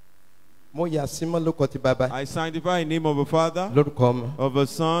 I sanctify in the name of the Father, of the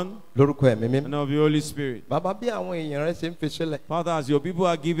Son, and of the Holy Spirit. Father, as your people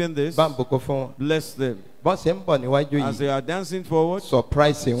are giving this, bless them. As they are dancing forward,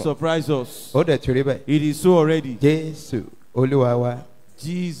 surprise us. It is so already.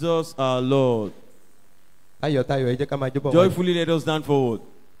 Jesus our Lord. Joyfully let us stand forward.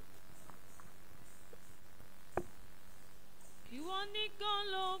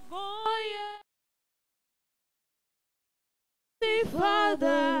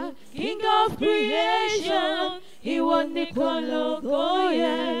 Father, King of creation, He won the Kologoye.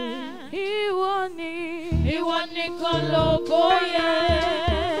 He won the Kologoye.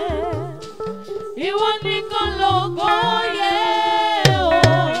 He won the Kologoye.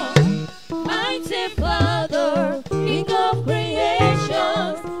 Oh, mighty Father, King of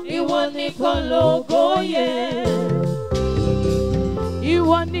creation, He won the Kologoye. He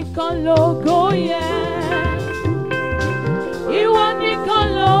won the Kologoye. He won the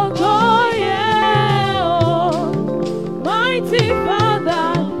Kologoye, oh, mighty Father,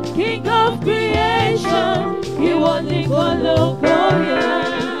 King of creation. He won the Kologoye.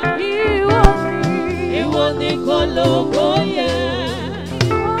 He won the Kologoye.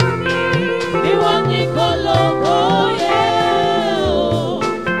 He won the Kologoye, oh,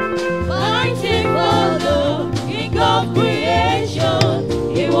 mighty Father, King of creation.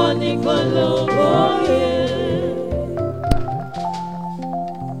 He won the Kologoye.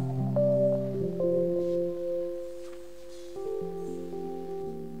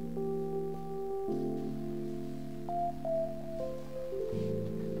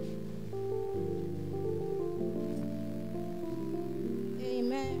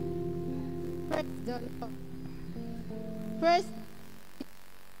 First,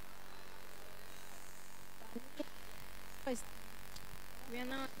 we are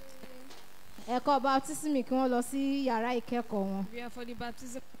now. Ẹ̀kọ́ baptism kí wọ́n lọ sí yàrá ìkẹ́kọ̀ọ́ wọn. We are for the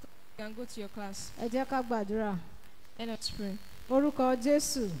baptism. You can go to your class. Ẹ jẹ́ ká gbàdúrà. Let us pray. Orúkọ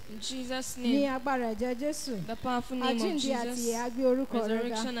Jésù. In Jesus' name. Ní agbára ẹ̀jẹ̀ Jésù. The powerful name of Jesus. Àjíǹde àti ìyè agbé orúkọ rẹ̀ ga.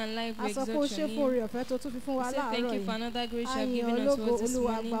 Resurrection and life we exalt your name. Àsọkó ṣe fún oore ọ̀fẹ́ tó tún fi fún wa láàárọ̀ yìí. Thank you for another grace you have given us towards this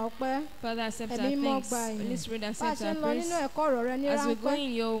morning. Father, accept our thanks. Holy Spirit, accept our praise. As we go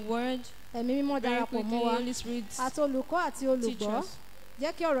in your word, very quickly, Holy Spirit, teach us.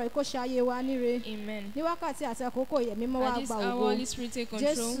 Jẹ́ kí ọ̀rọ̀ ìkó ṣe ayé wa níre. Amen. Ní wákàtí àti àkókò ẹ̀mí mímọ́ wa gba ògo. Holy Spirit take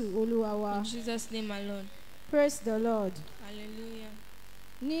control. Jésù Olúwa wa. In Jesus' name, my Lord. Praise the Lord. Hallelujah.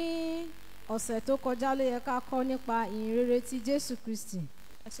 Ní ọ̀sẹ̀ tó kọjá ló yẹ ká kọ́ nípa ìhìnrere ti Jésù Kristi.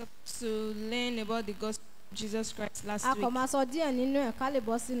 I supposed to learn about the gospel of Jesus Christ last week. A kò máa sọ díẹ̀ nínú ẹ̀ ká lè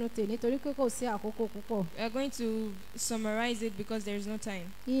bọ́ sínú tè nítorí pé kò sí àkókò púpọ̀. We are going to summarize it because there is no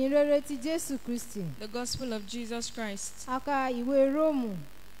time. Ìhìnrere ti Jésù Kristi. The gospel of Jesus Christ. A ka ìwé Róòmù.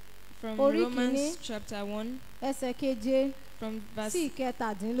 From Romans chapter 1. Ẹsẹ̀ keje. From verse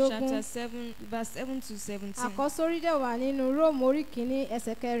chapter 7, verse 7 to 17. Àkọ́sórí dẹ̀ wà nínú Róòmù orí kìíní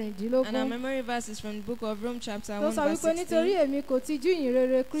ẹsẹ̀ kẹrìndínlógún. And our memory verse is from the book of Rome chapter 1 verse 16. Tó sọ wípé nítorí èmi kò tijú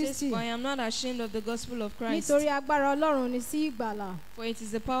ìhìnrere Kristi. Says, for I am not ashamed of the gospel of Christ. Nítorí agbára Ọlọ́run ni sí ìgbàlà. For it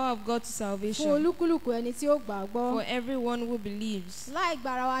is the power of God to salvation. Fún olúkúlùkù ẹni tí ó gbàgbọ́. For everyone who believes. Láì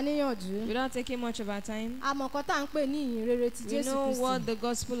gbàrà wa níyànjú. Without taking much of our time. Àmọ̀kọ́ tá à ń pè ní ìhìnrere ti Jésù Kristi. We know what the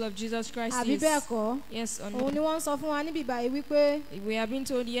gospel of Jesus Christ is. Àbí bẹ́ẹ̀ kọ́? Yes or no? Òun ni wọ́n sọ fún wa níbi báyìí wípé. We have been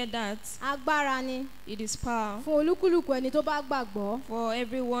told here that agbára ni. It is power. Fún olúkúlùkù ẹni tó bá gbàgbọ́. For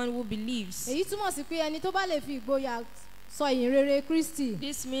everyone who believes. Èyí túmọ̀ sí pé ẹni tó bá lè fi ìgboyà sọ ìyìnrere Kristi.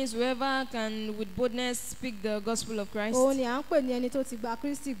 This means whoever can with boldness speak the gospel of Christ. Òun ni à ń pè ní ẹni tó ti gba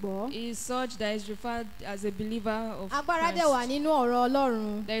Kristi gbọ́. Is such that is referred as a believer of Agbára Christ. dẹ̀ wà nínú ọ̀rọ̀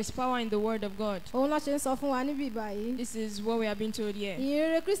Ọlọ́run. There is power in the word of God. Òun ló ṣe ń sọ fún wa níbí báyìí. This is what we have been told here.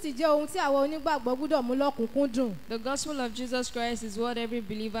 Ìyìnrere Kristi jẹ́ ohun tí àwọn onígbàgbọ́ gbọ́dọ̀ mú lọ́kùnkúndùn. The gospel of Jesus Christ is what every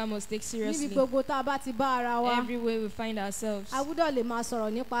believer must take seriously. Níbi gbogbo tá a bá ti bá ara wa. Everywhere we find ourselves. A gbọ́dọ̀ lè máa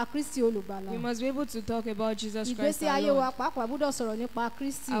sọ̀rọ̀ nípa Kristi olùgbàlà. We must be able to talk about Jesus Christ Ìgbésí ayé wa alone. pàápàá gbọ́dọ̀ sọ̀rọ̀ nípa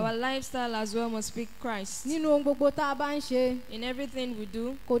Kristi. Our lifestyle as well must speak Christ. Nínú ohun gbogbo tá a bá ń ṣe. In everything we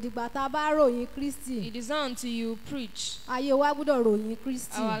do. Kò dìgbà tá a bá ròyìn Kristi. It is not until you preach. Ayé wa gbọ́dọ̀ ròyìn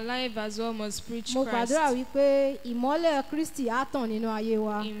Kristi. Our life as well must preach Christ. Mo gbàdúrà wípé ìmọ́lẹ̀ Kristi á tàn nínú ayé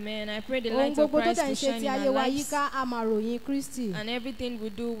wa. Amen. I pray the light of Christ to shine in our lives. Ohun gbogbo tó dẹ̀ ń ṣe ti ayé wa yíká a máa ròyìn Kristi. And everything we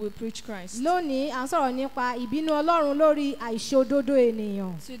do we preach Christ. Lónìí à ń sọ̀rọ̀ nípa ìbínú Ọlọ́run lórí àìṣòdodo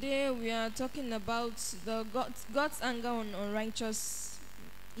ènìyàn. Today we are talking about the God's anger on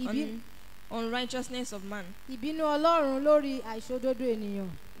unrighteousness of man. Ìbínú Ọlọ́run lórí àìṣòdodo ènìyàn.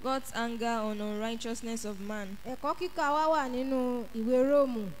 God's anger on unrighteousness of man. Ẹ̀kọ́ kíkà wa wà nínú ìwé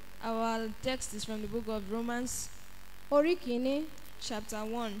Róòmù. Our text is from the book of Romans. Orí kìíní. Chapter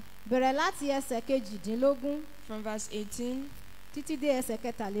 1. Bẹ̀rẹ̀ láti ẹsẹ̀ kejìdínlógún. From verse 18. Títí dé ẹsẹ̀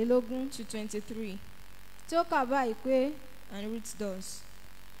kẹtàlélógún. To 23. Tí ó kà báyìí pé. And reads thus.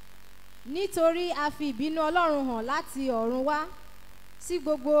 Nítorí a fi ìbínú Ọlọ́run hàn láti ọ̀run wá sí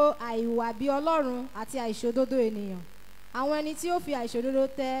gbogbo àìwà bí Ọlọ́run àti àìṣòdodo ènìyàn. Àwọn ẹni tí ó fi àìṣòdodo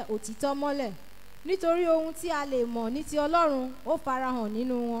tẹ òtítọ́ mọ́lẹ̀. Nítorí ohun tí a lè mọ̀ ní ti Ọlọ́run ó farahàn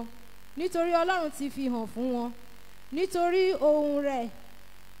nínú wọn. Nítorí Ọlọ́run ti fi hàn fún wọn. Nítorí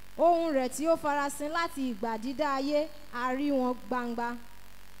ohun rẹ̀ tí ó farasin láti ìgbà dídá ayé a rí wọn gbangba.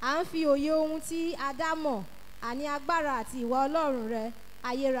 À ń fi òye ohun tí a dá mọ̀ àní agbára àti ìwà Ọlọ́run rẹ̀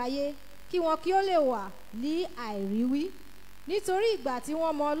ayérayé kí wọn kí ó lè wà ní àìríwí. Nítorí ìgbà tí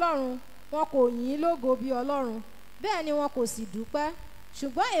wọ́n mọ Ọlọ́run wọn kò yìn ín lógo bí Ọlọ́run bẹ́ẹ̀ ni wọn kò sì dúpẹ́.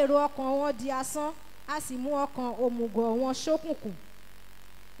 Ṣùgbọ́n èrò ọkàn wọn di asán a sì mú ọkàn òmùgọ̀ wọn ṣókùnkùn.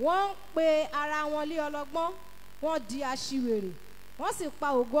 Wọ́n ń pe ara wọn lé ọlọ́gbọ́n wọ́n di aṣiwèrè wọ́n sì pa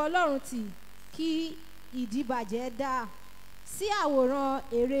ògo Ọlọ́run tì kí ìdíbàjẹ́ dá sí àwòrán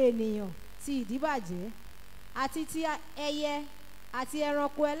ère ènìyàn ti ìdíbàjẹ́ àti ti ẹyẹ àti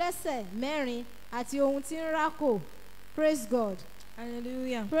ẹranko ẹlẹ́sẹ̀ mẹ́rin àti ohun tí ń rákò. Praise God.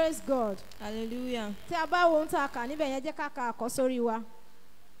 Hallelujah. Praise God. Hallelujah. Tí a bá wo ohun tá a kà níbẹ̀ yẹn jẹ́ ká ka àkọ́sórí wa.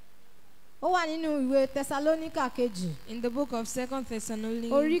 Ó wà nínú ìwé Tẹsalóníkà kejì. In the book of 2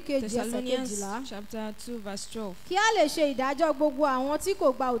 Thessalonians. Orí kejì ẹsẹ̀ kejìlá. Chapter 2 verse 12. Kí a lè ṣe ìdájọ́ gbogbo àwọn tí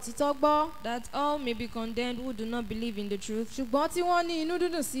kò gba òtítọ́ gbọ́. That all may be condemned who do not believe in the truth. Ṣùgbọ́n tí wọ́n ní inú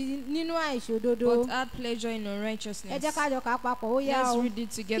dídùn sí nínú àìṣòdodo. But had pleasure in unrighteousness. Ẹ jẹ́ ká jọ kà papọ̀ ó yá o. Let's read it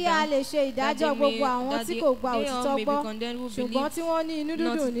together. Kí a lè ṣe ìdájọ́ gbogbo àwọn tí kò gba òtítọ́ gbọ́. Ṣùgbọ́n tí wọ́n ní inú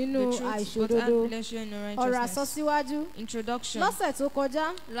dídùn nínú àìṣòdodo. Ọ̀rọ̀ àsọsíwájú. Introduction. Lọ́sẹ̀ tó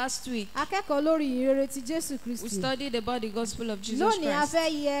kọjá. Last week. Akẹ́kọ̀ọ́ lórí ìyìnrere ti Jésù Kristi. We studied about the gospel of Jesus Christ. Lónìí a fẹ́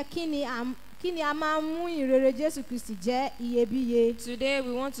yẹ kí ni a máa mú ìyìnrere Jésù Kristi jẹ́ iyebíye. Today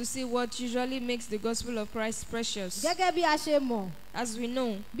we want to see what usually makes the gospel of Christ precious. Gẹ́gẹ́ bí a ṣe mọ̀. As we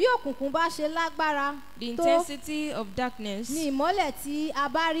know. Bí òkùnkùn bá ṣe lágbára tó. The intensity of darkness. Ni ìmọ́lẹ̀ tí a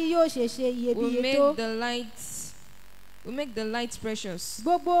bá rí yóò ṣe iyebíye tó. We make the light precious.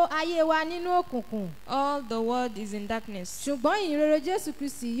 Gbogbo ayé wa nínú òkùnkùn. All the world is in darkness. Ṣùgbọ́n ìyìnrere Jésù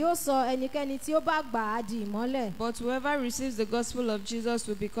Kristi yóò sọ ẹnikẹ́ni tí ó bá gbà á di ìmọ́lẹ̀. But whoever receives the gospel of Jesus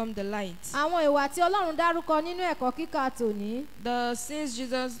will become the light. Àwọn ìwà tí Ọlọ́run dárúkọ nínú ẹ̀kọ́ kíkà tòní. The sins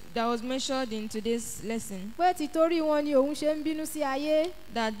Jesus that was mentioned in today's lesson. Pé títorí wọn ni òun ṣe ń bínú sí ayé.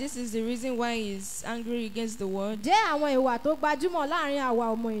 That this is the reason why he is angry against the world. Jẹ́ àwọn ìwà tó gbajúmọ̀ láàrin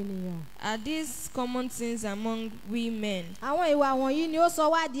àwa ọmọ ènìyàn. Are these common sins among we men? Àwọn ìwà wọ̀nyí ni ó sọ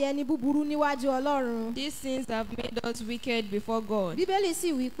wá di ẹni búburú níwájú Ọlọ́run. These sins have made us wicked before God. Bíbélì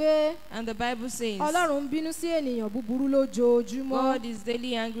sì wí pé. And the Bible says. Ọlọ́run ń bínú sí ènìyàn búburú lójoojúmọ́. God is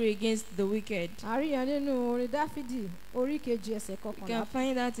daily angry against the wicked. Àríyàn nínú orin Dáfídì orí kejì ẹsẹ̀ kọkànlá. You can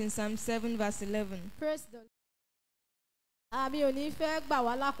find that in Psalm 7 verse 11. Praise the Lord. Àmì ò ní fẹ́ gbà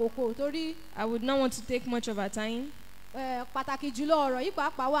wá lákòókò torí. I would not want to take much of our time. Pàtàkì jùlọ ọ̀rọ̀ yìí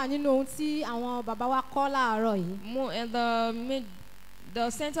pàápàá wà nínú ohun tí àwọn bàbá wa kọ́ láàárọ̀ yìí. The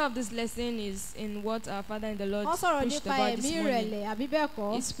center of this lesson is in what our Father in the Lord preached about this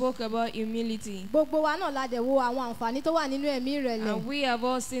morning. He spoke about humility. Gbogbo wa náà la dẹ̀ wo àwọn àǹfààní tó wà nínú ẹ̀mí ìrẹ̀lẹ̀. And we have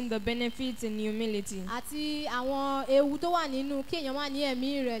all seen the benefits in humility. Àti àwọn ewu tó wà nínú kí èèyàn má ní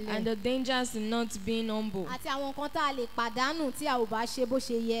ẹ̀mí ìrẹ̀lẹ̀. And the dangers in not being humble. Àti àwọn nǹkan tá a lè pàdánù tí a ò bá ṣe bó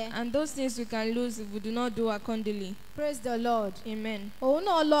ṣe yẹ. And those things we can lose if we do not do accordingly. Praise the Lord. Amen. Òun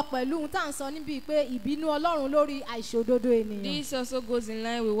náà lọ pẹ̀lú ohun tá à ń sọ níbí pé ìbínú Ọlọ́run lórí àìṣòdodo ènìyàn. This also goes in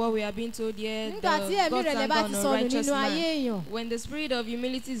line with what we have been told here. Nígbà tí ẹ̀mí rẹ̀ bá ti sọnù nínú ayé èèyàn. When the spirit of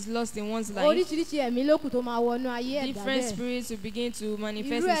humility is lost in one's life. Oríṣiríṣi ẹ̀mí ló kù tó máa wọnú ayé ẹ̀dá bẹ́ẹ̀. Different spirits will begin to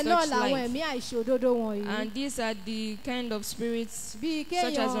manifest in such life. Irú ẹ̀ náà làwọn ẹ̀mí àìṣòdodo wọ̀nyí. And these are the kind of spirits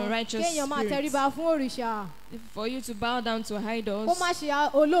such as unrighteous spirits. Kéèyàn máa tẹríba fún òrìṣà. For you to bow down to idols. Kó má ṣe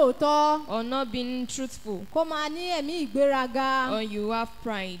olóòótọ́. Or not being truthful. Kó máa ní ẹ̀mí ìgbéraga. Or you have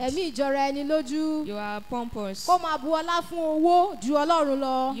pride. Ẹ̀mí ìjọra ẹni lójú. You are pompous. Kó máa bu ọlá fún owó ju Ọlọ́run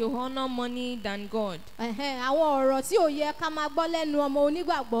lọ. You honor money than God. Àwọn ọ̀rọ̀ tí ò yẹ ká máa gbọ́ lẹ́nu ọmọ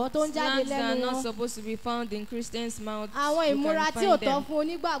onígbàgbọ́ tó ń jáde lẹ́nu wọn. Slangs that are not supposed to be found in Christians' mouths. Àwọn ìmúra tí ò tọ́ fún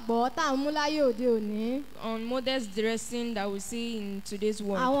onígbàgbọ́ tá à ń mú láyé òde òní. Unmodest dressing that we see in today's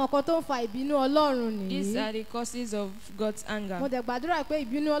world. Àwọn nǹkan tó ń fa ìbínú Ọlọ́run nìyí. These are the causes of God's anger. Mo dẹ̀ gbàdúrà pé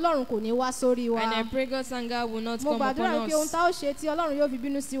ìbínú Ọlọ́run kò ní wá sórí wa. And I pray God's anger will not come upon us. Mo gbàdúrà pé ohun tá ó ṣe tí Ọlọ́run yóò fi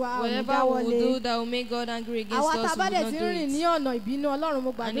bínú sí wa ò ní dáwọ́lé. Whatever we will do that will make God angry against us, we will not do it. Àwa tá a bá dẹ̀ ti rìn ní ọ̀nà ìbínú Ọlọ́run,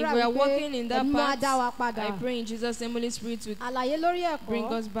 mo gbàdúrà pé ẹ̀mí máa dá wa padà. I pray in Jesus' name, Holy Spirit will bring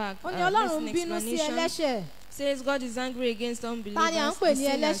us back. Ó ní Ọlọ́run bínú sí ẹlẹ́ṣẹ̀. Says God is angry against unbelievers. Ta ni à ń pè ní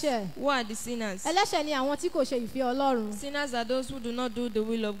ẹlẹ́ṣẹ̀? Who are the sinners? Ẹlẹ́ṣẹ̀ ni àwọn tí kò ṣe ìfẹ́ Ọlọ́run. Sinners are those who do not do the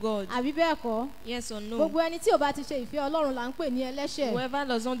will of God. Àbí bẹ́ẹ̀ kọ́? Yes or no? Gbogbo ẹni tí ò bá ti ṣe ìfẹ́ Ọlọ́run là ń pè ní ẹlẹ́ṣẹ̀. Whoever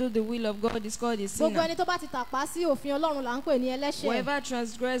does not do the will of God is called a sinner. Gbogbo ẹni tó bá ti tàpá sí òfin Ọlọ́run là ń pè ní ẹlẹ́ṣẹ̀. Whoever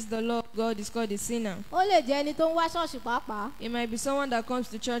transgress the law of God is called a sinner. Ó lè jẹ́ ẹni tó ń wá ṣọ́ọ̀ṣì pàápàá. It might be someone that comes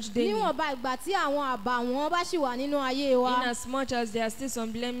to church daily. Níwọ̀nba ìgbà tí àwọn àbàwọ́n bá ṣì wà nínú ayé wa. In as much as there are still some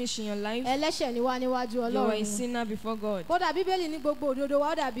blemish in your life. Ẹlẹ́ṣẹ̀ ni wá níwájú Ọlọ́run. You are a sinner before God. Kódà Bíbélì ní gbogbo òdodo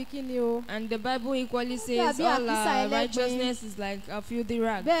wa ó dàbí kí ni o. And the Bible equally says all our righteousness is like a filthy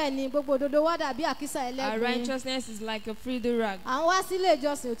rag. Bẹ́ẹ̀ni gbogbo òdodo wa dàbí àkísà ẹlẹ́gbin. Our righteousness is like a filthy rag. À ń wá sílé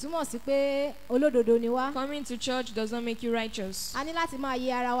ìjọsìn ò túmọ̀ sí pé olódodo ni wá. Coming to church does not make you righteous. A ní láti máa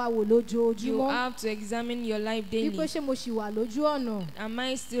yẹ ara wa wò lójoojúmọ́. You have to examine your life daily. Wípé ṣé mo ṣì wà lójú ọ̀nà. Am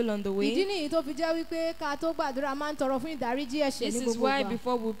I still on the way? Ìdí nìyí tó fi jẹ́ wípé ká tó gbàdúrà máa ń tọrọ fún ìdáríjì ẹ̀ṣẹ̀ ní gbogbo ìgbà. This is why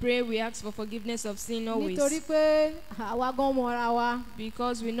before we pray we ask for forgiveness of sin always. Nítorí pé àwa gan mọ ara wa.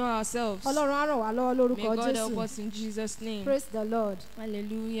 Because we know ourselves. Ọlọ́run á ràn wá lọ́wọ́ lórúkọ Jésù. May God help us in Jesus' name. Praise the Lord.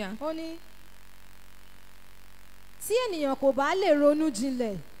 Hallelujah. Ó ní tí ènìyàn kò bá lè ronú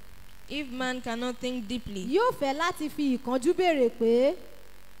jinlẹ̀. If man cannot think deeply. Yóò fẹ́ láti fi ìkánjú béèrè pé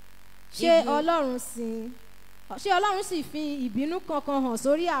ṣé Ọlọ́run sì fi ìbínú kankan hàn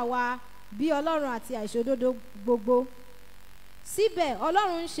sórí àwa bí Ọlọ́run àti àìṣòdodo gbogbo. Síbẹ̀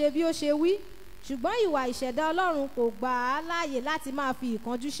Ọlọ́run ń ṣe bí ó ṣe wí. Ṣùgbọ́n ìwà ìṣẹ̀dá Ọlọ́run kò gbà á láàyè láti máa fi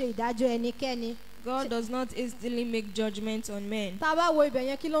ìkánjú ṣe ìdájọ́ ẹnikẹ́ni. God does not hastily make judgment on men. Tá a bá wo ibẹ̀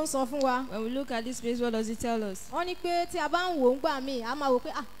yẹn kí ló ń sọ fún wa? When we look at this place, what does it tell us? Wọ́n ní pé tí a bá ń wò ó ń gbà míì, a máa wò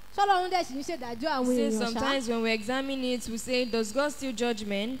pé ṣọ́lọ́run dẹ̀ sì ń ṣèdájọ́ àwọn èèyàn ṣá. Sometimes when we examine it, we say, does God still judge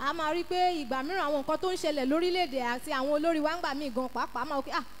men? A máa rí pé ìgbà mìíràn àwọn nǹkan tó ń ṣẹlẹ̀ lórílẹ̀‐èdè àti àwọn olórí wa ń gbà míì gan pàápàá máa wò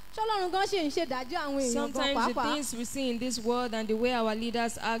pé ṣọ́lọ́run gan ṣe ń ṣèdájọ́ àwọn èèyàn gan pàápàá. Sometimes the things we see in this world and the way our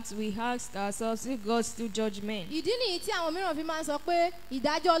leaders act, we ask ourselves if God still judge men. Ìdí nìyí tí àwọn mìíràn fi máa ń sọ pé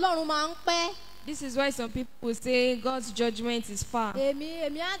ìdájọ́ Ọlọ́run máa ń pẹ́. This is why some people will say God's judgment is far. Èmi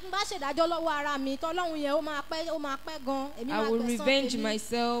á bá ṣèdájọ́ lọ́wọ́ ara mi tọ́lọ́run yẹn ó máa pẹ́ gan. I will revenge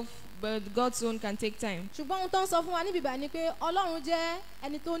myself, but God's own can take time. Ṣùgbọ́n ohun tó ń sọ fún wa níbí báyìí ni pé Ọlọ́run jẹ́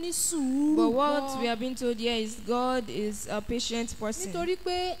ẹni tó ní sùúrù. But what we have been told here is God is a patient person. Nítorí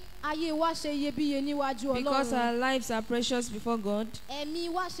pé ayé wa ṣe iyebíye níwájú Ọlọ́run. Because our lives are precious before God. Ẹ̀mí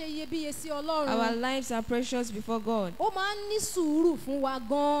wa ṣe iyebíye sí Ọlọ́run. Our lives are precious before God. Ó máa ń ní sùúrù fún wa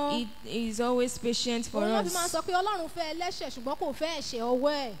gan. He is always patient for us. Òun fi máa sọ pé Ọlọ́run fẹ́ ẹlẹ́ṣẹ̀ ṣùgbọ́n kò fẹ́ ẹ̀ṣẹ̀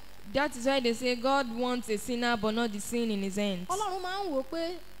ọwọ́ ẹ̀. That is why they say God wants a sinner but not the sin in his hands. Ọlọ́run máa ń wò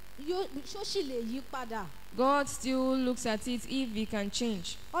pé ṣó sì lè yí padà. God still looks at it if he can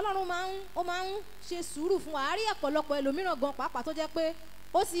change. Ọlọ́run máa ń ṣe sùúrù fún wa. A rí ọ̀pọ̀lọpọ̀ ẹlòmíràn gan pàápàá tó jẹ́ pé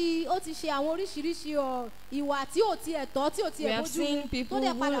ó ti ṣe àwọn oríṣiríṣi ìwà tí ò tiẹ̀ tọ́ tí ò tiẹ̀ bójú mu tó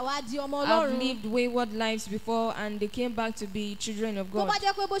dẹ̀ padà wá di ọmọ Ọlọ́run. Have lived wayward lives before and they came back to be children of God. Tó bá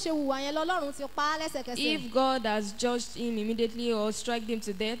jẹ́ pé bó ṣe hùwà yẹn lọ́lọ́run ti pa á lẹ́sẹ̀kẹsẹ̀. If God has judged him immediately or struck him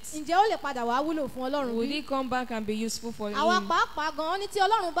to death. Ǹjẹ́ ó lè padà wá wúlò fún Ọlọ́run bí? Will he come back and be useful for him? Àwa pàápàá gan-an ní tí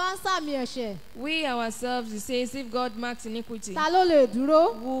Ọlọ́run bá ń sàmì ẹ̀ṣẹ̀. We ourselves, he says, if God marks iniquity. Ta ló lè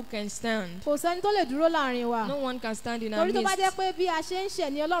dúró? Who can stand? Kò sẹ́ni tó lè dúró láàrin wa. No one can stand in our midst. Torí tó bá jẹ́ pé bí a ṣe ń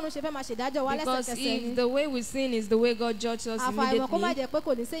ṣẹ̀ ni Ọlọ́run ṣe fẹ́ máa ṣèdájọ́ wa Because lẹ́sẹ̀kẹsẹ̀ ni. if the way we sin is the way God judges us àfàìmọ̀ kó má immediately, jẹ́ pé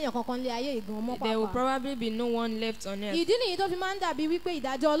kò ní séèyàn kankan lé ayé ìgan mọ́ there will pàápàá. probably be no one left on earth. ìdí nìyí tó fi máa ń dàbí wípé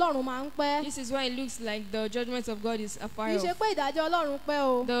ìdájọ́ Ọlọ́run máa ń pẹ́. This is why it looks like the judgment of God is afar kì í ṣe off. pé ìdájọ́ Ọlọ́run pẹ́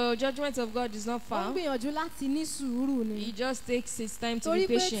o. The judgment of God is not ó ń far. gbìyànjú láti ní sùúrù ni. He just takes his time to torí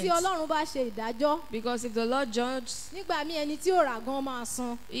be pé tí patient. Ọlọ́run bá ṣe ìdájọ́. Because if the Lord judges, nígbà míì ẹni tí ò rà gan máa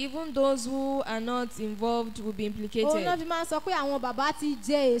san. even those who are not involved will be òun náà implicated. fi máa ń sọ pé àwọn bàbá ti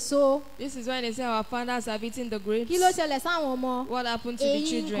jẹ èso. This is why they say our fathers have eaten the grapes. kí ló ṣẹlẹ̀ sáwọn ọmọ. What happened to the eyín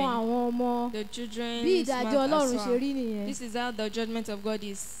children? kan àwọn ọmọ. The children bí ìdájọ́ Ọlọ́run ṣe smart rí nìyẹn. This is how the judgment of God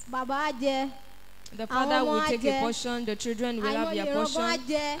is. bàbá á jẹ. The father will ọmọ á take jẹ. a portion, the children will have àìmọye their ìran gan á portion,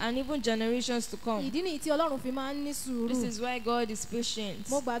 jẹ. and even generations to come. ìdí nìyí tí Ọlọ́run fi máa ń ní sùúrù. This is why God is patient.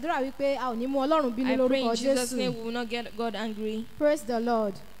 mo gbàdúrà wípé a ò ní mú Ọlọ́run bínú I pray lórúkọ in Jesus' Jésù. name we will not get God angry. Praise the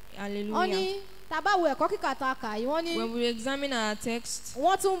Lord. wọ́n Hallelujah. ní tá a bá wo ẹ̀kọ́ kíkà tá a kà yìí wọ́n ní When we examine our text,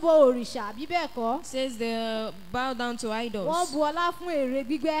 wọ́n tún bo òrìṣà bí bẹ́ẹ̀ kọ́. it says they bow down to wọ́n idols. bu ọlá fún ère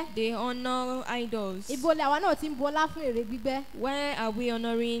gbígbẹ́. They honor idols. ibo làwa náà ti ń bu ọlá fún ère gbígbẹ́. Where are we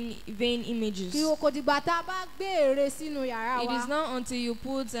honoring vain images? kí o kò dìgbà tá a bá gbé ère sínú yàrá It wa is not until you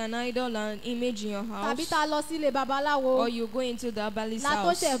put an idol and image in your tàbí house, tá a lọ sílé babaláwo or you go into the herbalist la tó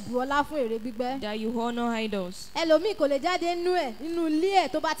house, ṣẹ̀ bu ọlá fún ère gbígbẹ́. that you honor idols. ẹlòmíì kò lè jáde nínú ilé ẹ̀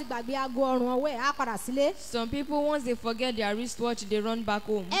tó bá ti gbàgbé aago ọrùn ọwọ́ ẹ̀ á padà sílé. Some people, once they forget their wristwatch, they run back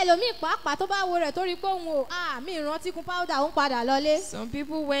home. ẹlòmíì pàápàá tó bá wo rẹ̀ tó rí pé òun ò mi ìrántí kun powder òun padà lọlé. Some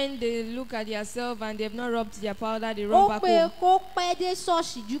people, when they look at themselves and they have not rubbed their powder, they ó run back pé home. kó pẹ́ dé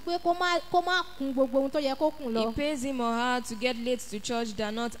ṣọ́ọ̀ṣì ju pé kó má kun gbogbo ohun tó yẹ kó kun lọ. It pays him or her to get late to church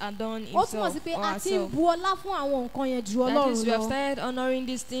than not adorn ó túmọ̀ himself sí pé or a ti ń herself. bu ọlá fún àwọn nǹkan yẹn ju That is, Ọlọ́run we have lọ. started honoring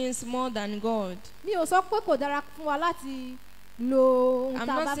these things more than God. mi ò sọ pé kò dára fún wa láti lo ohun I'm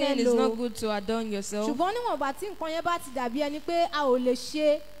tá a bá not fẹ́ saying it's lò. not good to adorn yourself, ṣùgbọ́n níwọ̀nba tí nǹkan yẹn bá ti dàbí ẹni pé a ò lè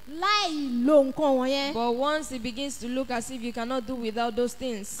ṣe láì lo nǹkan wọ̀nyẹn. but once it begins to look as if you cannot do without those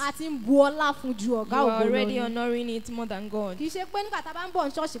things, a ti ń bu ọlá fún ju you ọ̀gá are ògo lọ already ni. honoring it more than God. kì í ṣe pé nígbà tá a bá ń bọ̀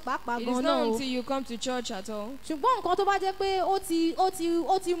ní ṣọ́ọ̀ṣì pàápàá It is gan-an not náà o. until you come to church at all. ṣùgbọ́n nǹkan tó bá jẹ́ pé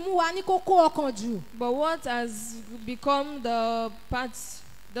ó ti mú wa ní kókó ọkàn jù. But what has become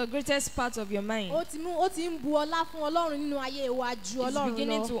the greatest part of your mind ó ti ń bu ọlá fún Ọlọ́run nínú ayé wa ju is Ọlọ́run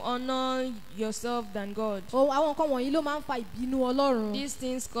beginning lọ. to honor yourself than God. àwọn nǹkan wọ̀nyí ló máa ń fa ìbínú Ọlọ́run. These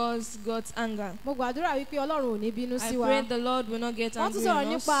things cause God's anger. mo gbàdúrà wípé Ọlọ́run ò ní bínú I sí wa. pray the Lord will not get wọ́n tún angry sọ̀rọ̀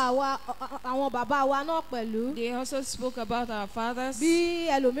on us. nípa àwọn bàbá wa náà pẹ̀lú. They also spoke about our fathers. bí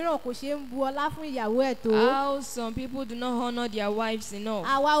ẹlòmíràn kò ṣe ń bu ọlá fún ìyàwó ẹ̀ tó. How some people do not honor their wives enough.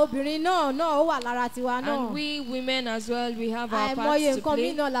 àwa obìnrin náà ó wà lára tiwa náà. And we women as well, we have our parts àìmọye to nǹkan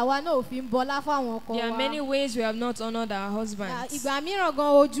play. mìíràn làwa náà ò fi ń bọlá fáwọn ọkọ wa. There are many ways we have not honored our husbands. ìgbà mìíràn gan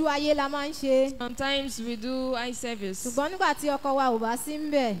ojú ayé la máa ń ṣe. Sometimes we do eye service. ṣùgbọ́n nígbà tí ọkọ wa ò bá sí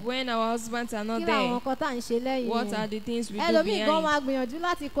ń bẹ̀. When our husbands are not kí làwọn there, ọkọ tá à ń ṣe lẹ́yìn what are yẹn. the things we do ẹlòmíì gan behind? máa gbìyànjú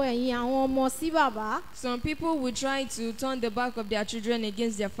láti kọ ẹ̀yìn àwọn ọmọ sí bàbá. Some people will try to turn the back of their children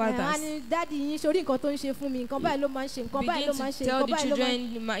against their á fathers. ní dáàdi yín sórí nǹkan tó ń ṣe fún mi nǹkan báyìí ló máa ń ṣe nǹkan báyìí ló Begin máa ń to ṣe tell nǹkan the báyìí ló máa ń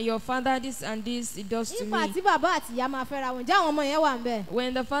ṣe. children, your father this and this, it does to nígbà me. tí bàbá àti ìyá máa fẹ́ra wọn jẹ́ àwọn ọmọ yẹn wà ń bẹ̀.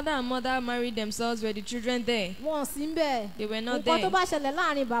 When the father and mother married themselves, were the children there? wọn ò sí ń bẹ̀. They were not nǹkan tó there. bá ṣẹlẹ̀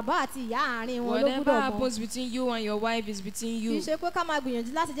láàrin bàbá àti ìyá àárín wọn ló Whatever gbúdọ̀ mọ̀. happens between you and your wife is between kì í you. ṣe pé ká máa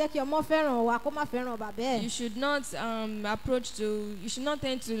gbìyànjú láti jẹ́ kí ọmọ fẹ́ràn wa kó má fẹ́ràn bàbá ẹ̀. You should not you should not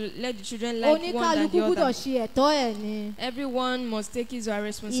tend to let the children like one than oníkálukú the gbúdọ̀ other. ṣe ẹ̀tọ́ ẹ̀ ni. Everyone must take his or her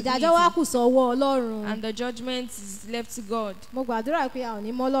responsibility. ìdájọ́ wa kù sọ́wọ́ Ọlọ́run. And the judgment is left to God. mo gbàdúrà pé a ò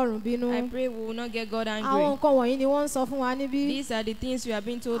ní mọ́ Ọlọ́run bínú. I pray we will not get God àwọn angry. nǹkan wọ̀nyí ni wọ́n ń sọ fún wa níbí. These are the things we have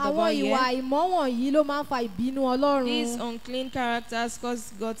been told àwọn about ìwà here. ìmọ̀ wọ̀nyí ló máa ń fa ìbínú Ọlọ́run. These unclean characters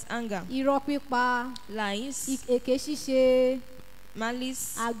cause God's anger. irọ́ pípa, Lies, èké ṣíṣe,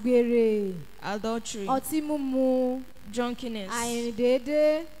 malice, àgbèrè, adultery, ọtí mímu, drunkenness,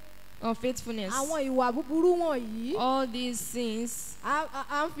 àìrìndéédé. unfaithfulness. àwọn ìwà búburú wọ̀nyí. All these sins,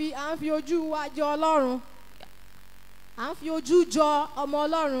 à ń fi ojú wa jọ Ọlọ́run. à ń fi ojú jọ ọmọ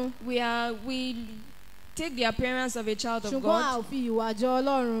Ọlọ́run. we take the appearance of a child of ṣùgbọ́n a God, ò fi ìwà jọ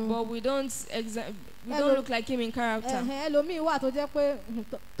Ọlọ́run. but we don't look like him in character. ẹlòmíì wà tó jẹ́ pé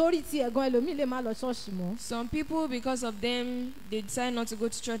torí ti ẹ̀gan ẹlòmíì lè má lọ ṣọ́ọ̀ṣì mọ́. Some people, because of them, they decide not to go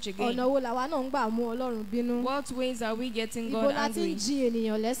to church again. ọ̀nà wo làwa náà ń gbà mú Ọlọ́run bínú. What ways are we getting ibo God la ti ń angry? jí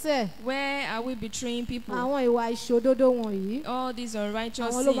ènìyàn lẹ́sẹ̀. Where are we betraying people? àwọn ìwà ìṣòdodo wọ̀nyí. All these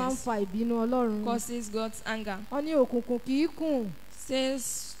unrighteous àwọn ló máa ń sins fa ìbínú Ọlọ́run. causes God's anger. wọ́n ní òkùnkùn kì í kùn.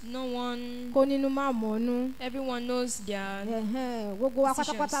 Says no one. Kó nínú má mọ̀nú. Everyone knows their. Gbogbo wa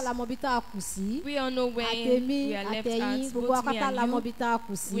pátápátá la mọ̀ bí tá a kù sí. We all know where we are left at. Gbogbo wa pátá la mọ̀ bí tá a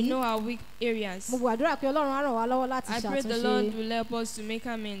kù sí. We know our weak areas. Mo gbàdúrà pé Ọlọ́run á ràn wá lọ́wọ́ láti ṣàtúnṣe. I pray the Lord will help us to make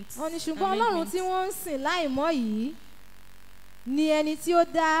amends. Wọ́n ní ṣùgbọ́n Ọlọ́run tí wọ́n ń sìn láìmọ̀ yìí ni ẹni tí ó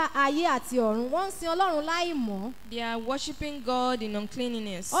dá ayé àti ọ̀run. Wọ́n ń sin Ọlọ́run láìmọ̀. They are worshiping God in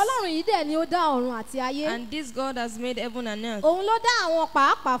uncleanness. Ọlọ́run yìí dẹ̀ ni ó dá ọ̀run àti ayé. And this God has made heaven and earth. Òun ló dá àwọn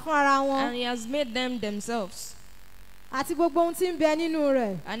pàápàá fún ara wọn. And he has made them themselves. Àti gbogbo ohun tí ń bẹ nínú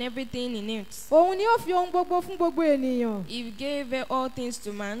rẹ̀. And everything in it. Òun ni ó fi ohun gbogbo fún gbogbo ènìyàn. He gave all things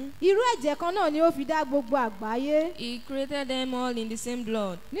to man. Irú ẹ̀jẹ̀ kan náà ni ó fi dá gbogbo àgbáyé. He created them all in the same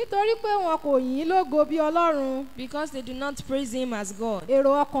blood. Nítorí pé wọn kò yìn ín lógo bí Ọlọ́run. Because they do not praise him as God.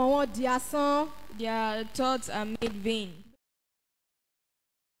 Èrò ọkàn wọn di asán. Their thoughts are made vain.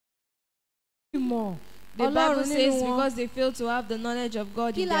 Ìmọ̀ The Bible says because they fail to have the knowledge of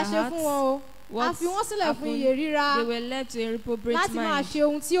God in their hearts. Kí la ṣe fún wọn o? A fi wọ́n sílẹ̀ fún iyè ríra. They were led to a reprobate mind. Láti máa ṣe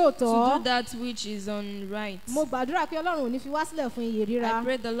ohun tí ò tọ́. To do that which is unright. Mo gbàdúrà pé Ọlọ́run ò ní fi wá sílẹ̀ fún iyè ríra. I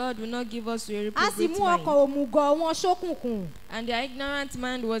pray the Lord will not give us to a reprobate mind. A sì mú ọkàn òmùgọ̀ wọn ṣókùnkùn. And their ignorant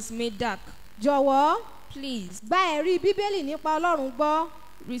mind was made dark. Jọ̀wọ́. Please. Gba ẹ̀rí Bíbélì nípa Ọlọ́run gbọ́.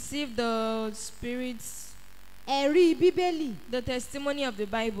 Receive the Spirit's. Ẹ̀rí Bíbélì. The testimony of the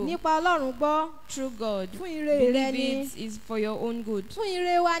Bible. Nípa Ọlọ́run gbọ́. Through God. Fún ire rẹ ni. Believe it is for your own good. Fún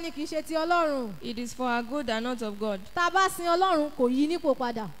ire wa ni kì í ṣe ti Ọlọ́run. It is for our good and not of God. Tá a bá sin Ọlọ́run kò yí nípò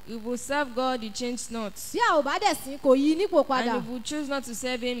padà. If we serve God, he changed not. Bí a ò bá dẹ̀ sìn kò yí nípò padà. And if we choose not to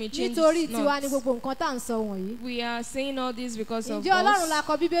serve him, he changes not. Nítorí tiwa ni gbogbo nǹkan tá à ń sọ wọ̀nyí. We are saying all this because of us. Ǹjẹ́ Ọlọ́run la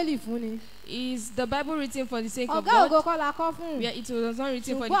kọ Bíbélì fún ni? Is the Bible written for the sake of God? Ọ̀gá ògo kọ́ la kọ́ fún. It was not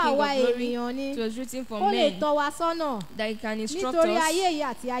written for the king of glory. It was written for men. Ó lè tọ́ wa sọ́nà. That he can instruct Nítorí us ayé yìí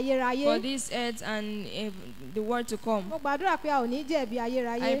àti ayérayé. for this earth and the world to come. Mo gbàdúrà pé a ò ní jẹ̀bi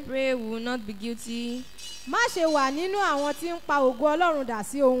ayérayé. I pray we will not be guilty. Má ṣe wà nínú àwọn tí ń pa ògo Ọlọ́run dà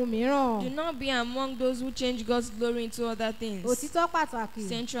sí ohun mìíràn. Do not be among those who change God's glory into other things. Òtítọ́ pàtàkì.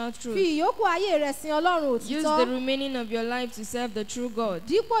 Central truth. Fi ìyókù ayé rẹ sin Ọlọ́run òtítọ́. Use the remaining of your life to serve the true God.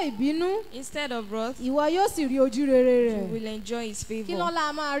 Dípò ìbínú. Instead of wrath. Ìwọ yóò sì rí ojú rere rẹ̀. You will enjoy his favour. Kí ló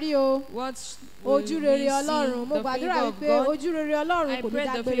la máa rí o? What ojú rere Ọlọ́run. Mo gbàdúrà wípé ojú rere Ọlọ́run kò ní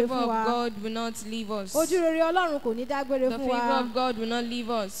dágbére fún wa. I pray the favour of God will not leave us. Ojú rere Ọlọ́run kò ní dágbére fún wa. The favour of God will not leave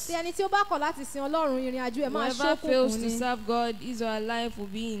us. Tí ẹni tí ó bá kọ̀ láti sin Ọlọ́run ìrìn àjò ẹ̀ máa ṣókùnkùn ni. Whoever fails to serve God, his or her life will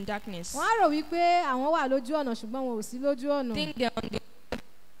be in darkness. Wọ́n á rò wípé àwọn wà lójú ọ̀nà ṣùgbọ́n wọn ò sí lójú ọ̀nà. Think they are on the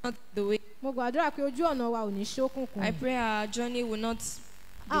not the way. Mo gbàdúrà pé ojú ọ̀nà wa ò ní ṣókùnkùn. I pray our journey will not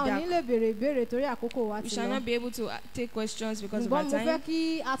a ò ní lè béèrè ìbéèrè torí àkókò wa ti lọ. We shall not be able to take questions because of our time. Ṣùgbọ́n mo fẹ́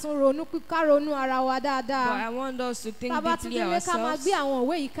kí a tún ronú ká ronú ara wa dáadáa. But I want us to think deeply ourselves. Bàbá tún délé ká máa gbé àwọn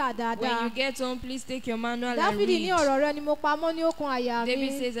òwe yìí kà dáadáa. When you get home, please take your manual and read. Dáfídì ní ọ̀rọ̀ rẹ ni mo pamọ́ ní okùn àyà mi.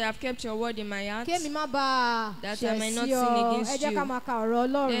 David says, I have kept your word in my heart. Kémi má bàa that I might not ṣẹ̀ sí sin ọ. against Ẹ jẹ́ ká máa ka ọ̀rọ̀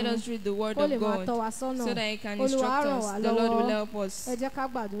Ọlọ́run. Let us read the word Kó of lè máa God tọ́ wa sọ́nà. so that he can Olúwa instruct á ràn us. wá The Lord will lọ́wọ́. help us. Ẹ jẹ́ ká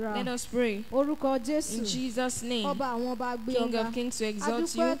gbàdúrà. Let us pray. Orúkọ Jésù. In Jesus' name. Ọba àwọn ọba gbé King ọba. of kings to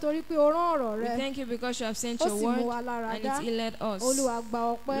exalt you. A dúpẹ́ torí pé o rán ọ̀rọ̀ We rẹ. thank you because you have sent your word and it healed us. Olúwa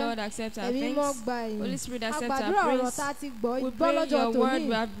gba ọpẹ́. Lord, accept our Ẹ̀mí mọ́ thanks. gba ẹ̀yìn. Holy Spirit, accept our Àgbàdúrà ọ̀rọ̀ praise. tá a ti gbọ́ We ìgbọ́ pray lọ́jọ́ your word tòní.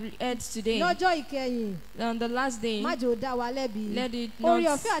 we have heard today. Lọ́jọ́ ìkẹyìn. On the last day, Má jẹ́ ó dá wa lẹ́bi. let it Orí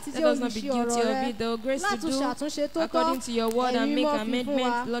not, ọ̀fẹ́ àti let jẹ́ us not be olùṣe guilty ọ̀rọ̀ of rẹ. it. The grace to Látúnṣe do àtúnṣe tó tọ́. according to your word and Ẹ̀mí make mọ́ fi fún amendment,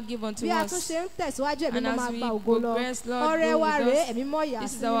 wa. Lord, give unto Bí a us. tún ṣe ń tẹ̀síwájú ẹ̀mí And mọ́ as máa we gba ògo lọ. progress, Lord, Ọrẹ go wa with rèé us. ẹ̀mí mọ́ yà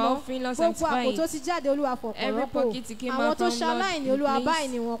This sí is our mímọ́. offering, Lord, Gbogbo àpò sanctify tó it. ti jáde Olúwa fọ̀pọ̀ Every rọ́pò. pocket it came Àwọn out tó from, ṣaláìní Lord, Olúwa bá replace.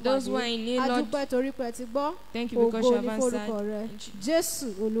 ìní wọn Those who are pàdé. in need, A Lord, dúpẹ́ torí pé ẹ ti gbọ́. thank you because Ògo you ni have forúkọ answered. rẹ. In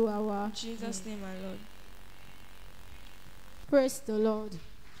Jésù Olúwa wa. Jesus' name, my Lord. Praise the Lord.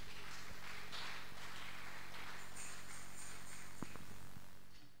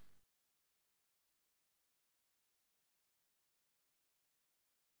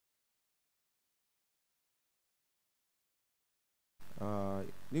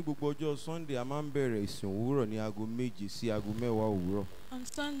 Ní gbogbo ọjọ́ Sunday a máa ń bẹ̀rẹ̀ ìsìn òwúrọ̀ ní aago 7 sí aago 10 òwúrọ̀. On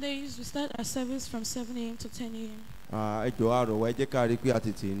Sundays we start our service from 7 a.m. to 10 a.m. Ẹ jọ̀ọ́ àrọ̀ wa ẹ jẹ́ ká rí pé a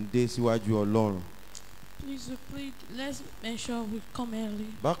tètè ń dé síwájú Ọlọ́run. Please, let's ensure we come early.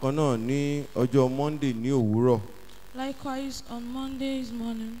 Bákan náà ní ọjọ́ Monday ní òwúrọ̀. Likewise, on Mondays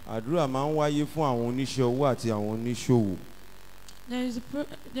morning, Àdúrà máa ń wáyé fún àwọn oníṣẹ́ owó àti àwọn oníṣòwò.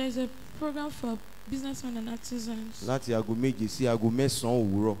 there is a program for businessmen and artisans. Láti aago 7 sí aago 9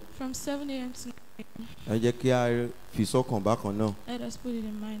 òwúrọ̀. From 7 a.m. to 9 a.m. Ẹ jẹ́ kí a fi sọ́kàn bákan náà. Let us put it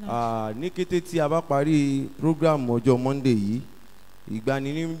in mind. Ní kété tí a bá parí program ọjọ́ Monday yìí,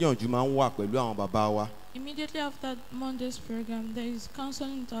 ìgbaniníyànjú máa ń wà pẹ̀lú àwọn bàbá wa. Immediately after Monday's program, there is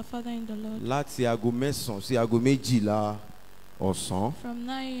counseling with our Father in the Lord. Láti aago 9 sí aago 12 ọ̀sán. From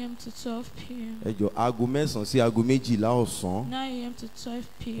 9 a.m. to 12 p.m. Ẹ jọ̀ọ́ aago mẹ́sàn-án sí aago méjìlá ọ̀sán. 9 a.m. to 12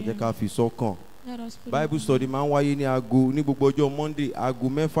 p.m. Ẹ jẹ́ ká fi sọ́kàn. Let us put Bible study máa ń wáyé ní gbogbo ọjọ́ Monday aago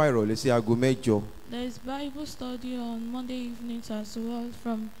 6 ìrọ̀lẹ́ sí aago 8. There is Bible study on Monday evenings as well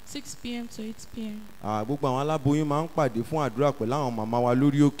from 6 p.m. to 8 p.m. Gbogbo àwọn aláboyún máa ń pàdé fún àdúrà pẹ̀lú àwọn màmá wa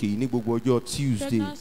lórí òkè ní gbogbo ọjọ́ Tuesday. Pregnant